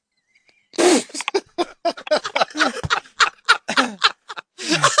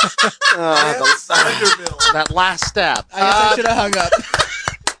 That last stab. I guess I should have hung up.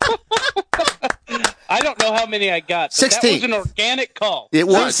 I don't know how many I got. But 16. That was an organic call. It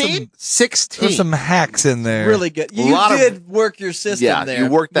was 16? There's some hacks in there. Really good. You did work your system there. You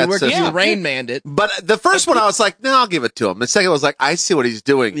worked that system. You Rain Manned it. But the first one, I was like, no, I'll give it to him. The second one was like, I see what he's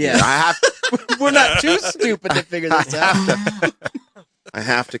doing. Yeah. I have. We're not too stupid to figure this out. I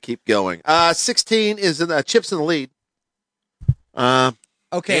have to keep going. 16 is Chip's in the lead.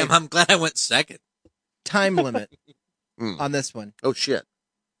 Okay. Damn, I'm glad I went second. Time limit on this one. Oh shit!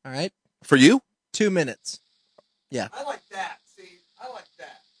 All right. For you? 2 minutes. Yeah. I like that. See, I like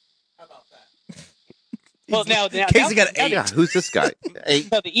that. How about that? Well, now Casey got an 8. Yeah, who's this guy?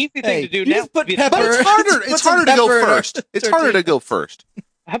 8. No, the easy thing to do you now. just put is- pepper. But it's harder. It's harder to go first. It's harder to go first.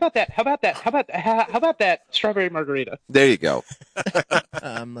 How about that? How about that strawberry margarita? There you go.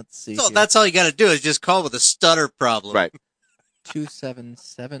 Let's see. So here. that's all you got to do is just call with a stutter problem. Right.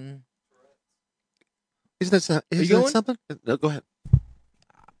 277. Isn't that something? No, go ahead.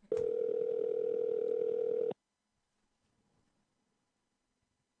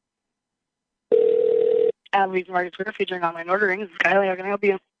 Applebee's Market Square featuring online ordering. This is Kylie. How can I help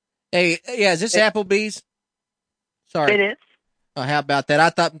you? Hey, yeah, is this Applebee's? Sorry. It is. Oh, how about that? I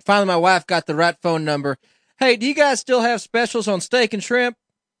thought finally my wife got the right phone number. Hey, do you guys still have specials on steak and shrimp?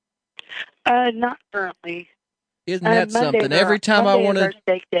 Not currently. Isn't that Monday, something? Every time I Monday want is our to.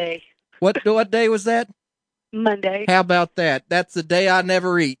 steak day. What day was that? Monday. How about that? That's the day I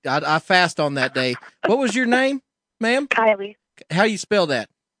never eat. I fast on that day. What was your name? ma'am? Kylie. How you spell that?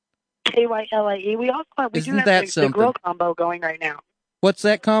 Kyle. We also have, we Isn't do have that the something? grill combo going right now. What's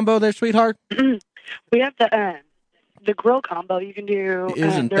that combo there, sweetheart? We have the grill combo. You can do.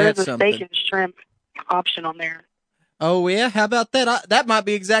 Isn't there that is a something? steak and shrimp option on there. Oh, yeah? How about that? That might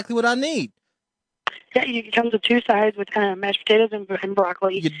be exactly what I need. Yeah, it comes with 2 sides with mashed potatoes and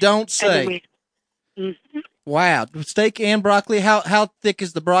broccoli. You don't say. Wow. Steak and broccoli. How thick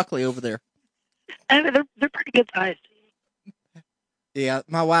is the broccoli over there? They're pretty good sized. Yeah,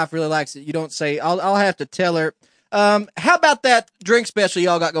 my wife really likes it. You don't say. I'll have to tell her. How about that drink special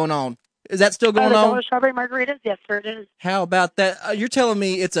y'all got going on? Is that still going the on? $1 strawberry margaritas? Yes, sir, it is. How about that? You're telling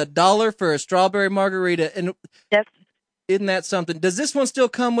me it's $1 for a strawberry margarita, and yes, isn't that something? Does this one still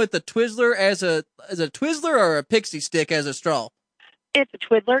come with a Twizzler as a Twizzler or a Pixie Stick as a straw? It's a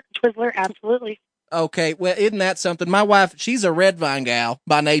Twizzler, absolutely. Okay, well, isn't that something? My wife, she's a red vine gal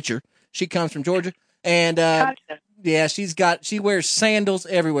by nature. She comes from Georgia, and yeah, she wears sandals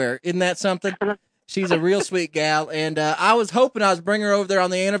everywhere. Isn't that something? She's a real sweet gal, and I was hoping I was bringing her over there on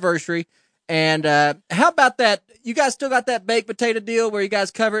the anniversary. And how about that? You guys still got that baked potato deal where you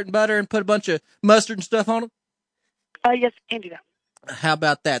guys cover it in butter and put a bunch of mustard and stuff on them? Yes, we can do that. How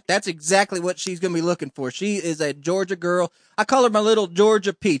about that? That's exactly what she's going to be looking for. She is a Georgia girl. I call her my little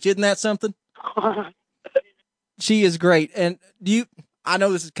Georgia peach. Isn't that something? She is great. And I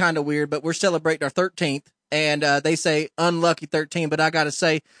know this is kind of weird, but we're celebrating our 13th, and they say unlucky 13, but I got to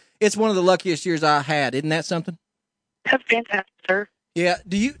say, it's one of the luckiest years I had. Isn't that something? That's fantastic, sir. Yeah.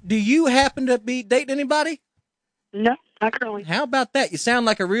 Do you happen to be dating anybody? No, not currently. How about that? You sound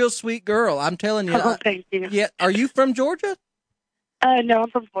like a real sweet girl. I'm telling you. Oh, thank you. Yeah. Are you from Georgia? No, I'm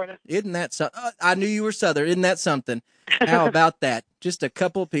from Florida. Isn't that something? I knew you were Southern. Isn't that something? How about that? Just a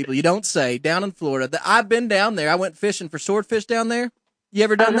couple of people. You don't say. Down in Florida. I've been down there. I went fishing for swordfish down there. You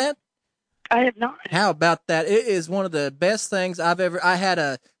ever done that? I have not. How about that? It is one of the best things I had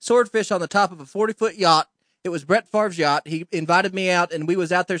a swordfish on the top of a 40-foot yacht. It was Brett Favre's yacht. He invited me out, and we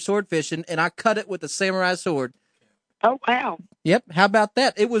was out there sword fishing, and I cut it with a samurai sword. Oh, wow. Yep. How about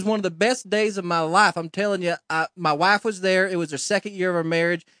that? It was one of the best days of my life. I'm telling you, my wife was there. It was her second year of our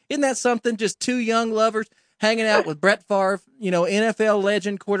marriage. Isn't that something? Just two young lovers hanging out with Brett Favre, NFL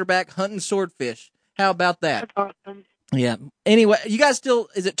legend quarterback hunting swordfish. How about that? That's awesome. Yeah. Anyway, you guys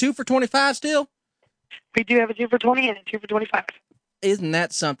is it 2 for $25 still? We do have a 2 for $20 and a 2 for $25. Isn't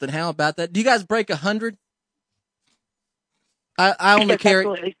that something? How about that? Do you guys break 100? I only carry.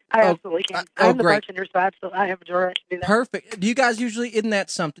 Absolutely. I absolutely can. I'm the great. bartender, so I have a drawer. I can do that. Perfect. Do you guys isn't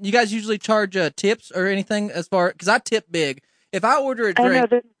that something? You guys usually charge tips or anything because I tip big. If I order a drink,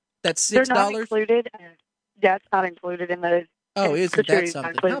 that's $6. They're not included. That's not included in the. Oh, isn't that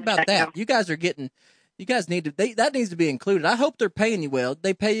something? How about that? Now. You guys are getting. You guys need to. That needs to be included. I hope they're paying you well.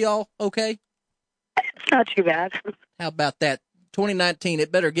 They pay you all okay? It's not too bad. How about that? 2019.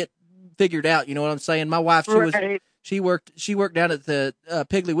 It better get figured out. You know what I'm saying? My wife, She worked down at the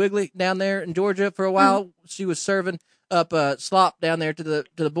Piggly Wiggly down there in Georgia for a while. Mm-hmm. She was serving up slop down there to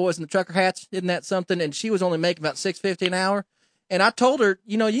the boys in the trucker hats. Isn't that something? And she was only making about $6.50 an hour. And I told her,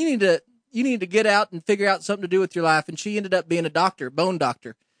 you need to get out and figure out something to do with your life. And she ended up being a doctor, bone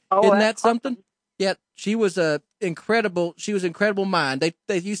doctor. Oh, isn't that something? Awesome. Yeah, she was incredible mind.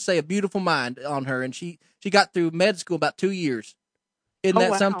 They used to say a beautiful mind on her, and she got through med school about 2 years. Isn't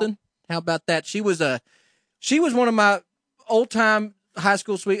that something? How about that? She was one of my old-time high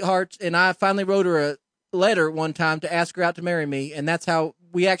school sweethearts, and I finally wrote her a letter one time to ask her out to marry me, and that's how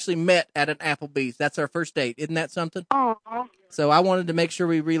we actually met at an Applebee's. That's our first date. Isn't that something? Aww. So I wanted to make sure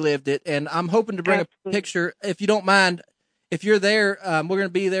we relived it, and I'm hoping to bring a picture. If you don't mind, if you're there, we're going to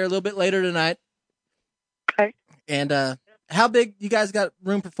be there a little bit later tonight. Okay. And how big? You guys got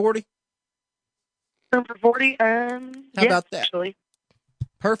room for 40? Room for 40? How about that? Actually.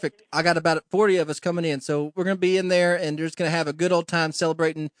 Perfect. I got about 40 of us coming in, so we're going to be in there, and we're just going to have a good old time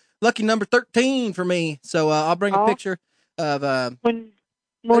celebrating lucky number 13 for me. So I'll bring a picture of...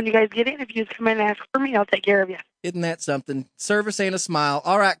 When you guys get in, if you just come in and ask for me, I'll take care of you. Isn't that something? Service and a smile.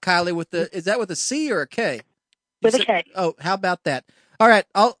 All right, Kylie, is that with a C or a K? With a K. Oh, how about that? All right,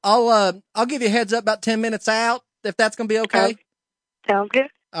 I'll give you a heads up about 10 minutes out, if that's going to be okay. Sounds good.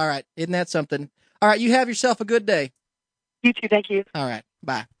 All right, isn't that something? All right, you have yourself a good day. You too, thank you. All right,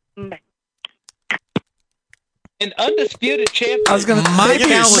 bye. Bye. An undisputed champion. I was going to maybe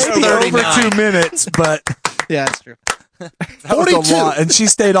over 2 minutes, but yeah, that's true. That was a lot, and she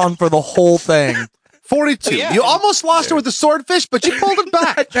stayed on for the whole thing. 42. Yeah. You almost lost her with the swordfish, but you pulled it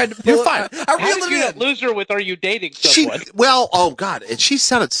back. I tried to You're pull fine. I How reeled did you it not in. lose her with Are You Dating She, Someone? well, oh God, and she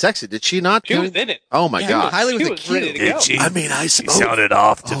sounded sexy, did she not? She was in it. Oh my Yeah, God. Kylie was She a was ready to cute. go. Did she? I mean, I She suppose. sounded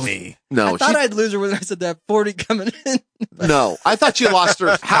off to me. No, I thought I'd lose her when I said that 40 coming in. no, I thought you lost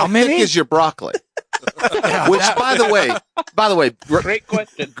her. How many? thick is your broccoli? Which, by the way, Great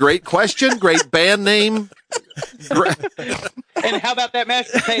question. great question, great band name. And how about that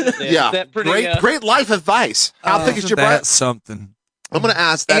mashed potato? Then? Yeah, Is that pretty, great life advice. How thick is your That's broccoli? something. I'm going to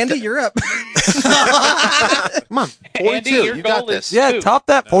ask that. Andy, you're up. Come on, 42. Andy, your you got goal is this. Yeah, two. top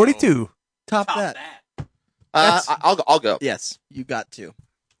that 42. Top that. I'll go. Yes, you got to.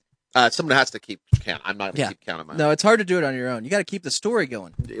 Someone has to keep count. I'm not going to Yeah. keep count on my No, it's hard to do it on your own. You got to keep the story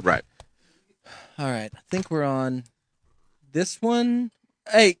going. Right. All right. I think we're on this one.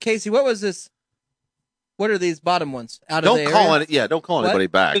 Hey, Casey, what was this? What are these bottom ones? Out of the Don't call area? it. Yeah, don't call What? anybody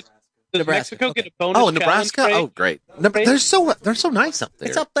back. Does Nebraska, Mexico okay. get a bonus? Oh, Nebraska. challenge Oh, great. They're so nice up there.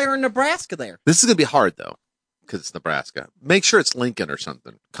 It's up there in Nebraska there. This is going to be hard though, because it's Nebraska. Make sure it's Lincoln or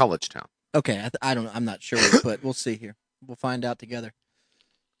something. College town. Okay, I don't know. I'm not sure, but we'll see here. We'll find out together.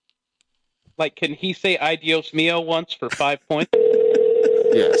 Like, can he say "Adios mio" once for 5 points?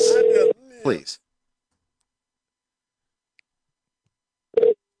 Yes. Please.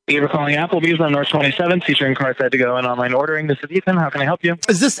 Thank you for calling Applebee's on North 27th, featuring car set to go and online ordering. This is Ethan. How can I help you?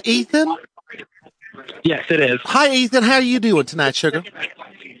 Is this Ethan? Yes, it is. Hi, Ethan. How are you doing tonight, sugar?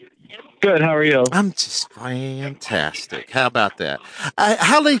 Good. How are you? I'm just fantastic. How about that?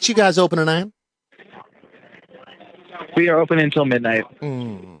 How late you guys open tonight? We are open until midnight.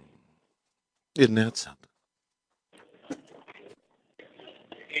 Isn't that something?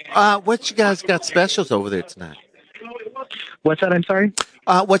 What you guys got specials over there tonight? What's that? I'm sorry?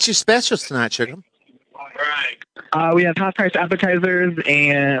 What's your specials tonight, sugar? We have half price appetizers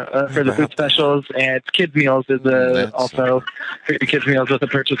and for the food specials, and kids meals is also for the kids meals with the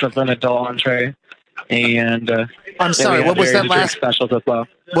purchase of an adult entree. And I'm sorry, what was that last specials as well?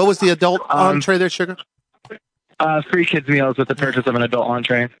 What was the adult entree there, sugar? Free kids meals with the purchase of an adult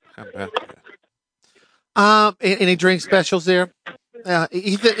entree. How about that? Any drink specials there?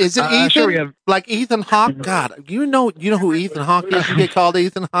 Ethan, is it Ethan? Sure, we have. Like Ethan Hawke? God, you know who Ethan Hawke is? You get called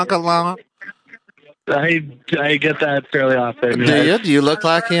Ethan Hawke a lot. I get that fairly often. Do you? Do you look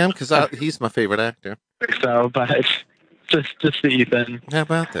like him? Because he's my favorite actor. So, but just the Ethan. How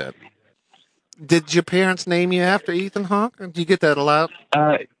about that? Did your parents name you after Ethan Hawke? Do you get that a lot?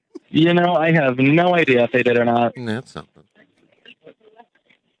 I have no idea if they did or not. That's something.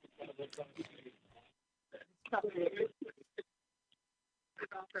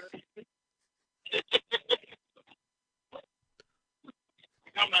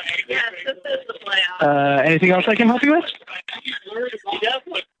 Anything else I can help you with?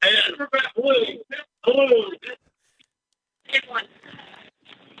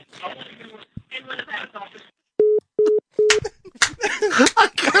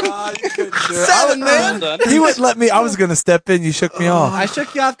 Seven, man. He wouldn't let me. I was going to step in. You shook me off. I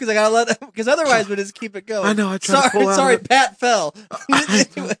shook you off because I gotta let because otherwise we'd just keep it going. I know. I tried to pull out sorry, of it. Pat fell.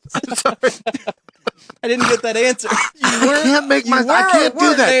 I didn't get that answer. I can't make my. I can't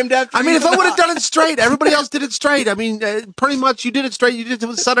do that. I mean, if I would have done it straight, everybody else did it straight. I mean, pretty much you did it straight. You did it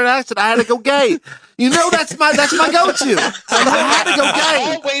with a Southern accent. I had to go gay. You know, that's my go-to. I had to go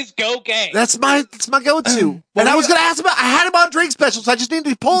gay. Always go gay. That's my go-to. And I was going to ask about. I had him on drink specials. I just needed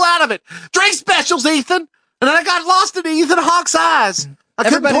to pull out of it. Drink specials, Ethan. And then I got lost in Ethan Hawke's eyes. I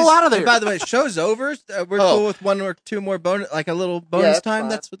couldn't pull out of there. By the way, show's over. We're cool with one or two more bonus, like a little bonus that's time. fine.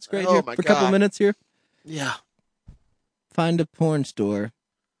 That's what's great Oh, here my for a couple God. minutes here. Yeah. Find a porn store.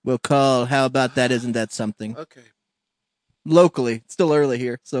 We'll call. How about that? Isn't that something? Okay. Locally, it's still early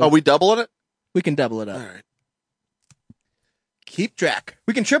here, so Are we doubling it? we can double it up. All right. Keep track.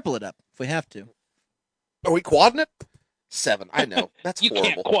 We can triple it up if we have to. Are we quadding it? 7. I know. That's You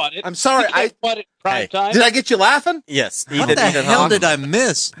horrible. can't quad it. I'm sorry. You can't quad it prime time. Did I get you laughing? Yes. What the hell did I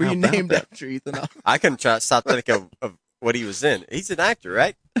miss? Were you named after Ethan Hawke? I couldn't stop thinking of what he was in. He's an actor,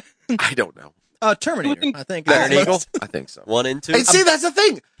 right? I don't know. Terminator. I think. Iron Eagle? I think so. 1 and 2. And see, that's the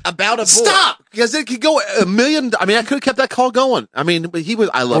thing. About a boy. Stop, because it could go a million. I mean, I could have kept that call going. I mean, but he was.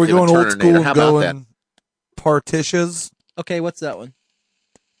 I Are love we him in going old Terminator. school? How about that? Going Partitious? Okay, what's that one?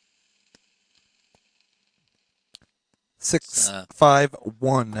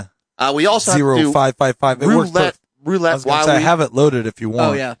 651 We also have to do 0555. It works. roulette. I Roulette. was gonna say, I have it loaded if you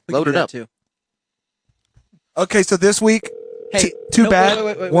want. Oh yeah, we Load can do it that up. too. Okay, so this week, Hey, two no, bad,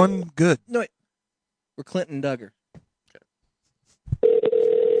 wait. one good. No, wait. We're Clinton Duggar.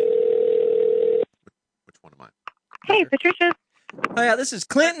 Which one am I? Hey, Patricia. Oh, yeah, this is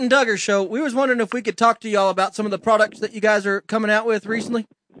Clint and Duggar show. We was wondering if we could talk to y'all about some of the products that you guys are coming out with recently.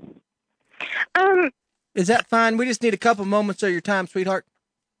 Is that fine? We just need a couple moments of your time, sweetheart.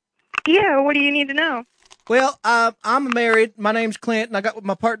 Yeah, what do you need to know? Well, I'm married. My name's Clint, and I got with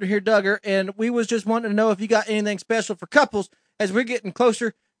my partner here, Duggar, and we was just wanting to know if you got anything special for couples as we're getting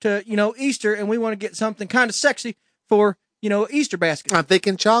closer to, Easter, and we want to get something kind of sexy for, Easter basket. I'm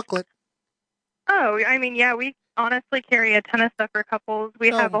thinking chocolate. Oh, I mean, yeah, we honestly carry a ton of stuff for couples. We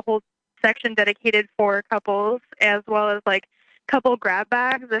have a whole section dedicated for couples, as well as like couple grab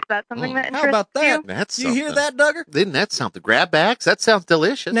bags, if that's something that interests How about that? you. That's You hear something. that, Duggar? Didn't that sound the grab bags? That sounds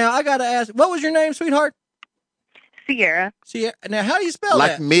delicious. Now, I got to ask, what was your name, sweetheart? Sierra. Sierra. Now, how do you spell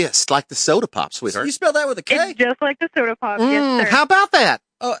like that? mist, like the soda pop, sweetheart. You spell that with a K? It's just like the soda pop, yes, sir. How about that?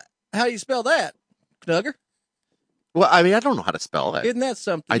 Oh, how do you spell that, Duggar? Well, I mean, I don't know how to spell that. Isn't that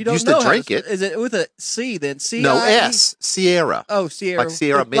something? I You don't used know to how drink it. Is it with a C then? C. No, S. Sierra. Oh, Sierra. Like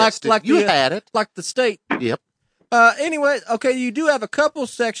Sierra Mist. You had it. Like the state. Yep. Anyway, okay, you do have a couple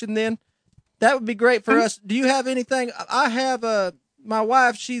section then. That would be great for us. Do you have anything? I have my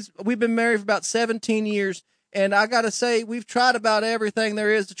wife, we've been married for about 17 years, and I got to say, we've tried about everything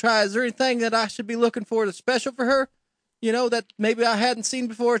there is to try. Is there anything that I should be looking for that's special for her? That maybe I hadn't seen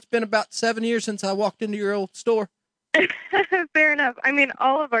before. It's been about 7 years since I walked into your old store. Fair enough. I mean,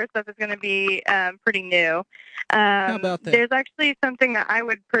 all of our stuff is going to be pretty new. How about that? There's actually something that I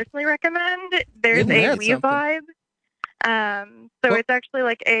would personally recommend. There's a We Vibe. So it's actually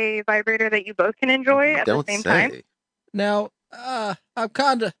like a vibrator that you both can enjoy at the same time. Now, I'm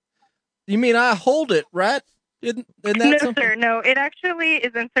kind of. You mean I hold it, right? Isn't that No, something? sir. No, it actually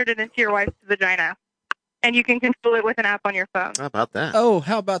is inserted into your wife's vagina, and you can control it with an app on your phone. How about that? Oh,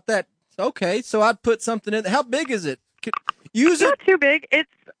 how about that? Okay, so I'd put something in. How big is it? Use it. Not too big. It's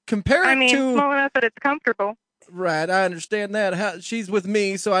compare it to small enough that it's comfortable. Right, I understand that. She's with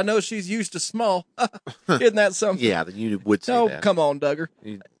me, so I know she's used to small. Isn't that something? Yeah, you would say Oh, that. come on, Duggar.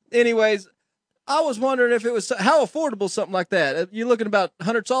 Anyways, I was wondering if it was how affordable something like that. You looking about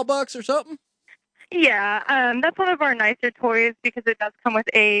 $100 or something? Yeah, that's one of our nicer toys because it does come with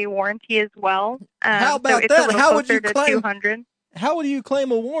a warranty as well. How about so it's that? A little How would you closer to claim? 200. How would you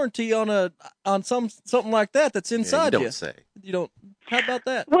claim a warranty on something like that that's inside you you? don't say. You don't. How about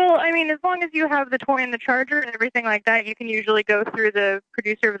that? Well, I mean, as long as you have the toy and the charger and everything like that, you can usually go through the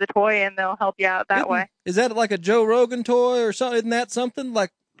producer of the toy and they'll help you out that way. Is that like a Joe Rogan toy or something? Isn't that something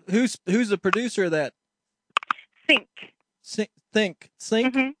like who's the producer of that? Sync. Think.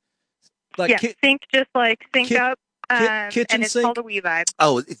 Mm-hmm. Like yeah, Sync, just like Sync Up. kitchen and it's sink? called a We Vibe.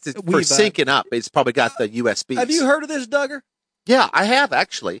 Oh, it's for We Vibe. syncing up. It's probably got the USB. Have you heard of this, Duggar? Yeah, I have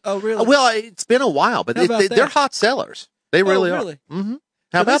actually. Oh, really? Well, it's been a while, but How about they're that? hot sellers. They really really? are. Mm-hmm.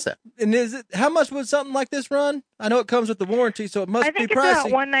 How about that? And how much would something like this run? I know it comes with the warranty, so it must I think be it's pricey.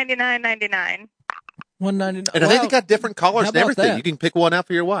 about $199.99. $199. And I think they got different colors How and about everything. that? You can pick one out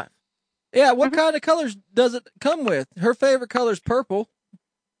for your wife. Yeah, what kind of colors does it come with? Her favorite color is purple.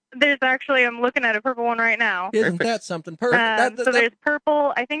 There's actually, I'm looking at a purple one right now. Isn't that something? Perfect. So there's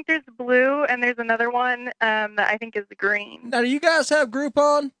purple, I think there's blue, and there's another one that I think is green. Now, do you guys have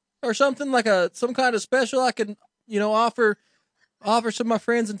Groupon or something like some kind of special I can, offer some of my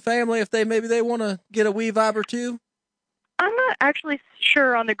friends and family if they want to get a We Vibe or two? I'm not actually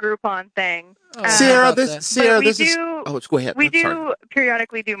sure on the Groupon thing. Sierra, But we this do, is. Oh, go ahead. We I'm do sorry.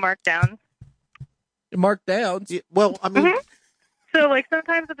 periodically do markdowns. Markdowns? Yeah, well, I mean, So, like,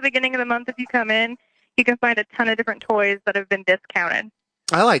 sometimes at the beginning of the month, if you come in, you can find a ton of different toys that have been discounted.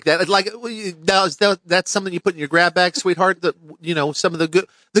 I like that. Like that's something you put in your grab bag, sweetheart. Some of the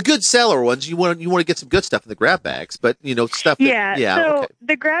good seller ones. You want to get some good stuff in the grab bags, but stuff. So okay.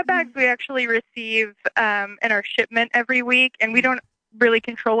 the grab bags we actually receive in our shipment every week, and we don't really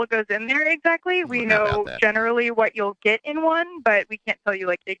control what goes in there exactly. We know generally what you'll get in one, but we can't tell you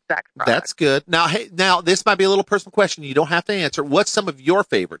like the exact product. That's good. Now this might be a little personal question. You don't have to answer. What's some of your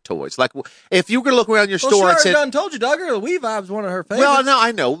favorite toys? Like if you were to look around your store and she say, done told you, Duggar, the We Vibe's one of her favorites. "Well, no,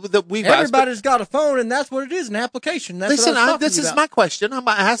 I know the We Vibes." Everybody's got a phone, and that's what it is—an application. That's Listen, what I was talking this to you is about. my question. I'm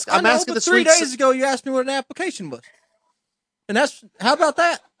asking but the 3 sweet. days ago, you asked me what an application was, and how about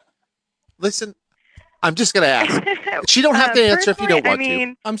that? Listen, I'm just going to ask. She don't have to answer if you don't want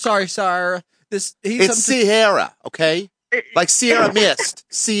to. I'm sorry, Sarah. It's Sierra, okay? Like Sierra Mist.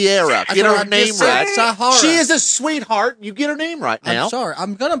 Sierra. Get her name right. Sahara. She is a sweetheart. You get her name right now. I'm sorry.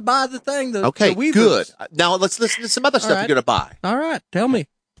 I'm going to buy the thing. Okay, the good. Now let's listen to some other stuff right. you're going to buy. All right. Tell me.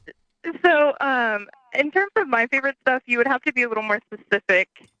 So, in terms of my favorite stuff, you would have to be a little more specific.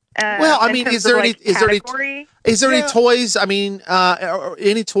 Well, I mean, is there any toys? I mean, or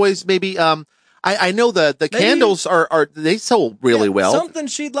any toys? Maybe. I know the Maybe- candles are they sold really well. Something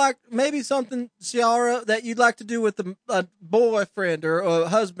she'd like, maybe something, Ciara, that you'd like to do with a boyfriend or a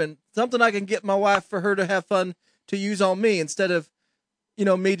husband. Something I can get my wife for her to have fun to use on me instead of,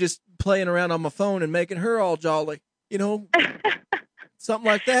 me just playing around on my phone and making her all jolly. Something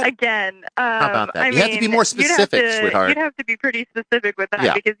like that. Again, How about that? I You have to be mean, more specific, sweetheart. You'd have to be pretty specific with that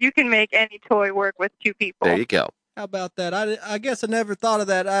Yeah. because you can make any toy work with two people. There you go. How about that? I guess I never thought of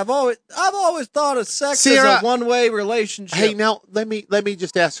that. I've always thought of sex Sierra- as a one-way relationship. Hey, now let me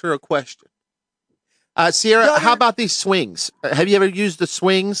just ask her a question. Sierra, how about these swings? Have you ever used the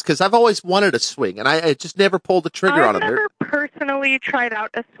swings? Because I've always wanted a swing, and I just never pulled the trigger on I've them. never personally tried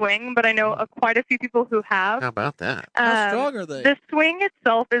out a swing, but I know quite a few people who have. How about that? How strong are they? The swing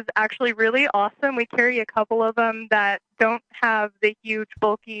itself is actually really awesome. We carry a couple of them that don't have the huge,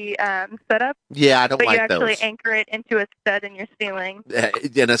 bulky setup. Yeah, I don't but like you actually those. anchor it into a stud in your ceiling.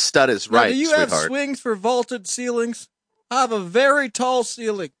 And a stud is Now, right, do you sweetheart. have swings for vaulted ceilings? I have a very tall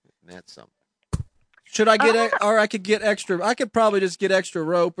ceiling. That's something. Should I get, or I could get extra? I could probably just get extra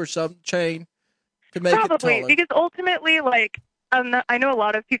rope or some chain to make it Probably, taller. because ultimately, I know a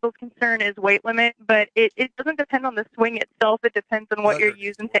lot of people's concern is weight limit, but it doesn't depend on the swing itself. It depends on what you're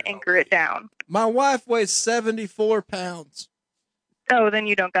using to anchor it down. My wife weighs 74 pounds. Oh, then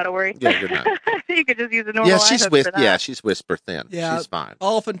you don't got to worry. Yeah, you're not. You could just use a normal Yeah, eye hook for that. she's whisper thin. Yeah, She's fine.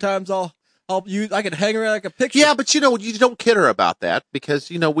 Oftentimes I'll use. I could hang her like a picture. Yeah, but you don't kid her about that because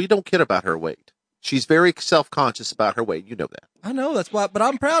we don't kid about her weight. She's very self-conscious about her weight. You know that. I know that's why, but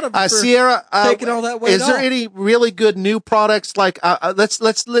I'm proud of her. For Sierra, taking all that weight is there off. any really good new products? Like, let's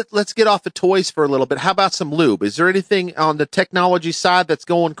get off the toys for a little bit. How about some lube? Is there anything on the technology side that's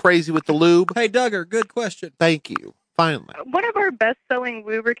going crazy with the lube? Hey, Duggar, good question. Thank you. Finally, One of our best-selling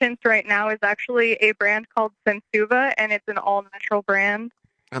lubricants right now is actually a brand called Sensuva, and it's an all-natural brand.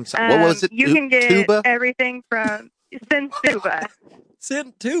 I'm sorry. What was it? You can get Tuba? everything from Sensuva.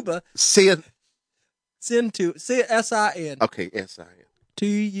 Sentuba. Sin. S-I-N. Okay, S-I-N.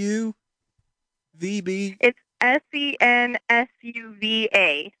 T-U-V-B. It's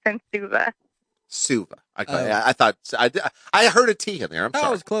Sensuva. Sensuva. Suva. I thought I heard a T in there. I'm That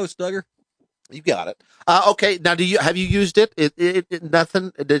sorry. was close, Duggar. You got it. Okay. Now, have you used it? It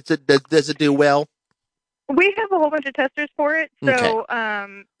nothing. Does it do well? We have a whole bunch of testers for it, so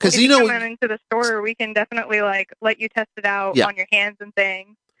Okay. if you come in into the store, we can definitely let you test it out Yeah. on your hands and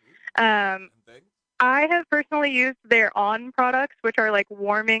things. I have personally used their On products, which are like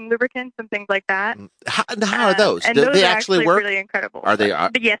warming lubricants and things like that. How are those? And Do those they are actually work? Really incredible. Are they?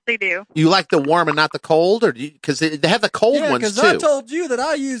 But yes, they do. You like the warm and not the cold, or because they have the cold Yeah, ones because too? I told you that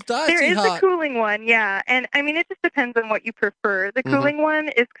I used icy There is hot. a cooling one, yeah, and I mean it just depends on what you prefer. The Mhm. cooling one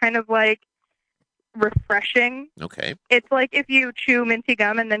is kind of like refreshing. Okay. It's like if you chew minty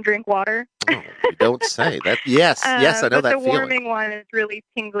gum and then drink water. You don't say that. Yes, yes, I know but that the feeling. warming one is really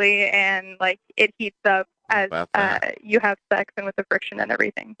tingly and like it heats up as about that? you have sex and with the friction and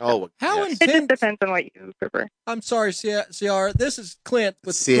everything. Oh, How It just depends on what you prefer. I'm sorry, Ciara. This is Clint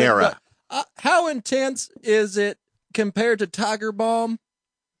with Sierra. How intense is it compared to Tiger Balm?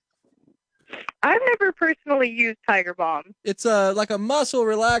 I've never personally used Tiger Balm. It's like a muscle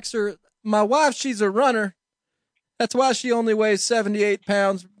relaxer. My wife, she's a runner. That's why she only weighs 78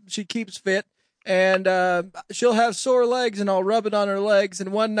 pounds. She keeps fit. And she'll have sore legs, and I'll rub it on her legs.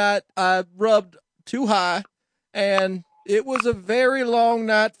 And one night I rubbed too high, and it was a very long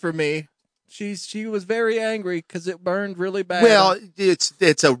night for me. She was very angry because it burned really bad. Well,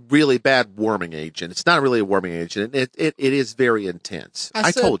 it's a really bad warming agent. It's not really a warming agent. It is very intense. I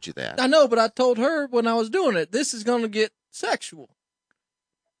said- told you that. I know, but I told her when I was doing it, this is going to get sexual.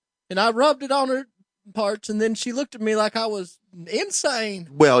 And I rubbed it on her parts, and then she looked at me like I was insane.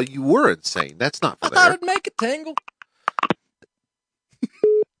 Well, you were insane. That's not I for thought there. it'd make it tingle.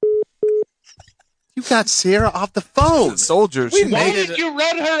 You got Sarah off the phone. Soldiers. Why did you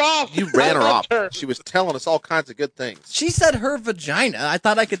run her off? You ran her I off. loved her. She was telling us all kinds of good things. She said her vagina. I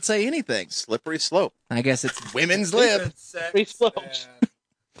thought I could say anything. Slippery slope. I guess it's women's lip. Free slopes.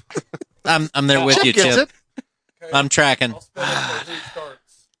 I'm there with you, gets Chip. it. I'm tracking.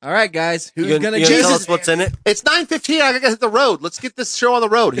 All right, guys. Who's You gonna gonna get tell us what's in it? It's 9:15. I gotta hit the road. Let's get this show on the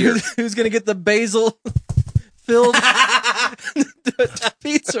road here. Who's going to get the basil filled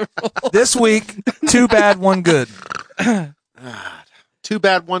pizza roll? This week, 2 bad, 1 good. Too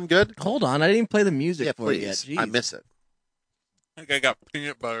bad, one good. Hold on, I didn't even play the music Yeah, for it yet. please. I Jeez. miss it. I think I got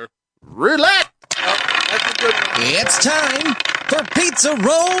peanut butter. Roulette. It's time for Pizza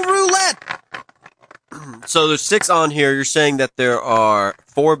Roll Roulette. So there's 6 on here. You're saying that there are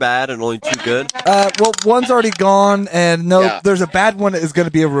 4 bad and only 2 good? Well, one's already gone, and Yeah. there's a bad one that is going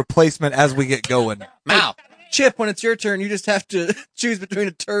to be a replacement as we get going. Now, Chip, when it's your turn, you just have to choose between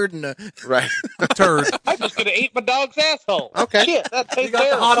a turd and a Right. Turd. I just could have ate my dog's asshole. Okay. Shit, that tastes Got the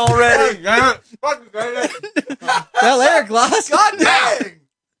terrible. hot already. Well, there, Gloss. God dang!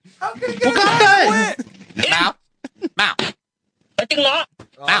 Well, God dang. Now. Now. Now.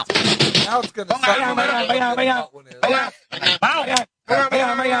 Now it's going to suck.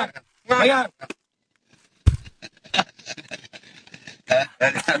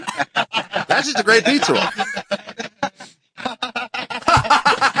 That's just a great pizza roll.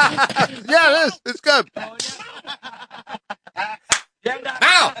 Yeah, it is. It's good. Now.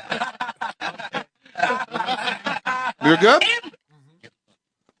 You're good?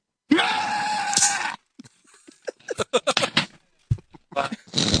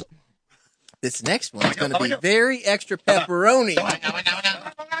 This next one's going to be very extra pepperoni.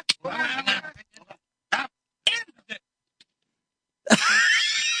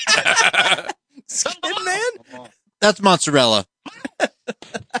 Skin man? That's mozzarella.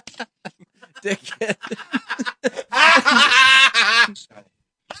 Dickhead.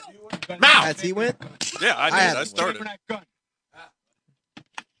 Now. As he went? Yeah, I had did. I to started.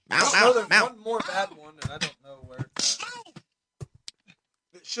 There's one more bad one, and I don't know where it's at.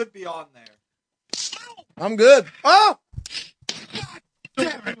 It should be on there. I'm good. Oh!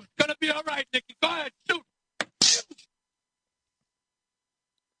 It's gonna be all right, Nicky. Go ahead, shoot.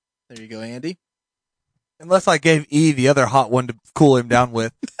 There you go, Andy. Unless I gave E the other hot one to cool him down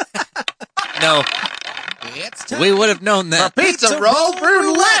with. No. We would have known that. Pizza roll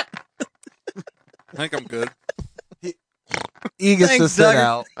roulette. I think I'm good. E gets to Thanks, sit Duggar.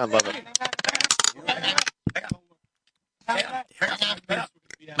 out. I love it.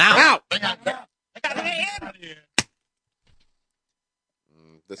 Now.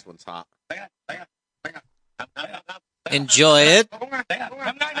 This one's hot. Enjoy it.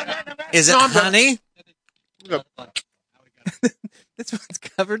 Is it honey? This one's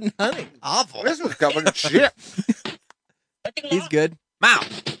covered in honey. Awful. This one's covered in shit. He's good. Now.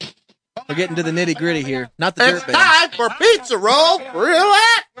 We're getting to the nitty gritty here. Not the It's dirt bag. time for pizza roll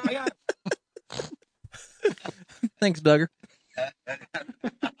roulette. Thanks, Duggar.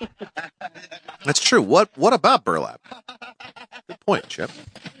 That's true. What about burlap? Good point, Chip.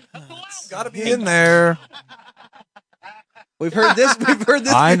 Gotta be in there. We've heard this. We've heard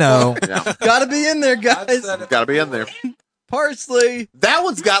this. I know. Yeah. Gotta be in there, guys. Got to be in there. Parsley. That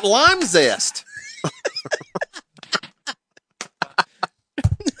one's got lime zest.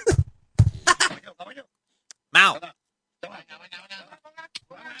 Now.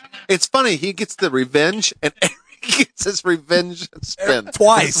 It's funny. He gets the revenge, and Eric gets his revenge spin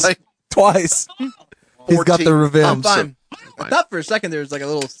Twice. It's like Twice. He's got the 14. revenge. I'm fine. I thought for a second there was like a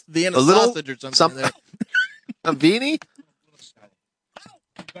little Vienna A little sausage or something in there. A Vini?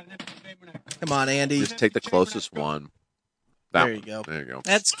 Come on, Andy. Just take the closest one. That There you one. go. There you go.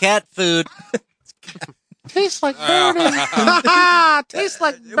 That's cat food. Tastes like burning. Tastes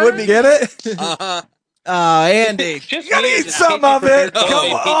like Would get it? Andy. Just Gotta me. eat some of it. Come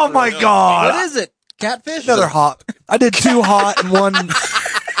on. Oh my What god. is it? Catfish? Another hot. I did 2 hot and 1.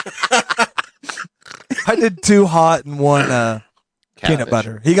 I did 2 hot and 1 peanut Catfish.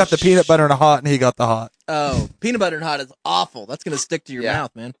 butter. He got the peanut butter and a hot, and he got the hot. Oh, peanut butter and hot is awful. That's going to stick to your Yeah.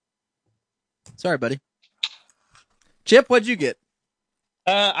 mouth, man. Sorry, buddy. Chip, what'd you get?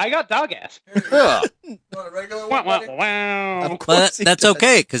 I got dog ass. Ugh. Wow, wow, wow. Of Well, course he that's does.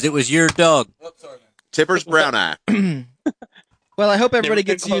 okay, because it was your dog. Tipper's brown eye. Well, I hope everybody Never been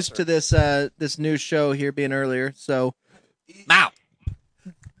gets used to this this new show here being earlier. So, Now.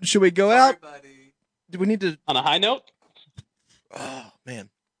 should we go out? Do we need to? On a high note, Oh man,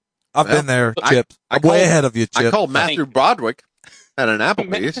 I've Well, been there, I- Chip. I I'm way called- ahead of you, I Chip. called Matthew Broderick at an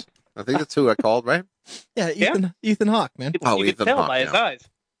Applebee's. I think that's who I called, right? yeah, Ethan Hawke, man. Oh, you Ethan could tell Hawke, by his yeah. eyes.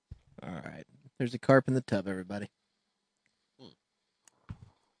 All right, there's a carp in the tub, everybody.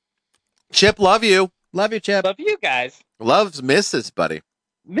 Chip, love you. Love you, Chip. Love you guys. Loves Mrs. Buddy.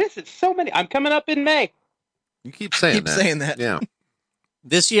 Miss it so many. I'm coming up in May. You keep saying Keep that. saying that. Yeah.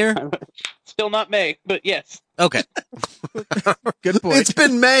 This year? Still not May, but yes. Okay. Good point. It's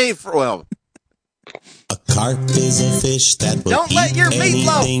been May for, well, carp is a fish that will Don't let eat your meat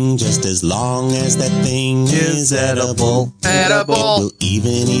float. anything just as long as that thing is edible. Edible. It will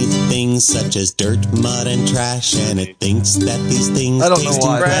even eat things such as dirt, mud, and trash, and it thinks that these things I don't know taste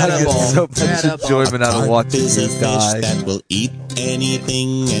why, but I get incredible. so much enjoyment out of watching is a you fish die. that will eat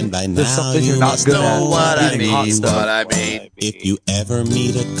anything, and by There's now something you you're not must good know at. what I Eating hot mean. stuff. If you ever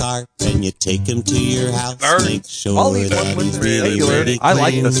meet a carp and you take him to your house, make sure I'll eat that one with he's me. really I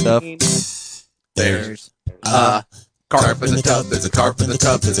like clean. this stuff. There's carp in the tub, there's a carp in the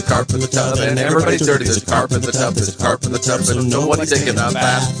tub, there's a carp in the tub, and everybody's dirty, there's a carp in the tub, there's a carp in the tub, so nobody's taking a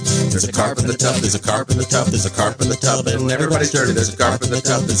bath. There's a carp in the tub, there's a carp in the tub, there's a carp in the tub, and everybody's dirty, there's a carp in the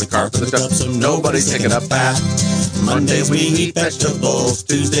tub, there's a carp in the tub, so nobody's taking a bath. Mondays we eat vegetables,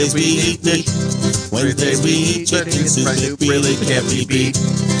 Tuesdays we eat meat, Wednesdays we eat chicken soup, it really can't be beat.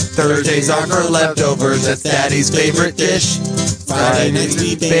 Thursdays are for leftovers, that's Daddy's favorite dish. Friday nights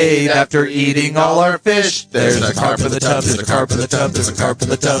we bathe after eating all our fish. There's a carp in the tub, there's a carp in the tub, there's a carp in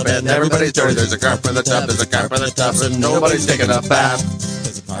the tub, and everybody's dirty. There's a carp in the tub, there's a carp in the tub, and nobody's taking a bath.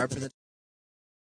 There's a carp in the